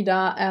ja auch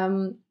wieder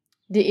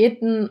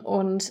Diäten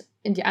und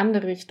in die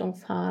andere Richtung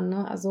fahren,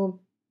 ne? Also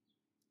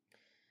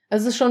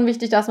es ist schon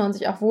wichtig, dass man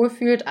sich auch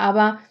wohlfühlt,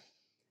 aber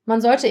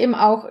man sollte eben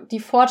auch die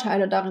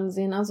Vorteile darin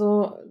sehen.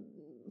 Also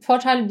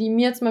Vorteile, die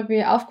mir zum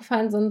Beispiel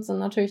aufgefallen sind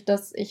natürlich,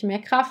 dass ich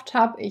mehr Kraft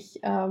habe. Ich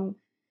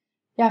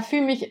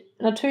fühle mich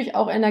natürlich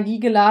auch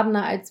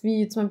energiegeladener als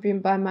wie zum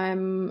Beispiel bei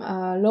meinem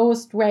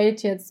Lowest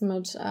Weight jetzt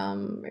mit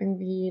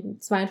irgendwie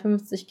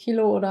 52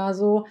 Kilo oder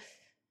so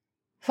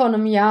vor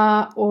einem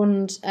Jahr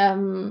und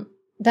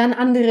dann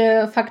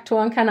andere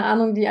Faktoren, keine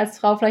Ahnung, die als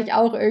Frau vielleicht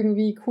auch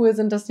irgendwie cool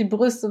sind, dass die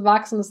Brüste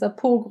wachsen, dass der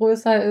Po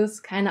größer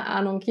ist, keine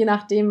Ahnung, je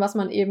nachdem, was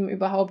man eben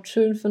überhaupt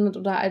schön findet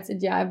oder als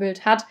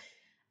Idealbild hat.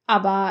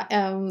 Aber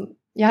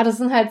das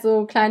sind halt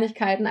so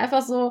Kleinigkeiten.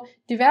 Einfach so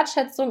die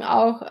Wertschätzung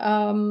auch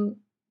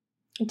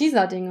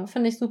dieser Dinge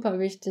finde ich super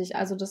wichtig.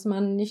 Also, dass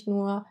man nicht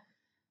nur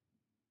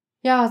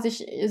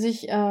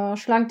sich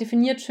schlank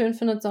definiert schön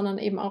findet, sondern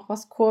eben auch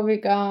was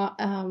kurviger.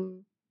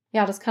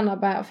 Das kann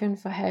dabei auf jeden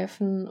Fall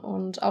helfen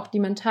und auch die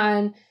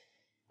mentalen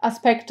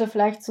Aspekte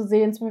vielleicht zu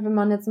sehen, zum Beispiel wenn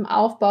man jetzt im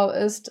Aufbau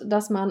ist,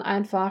 dass man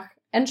einfach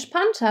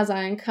entspannter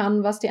sein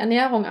kann, was die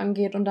Ernährung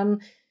angeht und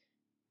dann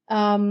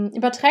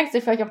überträgt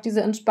sich vielleicht auch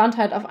diese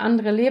Entspanntheit auf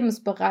andere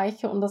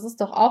Lebensbereiche und das ist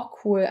doch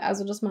auch cool,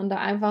 also dass man da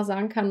einfach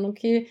sagen kann,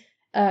 okay,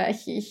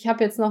 ich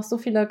habe jetzt noch so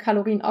viele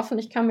Kalorien offen,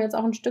 ich kann mir jetzt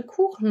auch ein Stück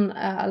Kuchen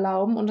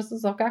erlauben und das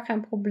ist auch gar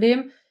kein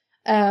Problem,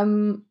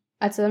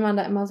 als wenn man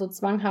da immer so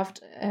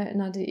zwanghaft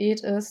in einer Diät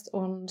ist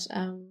und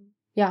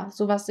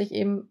sowas sich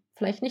eben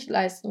vielleicht nicht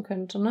leisten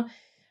könnte, ne?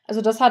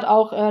 Also das hat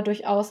auch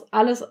durchaus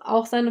alles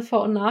auch seine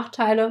Vor- und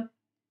Nachteile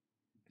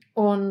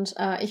und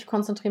ich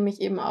konzentriere mich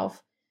eben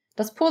auf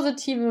das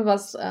Positive,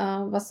 was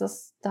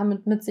das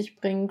damit mit sich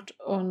bringt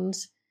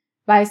und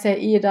weiß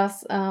ja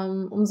dass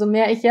umso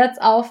mehr ich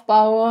jetzt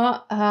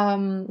aufbaue,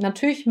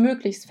 natürlich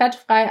möglichst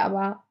fettfrei,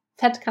 aber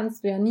Fett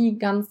kannst du ja nie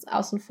ganz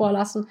außen vor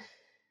lassen,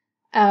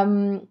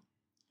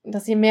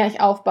 dass je mehr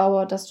ich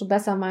aufbaue, desto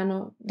besser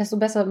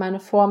meine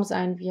Form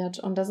sein wird.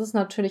 Und das ist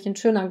natürlich ein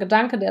schöner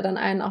Gedanke, der dann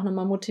einen auch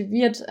nochmal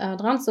motiviert,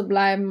 dran zu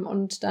bleiben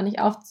und da nicht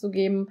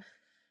aufzugeben.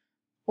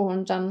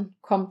 Und dann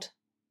kommt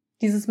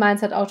dieses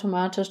Mindset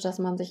automatisch, dass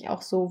man sich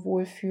auch so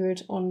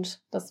wohlfühlt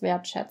und das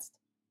wertschätzt.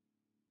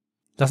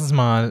 Lass uns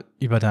mal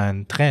über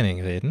dein Training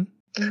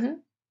reden. Mhm.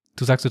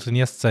 Du sagst, du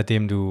trainierst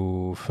seitdem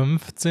du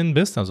 15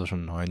 bist, also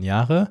schon 9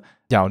 Jahre.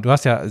 Ja, und du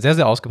hast ja sehr,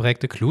 sehr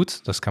ausgeprägte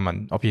Glutes. Das kann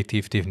man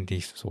objektiv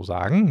definitiv so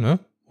sagen, ne?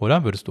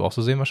 Oder? Würdest du auch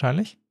so sehen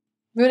wahrscheinlich?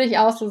 Würde ich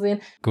auch so sehen.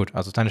 Gut,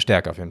 also deine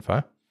Stärke auf jeden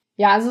Fall.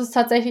 Ja, also es ist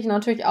tatsächlich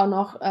natürlich auch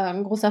noch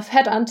ein großer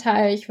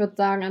Fettanteil. Ich würde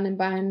sagen, an den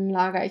Beinen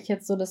lagere ich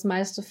jetzt so das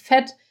meiste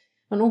Fett.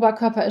 Mein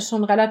Oberkörper ist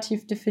schon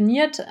relativ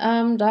definiert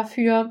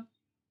dafür.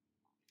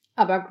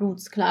 Aber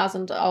Glutes, klar,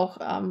 sind auch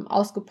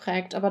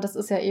ausgeprägt. Aber das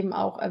ist ja eben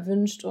auch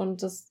erwünscht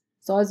und das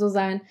soll so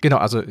sein. Genau,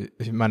 also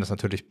ich meine das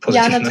natürlich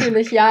positiv. Ja,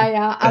 natürlich,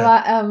 ja.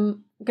 Aber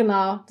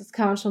genau, das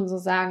kann man schon so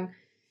sagen.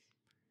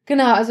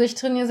 Genau, also ich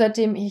trainiere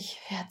seitdem ich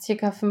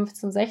circa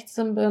 15,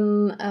 16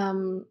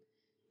 bin.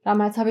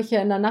 Damals habe ich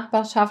hier in der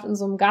Nachbarschaft in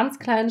so einem ganz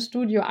kleinen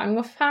Studio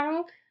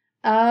angefangen,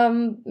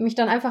 mich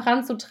dann einfach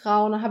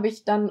ranzutrauen. Da habe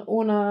ich dann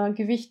ohne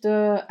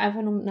Gewichte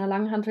einfach nur mit einer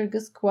Langhantel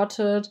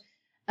gesquattet.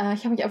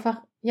 Ich habe mich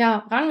einfach,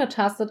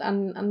 rangetastet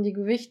an die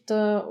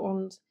Gewichte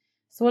und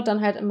es wurde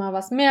dann halt immer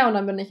was mehr und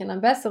dann bin ich in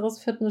ein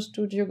besseres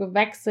Fitnessstudio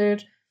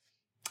gewechselt.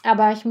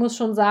 Aber ich muss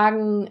schon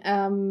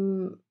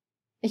sagen,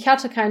 ich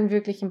hatte keinen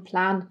wirklichen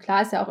Plan.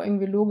 Klar, ist ja auch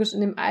irgendwie logisch,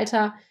 in dem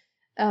Alter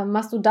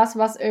machst du das,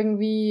 was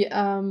irgendwie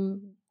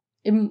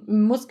im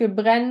Muskel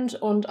brennt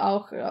und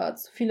auch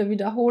zu viele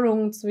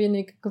Wiederholungen, zu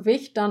wenig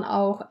Gewicht dann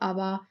auch,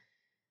 aber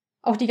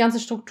auch die ganze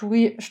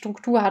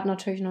Struktur hat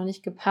natürlich noch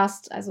nicht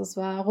gepasst. Also es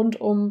war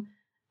rundum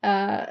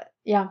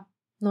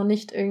noch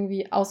nicht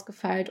irgendwie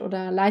ausgefeilt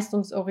oder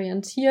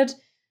leistungsorientiert.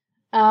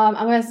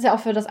 Aber es ist ja auch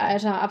für das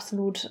Alter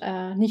absolut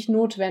nicht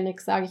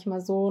notwendig, sage ich mal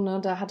so. Ne?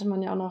 Da hatte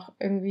man ja auch noch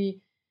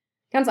irgendwie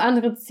ganz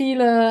andere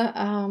Ziele.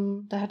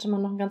 Da hatte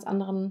man noch einen ganz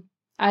anderen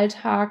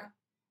Alltag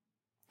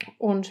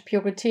und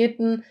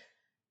Prioritäten.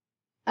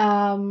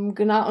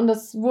 Genau, und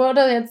das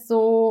wurde jetzt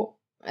so,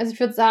 also ich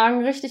würde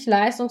sagen, richtig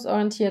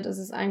leistungsorientiert ist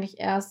es eigentlich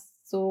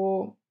erst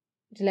so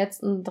die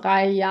letzten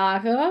 3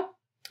 Jahre.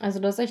 Also,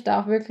 dass ich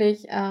da auch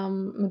wirklich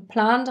mit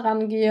Plan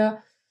dran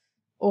gehe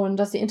und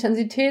dass die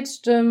Intensität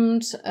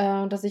stimmt,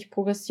 dass ich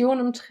Progression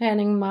im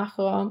Training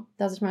mache,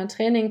 dass ich mein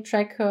Training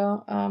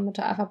tracke mit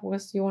der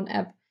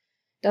Alpha-Progression-App,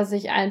 dass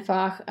ich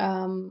einfach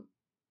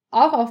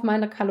auch auf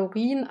meine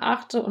Kalorien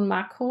achte und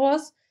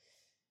Makros.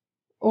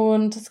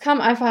 Und es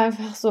kam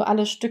einfach so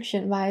alles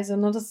stückchenweise.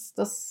 Ne? Das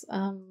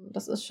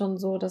ist schon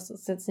so, dass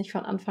es jetzt nicht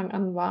von Anfang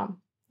an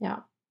war.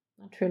 Ja,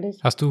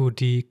 natürlich. Hast du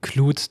die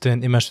Glutes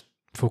denn immer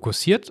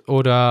fokussiert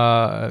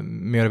oder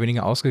mehr oder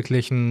weniger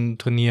ausgeglichen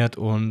trainiert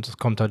und es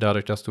kommt halt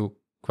dadurch, dass du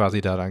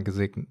quasi da dann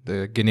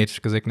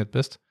genetisch gesegnet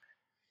bist?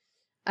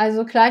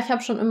 Also klar, ich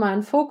habe schon immer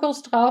einen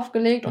Fokus drauf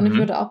gelegt und ich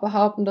würde auch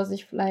behaupten, dass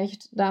ich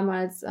vielleicht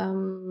damals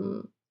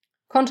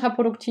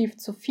kontraproduktiv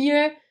zu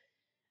viel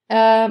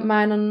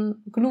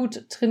meinen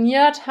Glute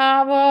trainiert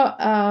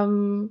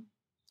habe.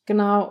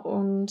 Genau,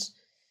 und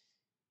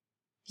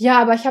ja,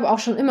 aber ich habe auch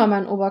schon immer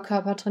meinen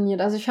Oberkörper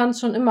trainiert. Also ich fand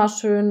es schon immer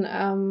schön,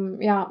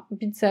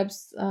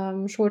 Bizeps,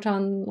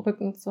 Schultern,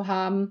 Rücken zu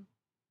haben.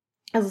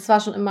 Also es war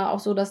schon immer auch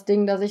so das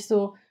Ding, dass ich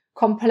so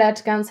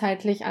komplett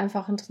ganzheitlich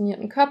einfach einen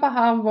trainierten Körper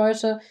haben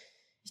wollte.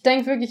 Ich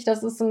denke wirklich,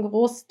 dass es ein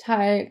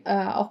Großteil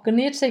auch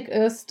Genetik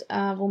ist,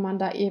 wo man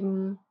da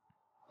eben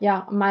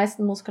am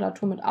meisten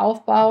Muskulatur mit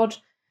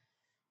aufbaut.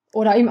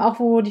 Oder eben auch,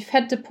 wo die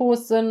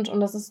Fettdepots sind. Und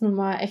das ist nun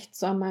mal echt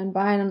so an meinen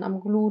Beinen, am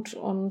Glut.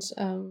 Und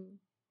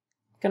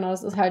genau,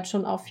 das ist halt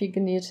schon auch viel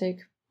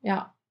Genetik.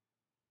 Ja.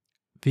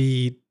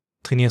 Wie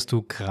trainierst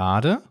du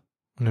gerade?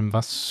 Und in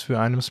was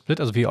für einem Split?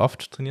 Also wie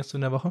oft trainierst du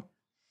in der Woche?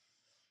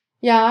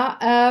 Ja,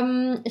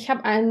 ich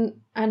habe eine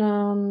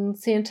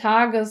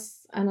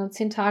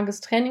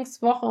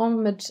 10-Tages-Trainingswoche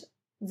mit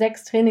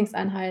 6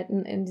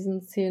 Trainingseinheiten in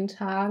diesen 10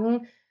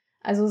 Tagen.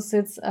 Also es ist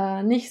jetzt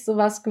nicht so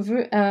was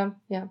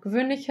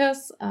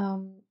Gewöhnliches.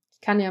 Ich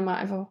kann ja mal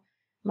einfach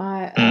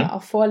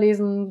auch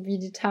vorlesen, wie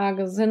die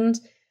Tage sind.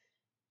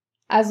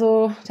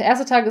 Also der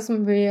erste Tag ist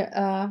mit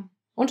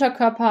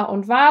Unterkörper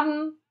und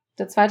Waden.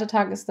 Der zweite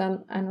Tag ist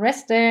dann ein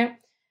Rest Day.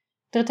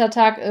 Dritter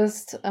Tag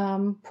ist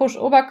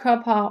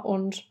Push-Oberkörper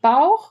und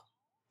Bauch.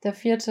 Der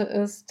vierte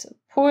ist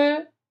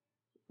Pull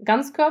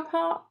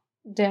Ganzkörper.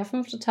 Der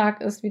 5.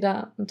 Tag ist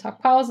wieder ein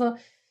Tag Pause.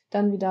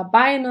 Dann wieder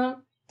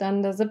Beine.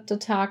 Dann der 7.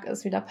 Tag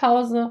ist wieder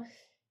Pause.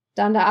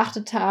 Dann der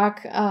 8.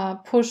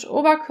 Tag Push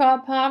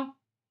Oberkörper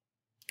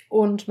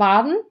und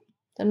Waden.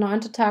 Der 9.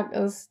 Tag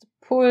ist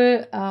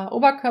Pull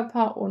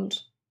Oberkörper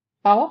und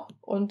Bauch.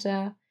 Und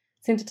der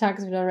 10. Tag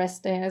ist wieder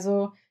Rest Day.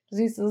 Also du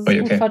siehst, es ist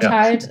gut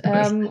verteilt.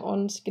 Ja.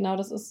 Und genau,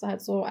 das ist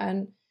halt so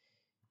ein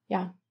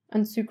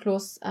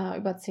Zyklus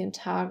über 10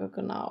 Tage,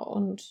 genau.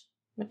 Und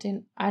mit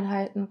den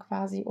Einheiten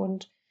quasi.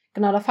 Und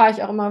genau, da fahre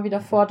ich auch immer wieder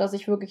fort, dass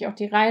ich wirklich auch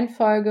die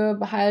Reihenfolge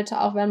behalte,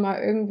 auch wenn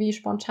mal irgendwie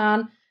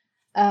spontan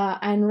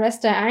ein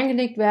Rest Day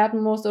eingelegt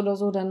werden muss oder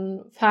so,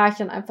 dann fahre ich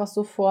dann einfach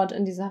sofort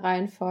in dieser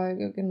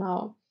Reihenfolge,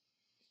 genau.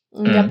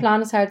 Und der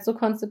Plan ist halt so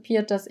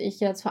konzipiert, dass ich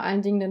jetzt vor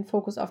allen Dingen den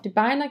Fokus auf die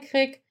Beine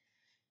kriege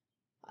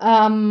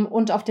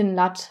und auf den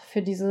Lat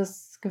für diesen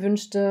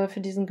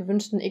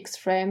gewünschten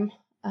X-Frame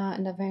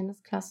in der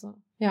Wellness-Klasse.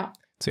 Ja.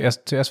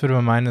 Zuerst würde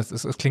man meinen,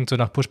 es klingt so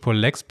nach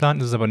Push-Pull-Legs-Plan,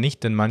 ist es aber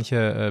nicht, denn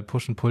manche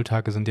Push- und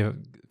Pull-Tage sind ja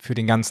für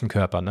den ganzen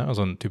Körper, ne?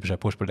 Also ein typischer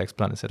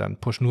Push-Pull-Legs-Plan ist ja dann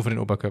Push nur für den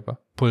Oberkörper,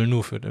 Pull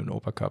nur für den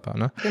Oberkörper,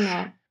 ne?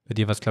 Genau. Bei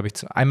dir war es, glaube ich,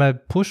 einmal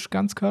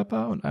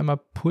Push-Ganzkörper und einmal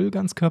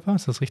Pull-Ganzkörper,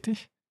 ist das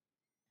richtig?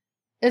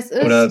 Es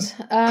ist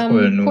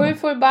Pull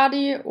Full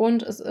Body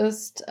und es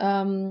ist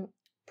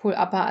Pull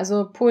Upper.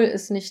 Also Pull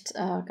ist nicht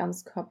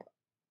Ganzkörper.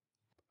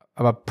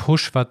 aber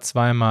Push war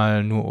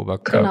zweimal nur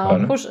Oberkörper. Genau,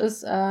 ne? Push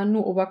ist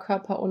nur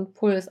Oberkörper und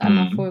Pull ist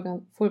einmal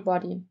Full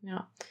Body,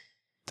 ja.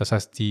 Das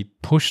heißt, die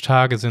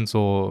Push-Tage sind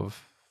so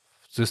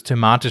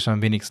systematisch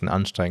am wenigsten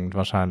anstrengend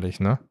wahrscheinlich,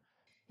 ne?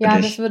 Ja,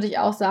 das würde ich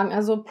auch sagen.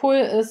 Also Pull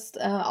ist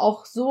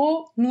auch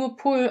so, nur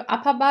Pull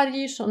Upper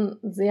Body, schon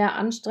sehr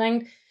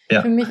anstrengend.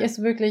 Ja. Für mich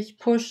ist wirklich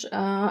Push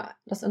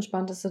das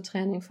entspannteste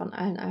Training von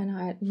allen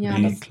Einheiten. Ja,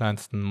 Die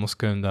kleinsten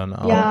Muskeln dann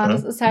auch. ja, ne?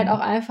 das ist halt auch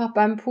einfach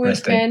beim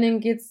Pull-Training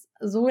geht's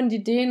so in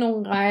die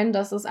Dehnung rein,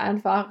 dass es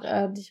einfach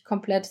dich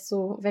komplett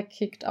so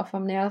wegkickt, auch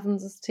vom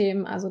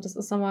Nervensystem. Also das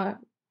ist nochmal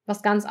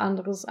was ganz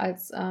anderes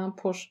als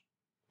Push.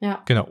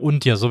 Ja. Genau,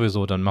 und ja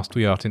sowieso, dann machst du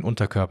ja auch den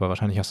Unterkörper.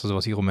 Wahrscheinlich hast du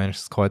sowas wie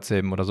rumänisches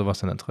Kreuzheben oder sowas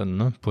dann da drin,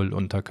 ne?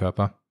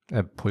 Pull-Unterkörper,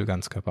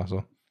 Pull-Ganzkörper,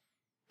 so.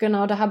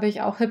 Genau, da habe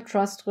ich auch Hip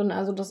Thrust drin,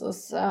 also das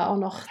ist auch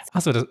noch.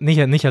 Achso,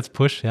 nicht als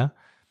Push, ja?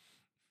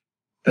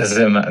 Das ist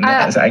ja immer,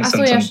 also eigentlich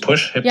so ein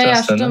Push-Hip Ja,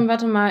 Thrust, stimmt, ne?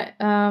 warte mal.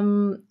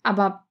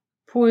 Aber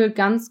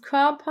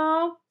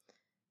Pull-Ganzkörper,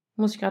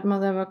 muss ich gerade mal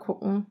selber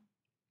gucken.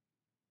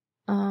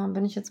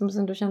 Bin ich jetzt ein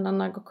bisschen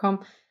durcheinander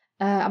gekommen.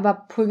 Aber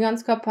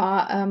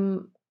Pull-Ganzkörper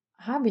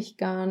habe ich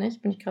gar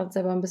nicht. Bin ich gerade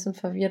selber ein bisschen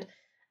verwirrt.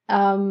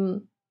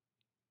 Achso,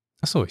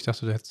 ich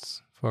dachte, du hättest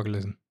es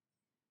vorgelesen.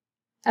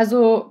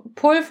 Also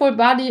Pull Full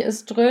Body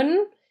ist drin.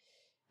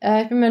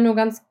 Ich bin mir nur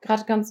nicht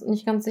ganz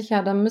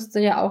sicher. Da müsste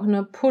ja auch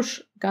eine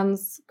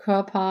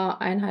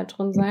Push-Ganzkörper-Einheit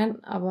drin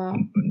sein. Aber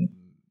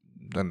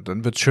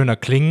Dann wird es schöner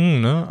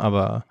klingen, ne?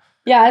 Aber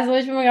ja, also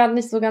ich bin mir gerade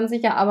nicht so ganz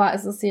sicher. Aber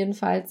es ist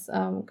jedenfalls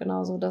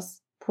genauso,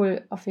 dass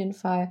Pull auf jeden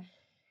Fall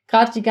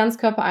gerade die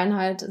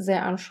Ganzkörpereinheit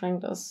sehr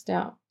anstrengend ist.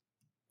 Ja,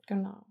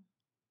 genau.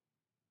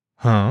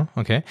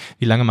 Okay.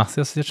 Wie lange machst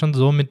du das jetzt schon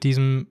so mit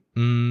diesem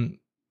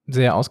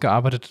sehr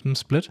ausgearbeiteten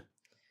Split?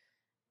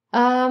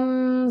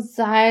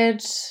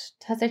 Seit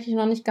tatsächlich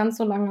noch nicht ganz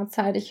so langer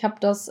Zeit. Ich habe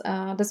das,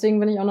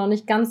 deswegen bin ich auch noch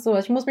nicht ganz so,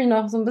 ich muss mich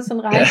noch so ein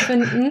bisschen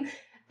reinfinden.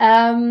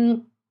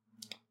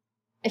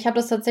 Ich habe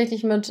das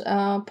tatsächlich mit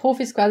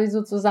Profis quasi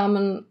so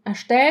zusammen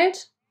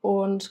erstellt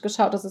und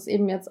geschaut, dass es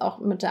eben jetzt auch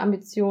mit der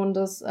Ambition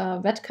des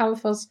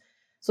Wettkampfes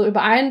so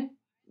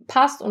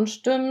übereinpasst und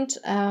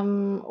stimmt.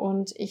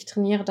 Und ich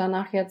trainiere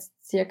danach jetzt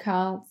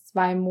circa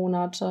 2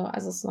 Monate.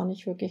 Also es ist noch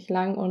nicht wirklich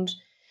lang und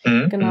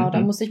genau,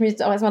 da musste ich mich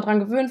jetzt auch erstmal dran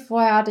gewöhnen.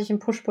 Vorher hatte ich einen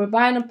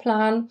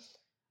Push-Pull-Beine-Plan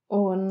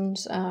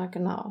und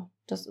genau,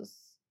 das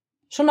ist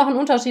schon noch ein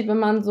Unterschied, wenn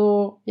man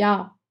so,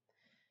 ja,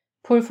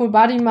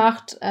 Pull-Full-Body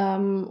macht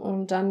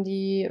und dann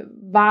die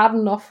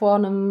Waden noch vor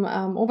einem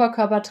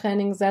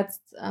Oberkörpertraining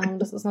setzt.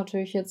 Das ist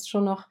natürlich jetzt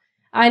schon noch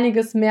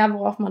einiges mehr,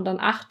 worauf man dann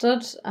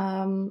achtet,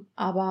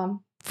 aber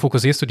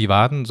Fokussierst du die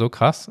Waden so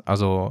krass,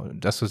 also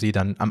dass du sie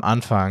dann am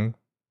Anfang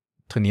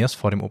trainierst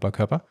vor dem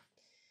Oberkörper?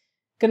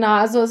 Genau,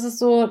 also es ist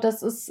so,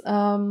 dass es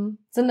Sinn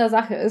der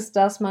Sache ist,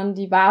 dass man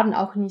die Waden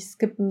auch nicht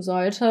skippen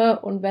sollte.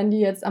 Und wenn die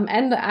jetzt am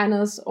Ende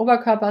eines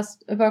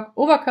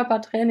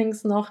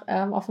Oberkörpertrainings noch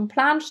auf dem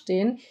Plan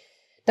stehen,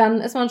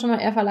 dann ist man schon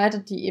mal eher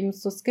verleitet, die eben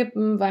zu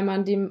skippen, weil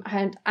man dem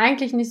halt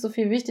eigentlich nicht so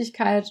viel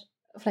Wichtigkeit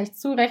vielleicht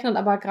zurechnet,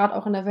 aber gerade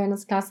auch in der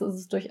Wellnessklasse ist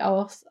es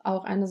durchaus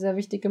auch eine sehr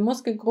wichtige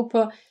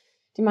Muskelgruppe,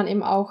 die man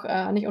eben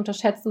auch nicht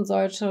unterschätzen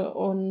sollte.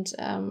 Und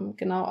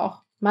genau,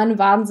 auch meine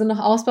Waden sind noch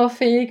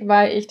ausbaufähig,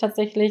 weil ich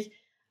tatsächlich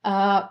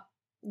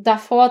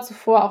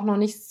zuvor auch noch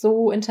nicht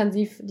so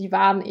intensiv die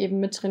Waden eben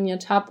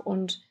mittrainiert habe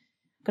und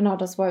genau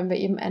das wollen wir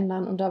eben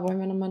ändern und da wollen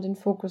wir nochmal den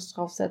Fokus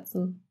drauf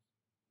setzen.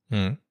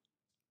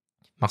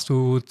 Machst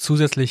du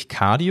zusätzlich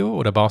Cardio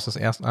oder baust du das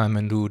erst ein,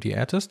 wenn du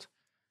diätest?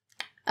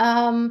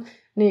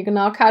 Nee,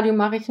 genau, Cardio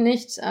mache ich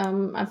nicht,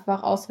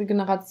 einfach aus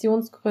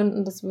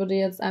Regenerationsgründen. Das würde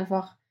jetzt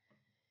einfach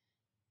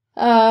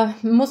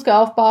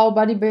Muskelaufbau,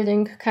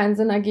 Bodybuilding keinen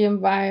Sinn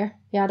ergeben, weil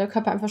ja der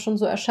Körper einfach schon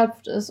so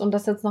erschöpft ist und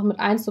das jetzt noch mit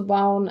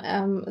einzubauen,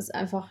 ist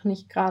einfach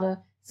nicht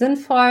gerade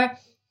sinnvoll.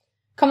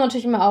 Kommt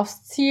natürlich immer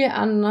aufs Ziel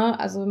an, ne?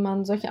 Also wenn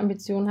man solche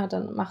Ambitionen hat,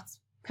 dann macht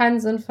es keinen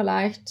Sinn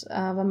vielleicht.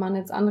 Wenn man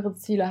jetzt andere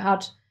Ziele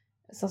hat,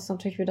 ist das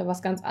natürlich wieder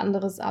was ganz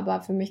anderes,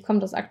 aber für mich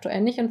kommt das aktuell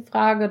nicht in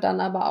Frage,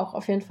 dann aber auch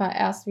auf jeden Fall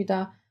erst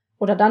wieder,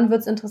 oder dann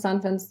wird es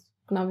interessant, wenn es,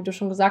 genau wie du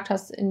schon gesagt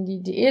hast, in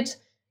die Diät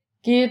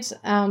geht,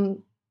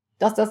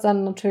 dass das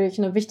dann natürlich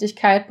eine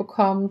Wichtigkeit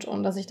bekommt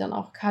und dass ich dann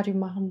auch Cardio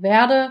machen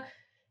werde.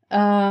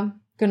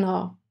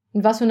 Genau.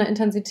 Und was für eine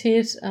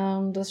Intensität,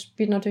 das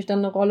spielt natürlich dann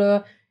eine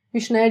Rolle,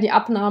 wie schnell die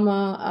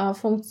Abnahme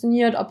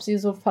funktioniert, ob sie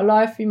so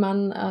verläuft, wie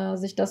man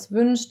sich das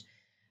wünscht.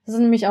 Es ist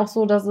nämlich auch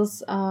so, dass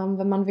es,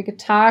 wenn man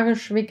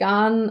vegetarisch,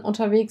 vegan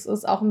unterwegs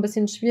ist, auch ein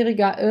bisschen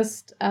schwieriger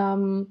ist,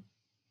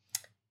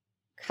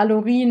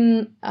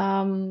 Kalorien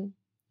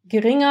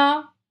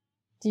geringer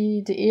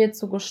die Diät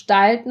zu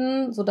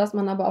gestalten, sodass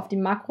man aber auf die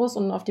Makros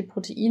und auf die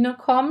Proteine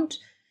kommt.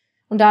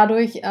 Und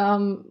dadurch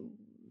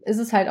ist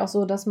es halt auch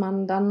so, dass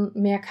man dann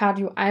mehr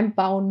Cardio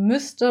einbauen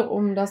müsste,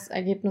 um das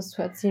Ergebnis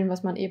zu erzielen,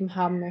 was man eben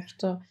haben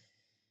möchte.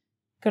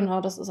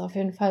 Genau, das ist auf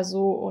jeden Fall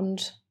so.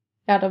 Und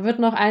ja, da wird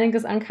noch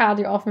einiges an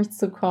Cardio auf mich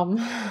zukommen.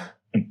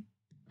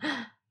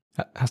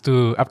 Hast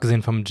du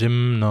abgesehen vom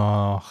Gym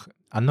noch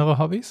andere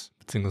Hobbys?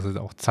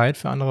 Beziehungsweise auch Zeit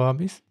für andere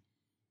Hobbys?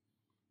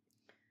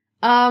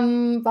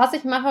 Was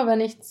ich mache,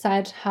 wenn ich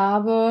Zeit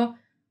habe,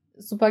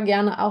 super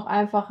gerne auch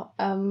einfach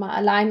mal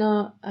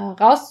alleine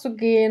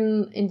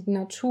rauszugehen in die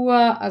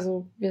Natur.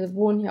 Also wir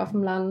wohnen hier auf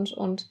dem Land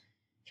und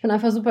ich bin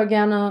einfach super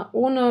gerne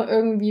ohne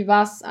irgendwie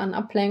was an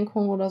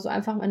Ablenkung oder so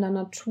einfach in der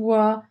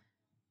Natur.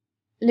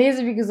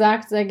 Lese, wie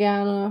gesagt, sehr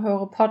gerne,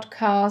 höre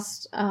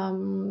Podcast,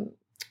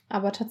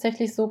 aber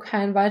tatsächlich so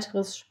kein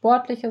weiteres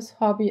sportliches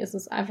Hobby. Es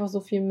ist einfach so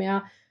viel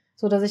mehr,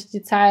 so dass ich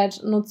die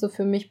Zeit nutze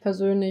für mich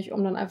persönlich,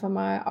 um dann einfach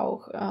mal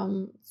auch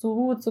zur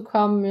Ruhe zu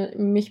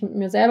kommen, mich mit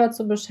mir selber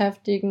zu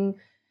beschäftigen.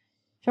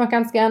 Ich mache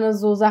ganz gerne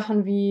so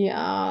Sachen wie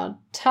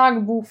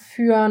Tagebuch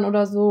führen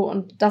oder so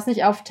und das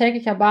nicht auf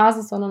täglicher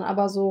Basis, sondern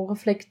aber so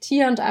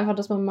reflektierend, einfach,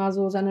 dass man mal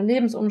so seine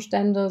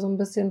Lebensumstände so ein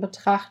bisschen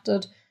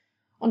betrachtet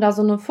und da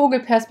so eine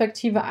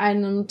Vogelperspektive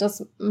einnimmt.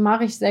 Das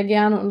mache ich sehr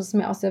gerne und ist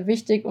mir auch sehr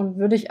wichtig und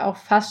würde ich auch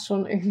fast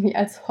schon irgendwie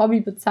als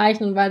Hobby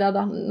bezeichnen, weil da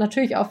dann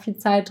natürlich auch viel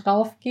Zeit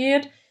drauf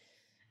geht.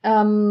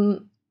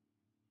 Und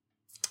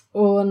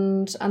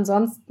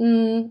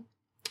ansonsten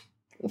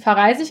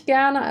verreise ich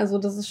gerne, also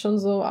das ist schon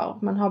so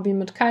auch mein Hobby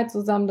mit Kai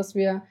zusammen, dass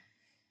wir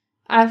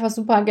einfach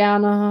super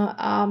gerne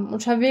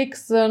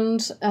unterwegs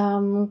sind,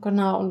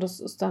 genau, und das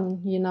ist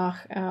dann je nach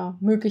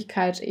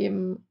Möglichkeit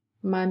eben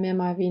mal mehr,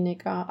 mal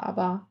weniger,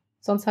 aber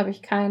sonst habe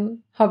ich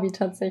kein Hobby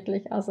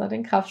tatsächlich, außer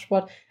den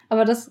Kraftsport,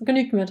 aber das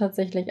genügt mir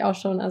tatsächlich auch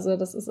schon, also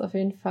das ist auf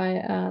jeden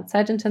Fall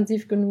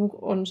zeitintensiv genug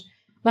und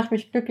macht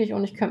mich glücklich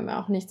und ich könnte mir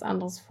auch nichts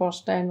anderes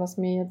vorstellen, was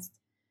mir jetzt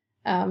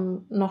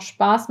noch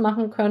Spaß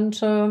machen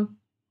könnte,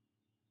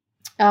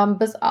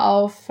 bis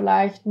auf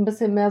vielleicht ein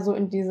bisschen mehr so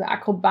in diese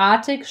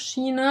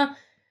Akrobatik-Schiene,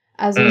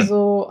 also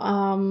so,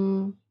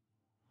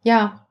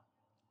 ja,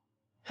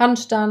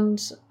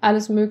 Handstand,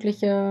 alles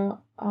mögliche,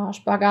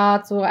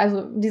 Spagat, so,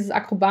 also dieses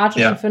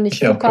Akrobatische finde ich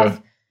super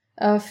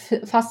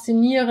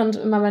faszinierend,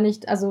 immer wenn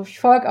ich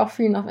folge auch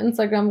vielen auf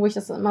Instagram, wo ich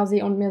das immer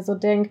sehe und mir so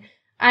denke,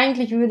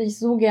 eigentlich würde ich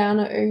so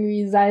gerne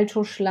irgendwie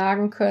Salto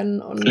schlagen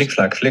können. Und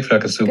Flickflack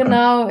ist super.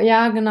 Genau,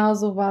 ja, genau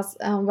sowas,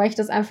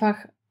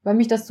 weil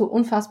mich das so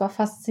unfassbar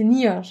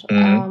fasziniert.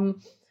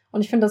 Und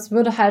ich finde, das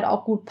würde halt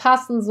auch gut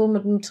passen, so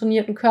mit einem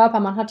trainierten Körper.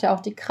 Man hat ja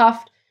auch die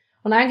Kraft.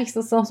 Und eigentlich ist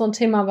das noch so ein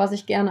Thema, was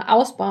ich gerne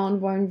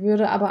ausbauen wollen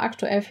würde. Aber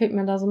aktuell fehlt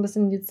mir da so ein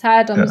bisschen die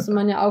Zeit. Da müsste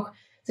man ja auch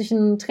sich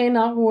einen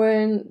Trainer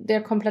holen,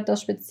 der komplett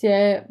das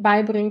speziell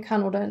beibringen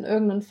kann oder in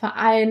irgendeinen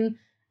Verein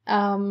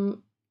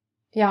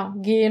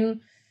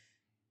gehen.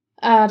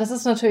 Das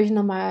ist natürlich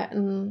nochmal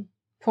ein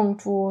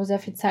Punkt, wo sehr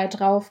viel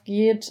Zeit drauf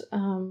geht,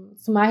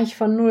 zumal ich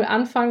von null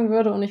anfangen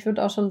würde und ich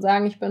würde auch schon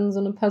sagen, ich bin so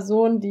eine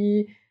Person,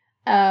 die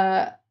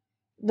für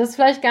die es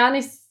vielleicht gar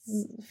nicht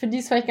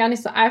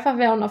so einfach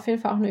wäre und auf jeden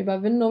Fall auch eine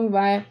Überwindung,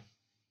 weil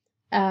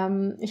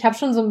ich habe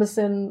schon so ein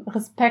bisschen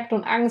Respekt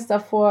und Angst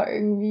davor,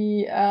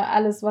 irgendwie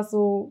alles, was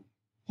so,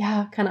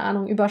 ja, keine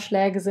Ahnung,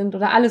 Überschläge sind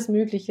oder alles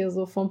Mögliche,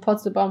 so vom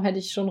Purzelbaum hätte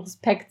ich schon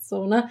Respekt,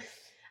 so, ne?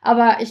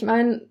 Aber ich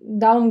meine,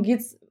 darum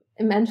geht's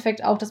im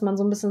Endeffekt auch, dass man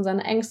so ein bisschen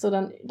seine Ängste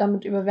dann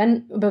damit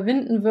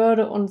überwinden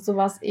würde und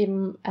sowas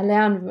eben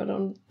erlernen würde.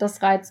 Und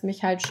das reizt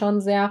mich halt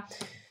schon sehr.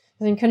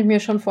 Deswegen könnte ich mir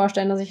schon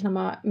vorstellen, dass ich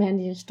nochmal mehr in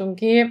die Richtung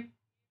gehe.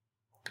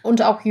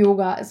 Und auch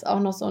Yoga ist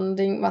auch noch so ein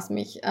Ding, was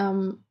mich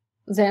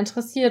sehr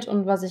interessiert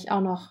und was ich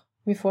auch noch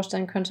mir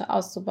vorstellen könnte,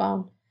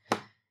 auszubauen.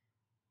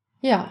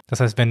 Ja. Das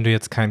heißt, wenn du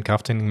jetzt kein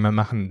Krafttraining mehr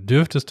machen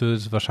dürftest,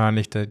 würdest du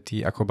wahrscheinlich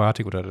die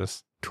Akrobatik oder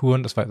das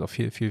Touren, das war jetzt auch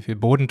viel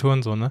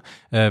Bodentouren, so, ne?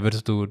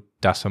 Würdest du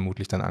das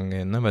vermutlich dann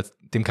angehen, ne? Weil es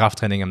dem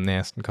Krafttraining am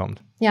nächsten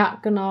kommt. Ja,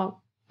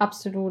 genau.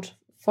 Absolut.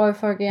 Voll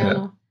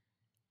gerne.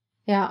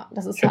 Ja,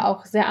 das ist ja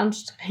auch sehr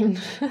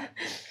anstrengend.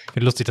 Ich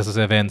finde lustig, dass du es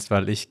erwähnst,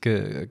 weil ich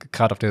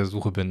gerade auf der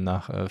Suche bin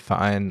nach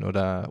Vereinen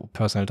oder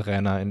Personal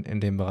Trainer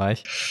in dem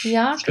Bereich.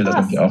 Ja, ich will das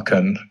nämlich auch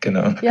können,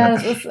 genau. Ja,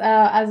 das ist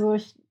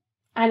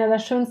eine der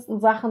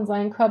schönsten Sachen,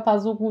 seinen Körper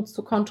so gut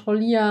zu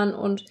kontrollieren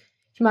und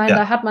ich meine,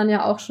 da hat man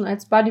ja auch schon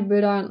als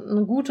Bodybuilder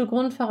eine gute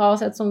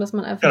Grundvoraussetzung, dass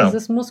man einfach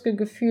dieses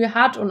Muskelgefühl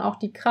hat und auch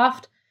die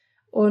Kraft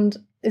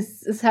und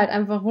es ist halt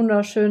einfach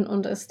wunderschön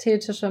und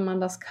ästhetisch, wenn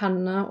man das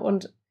kann, ne?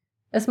 Und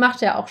es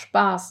macht ja auch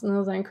Spaß,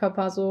 ne, seinen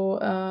Körper so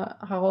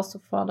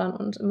herauszufordern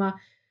und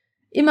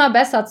immer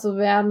besser zu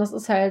werden. Das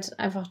ist halt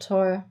einfach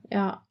toll.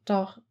 Ja,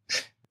 doch.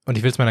 Und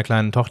ich will es meiner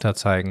kleinen Tochter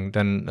zeigen,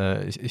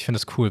 denn ich finde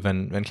es cool,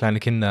 wenn kleine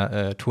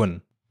Kinder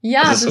turnen.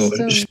 Ja, das ist so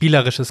stimmt.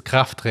 Spielerisches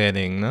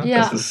Krafttraining, ne? Ja,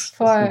 das ist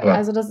voll. Super.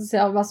 Also das ist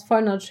ja auch was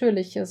voll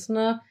Natürliches,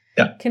 ne?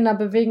 Ja. Kinder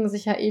bewegen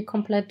sich ja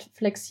komplett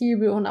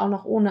flexibel und auch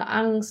noch ohne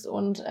Angst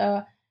und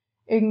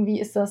irgendwie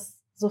ist das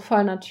so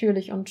voll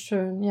natürlich und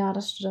schön. Ja,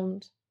 das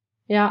stimmt.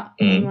 Ja,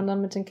 wenn man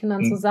dann mit den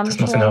Kindern zusammen Das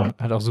macht dann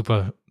hat auch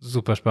super,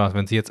 super Spaß,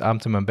 wenn sie jetzt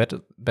abends immer im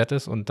Bett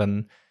ist und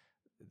dann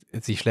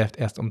sie schläft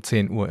erst um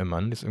 10 Uhr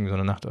immer, die ist irgendwie so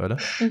eine Nachteule.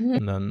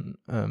 Und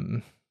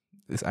dann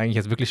ist eigentlich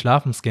jetzt wirklich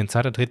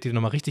Schlafensgehen-Zeit, da dreht die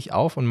nochmal richtig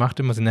auf und macht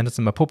immer, sie nennt es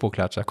immer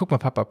Popo-Klatscher. Guck mal,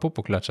 Papa,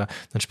 Popo-Klatscher.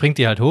 Dann springt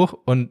die halt hoch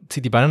und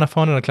zieht die Beine nach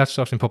vorne und dann klatscht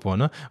sie auf den Popo,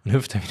 ne? Und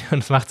hüpft dann wieder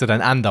und das macht sie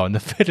dann andauernd, eine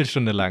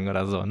Viertelstunde lang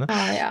oder so, ne?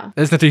 Ah, ja.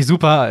 Das ist natürlich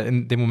super,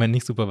 in dem Moment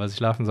nicht super, weil sie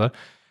schlafen soll.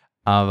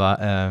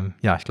 Aber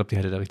ich glaube, die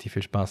hätte da richtig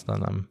viel Spaß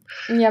dann am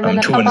Ja, wenn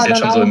der Touren Papa ist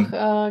jetzt dann schon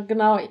auch,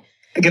 genau,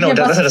 Genau,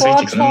 das ist ja das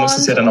Wichtigste. Du musst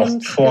es ja dann auch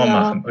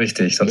vormachen,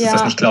 richtig, sonst ist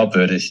das nicht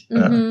glaubwürdig.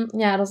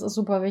 Ja, das ist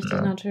super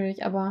wichtig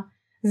natürlich, aber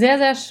sehr,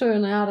 sehr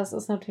schön. Ja, das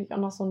ist natürlich auch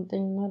noch so ein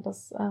Ding, ne?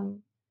 Das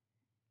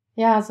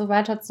so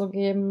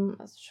weiterzugeben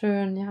ist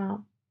schön,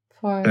 ja,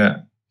 voll.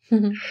 Ja.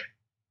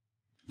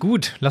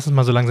 Gut, lass uns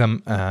mal so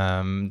langsam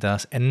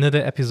das Ende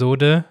der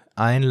Episode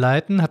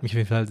einleiten. Hat mich auf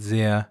jeden Fall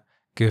sehr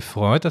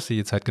gefreut, dass du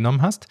dir die Zeit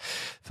genommen hast.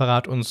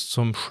 Verrat uns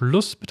zum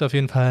Schluss bitte auf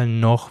jeden Fall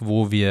noch,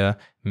 wo wir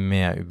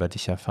mehr über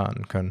dich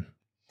erfahren können.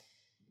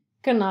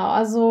 Genau,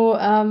 also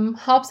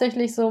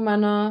hauptsächlich so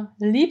meine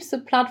liebste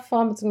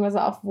Plattform,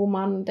 beziehungsweise auch, wo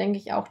man, denke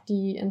ich, auch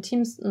die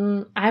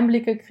intimsten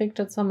Einblicke kriegt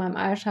jetzt von meinem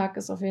Alltag,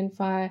 ist auf jeden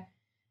Fall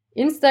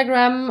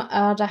Instagram.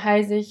 Da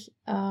heiße ich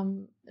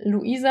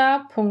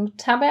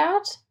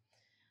Luisa.Tabbert.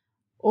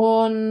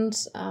 Und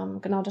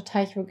da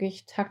teile ich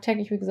wirklich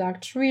tagtäglich, wie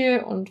gesagt,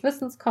 Real- und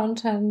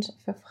Wissenscontent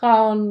für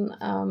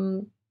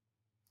Frauen.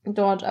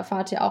 Dort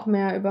erfahrt ihr auch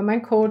mehr über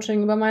mein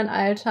Coaching, über meinen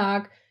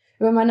Alltag,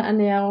 über meine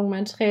Ernährung,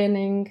 mein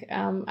Training,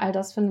 all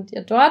das findet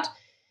ihr dort.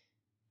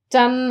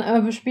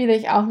 Dann bespiele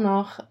ich auch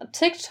noch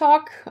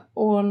TikTok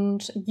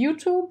und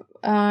YouTube.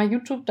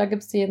 YouTube, da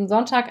gibt's jeden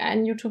Sonntag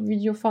ein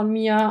YouTube-Video von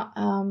mir.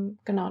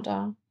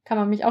 Da kann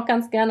man mich auch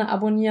ganz gerne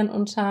abonnieren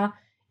unter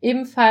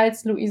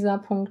ebenfalls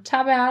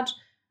luisa.tabbert.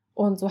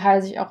 Und so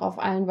heiße ich auch auf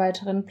allen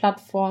weiteren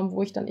Plattformen,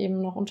 wo ich dann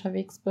eben noch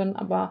unterwegs bin.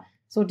 Aber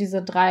so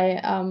diese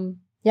 3,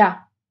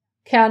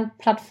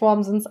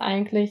 Kernplattformen sind es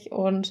eigentlich.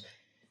 Und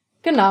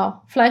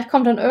genau, vielleicht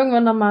kommt dann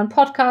irgendwann noch mal ein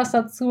Podcast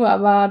dazu,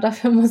 aber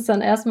dafür muss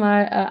dann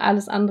erstmal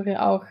alles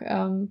andere auch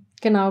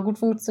gut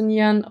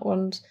funktionieren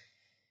und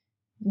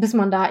bis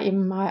man da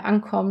eben mal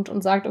ankommt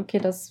und sagt, okay,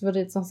 das würde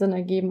jetzt noch Sinn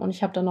ergeben und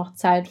ich habe da noch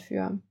Zeit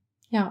für.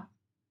 Ja.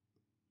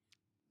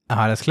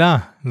 Alles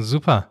klar,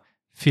 super.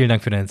 Vielen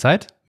Dank für deine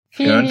Zeit.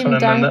 Vielen lieben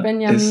Dank,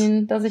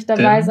 Benjamin, dass ich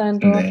dabei sein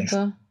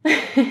durfte.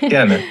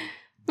 Gerne.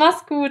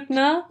 Mach's gut,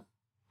 ne?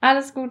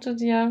 Alles Gute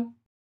dir.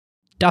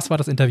 Das war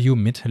das Interview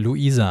mit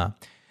Luisa.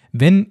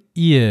 Wenn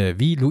ihr,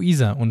 wie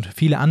Luisa und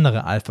viele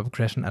andere Alpha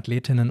Progression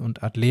Athletinnen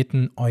und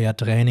Athleten, euer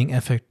Training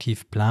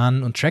effektiv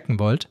planen und tracken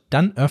wollt,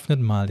 dann öffnet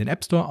mal den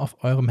App Store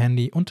auf eurem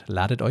Handy und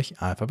ladet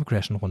euch Alpha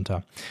Progression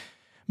runter.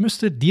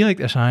 Müsste direkt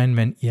erscheinen,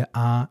 wenn ihr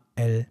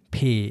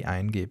ALP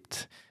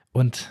eingebt.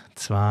 Und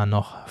zwar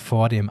noch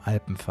vor dem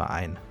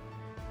Alpenverein.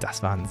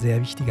 Das war ein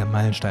sehr wichtiger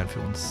Meilenstein für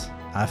uns.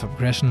 Alpha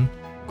Progression,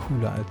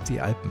 cooler als die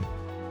Alpen.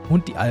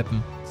 Und die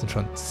Alpen sind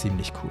schon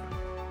ziemlich cool.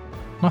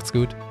 Macht's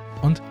gut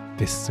und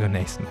bis zur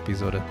nächsten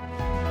Episode.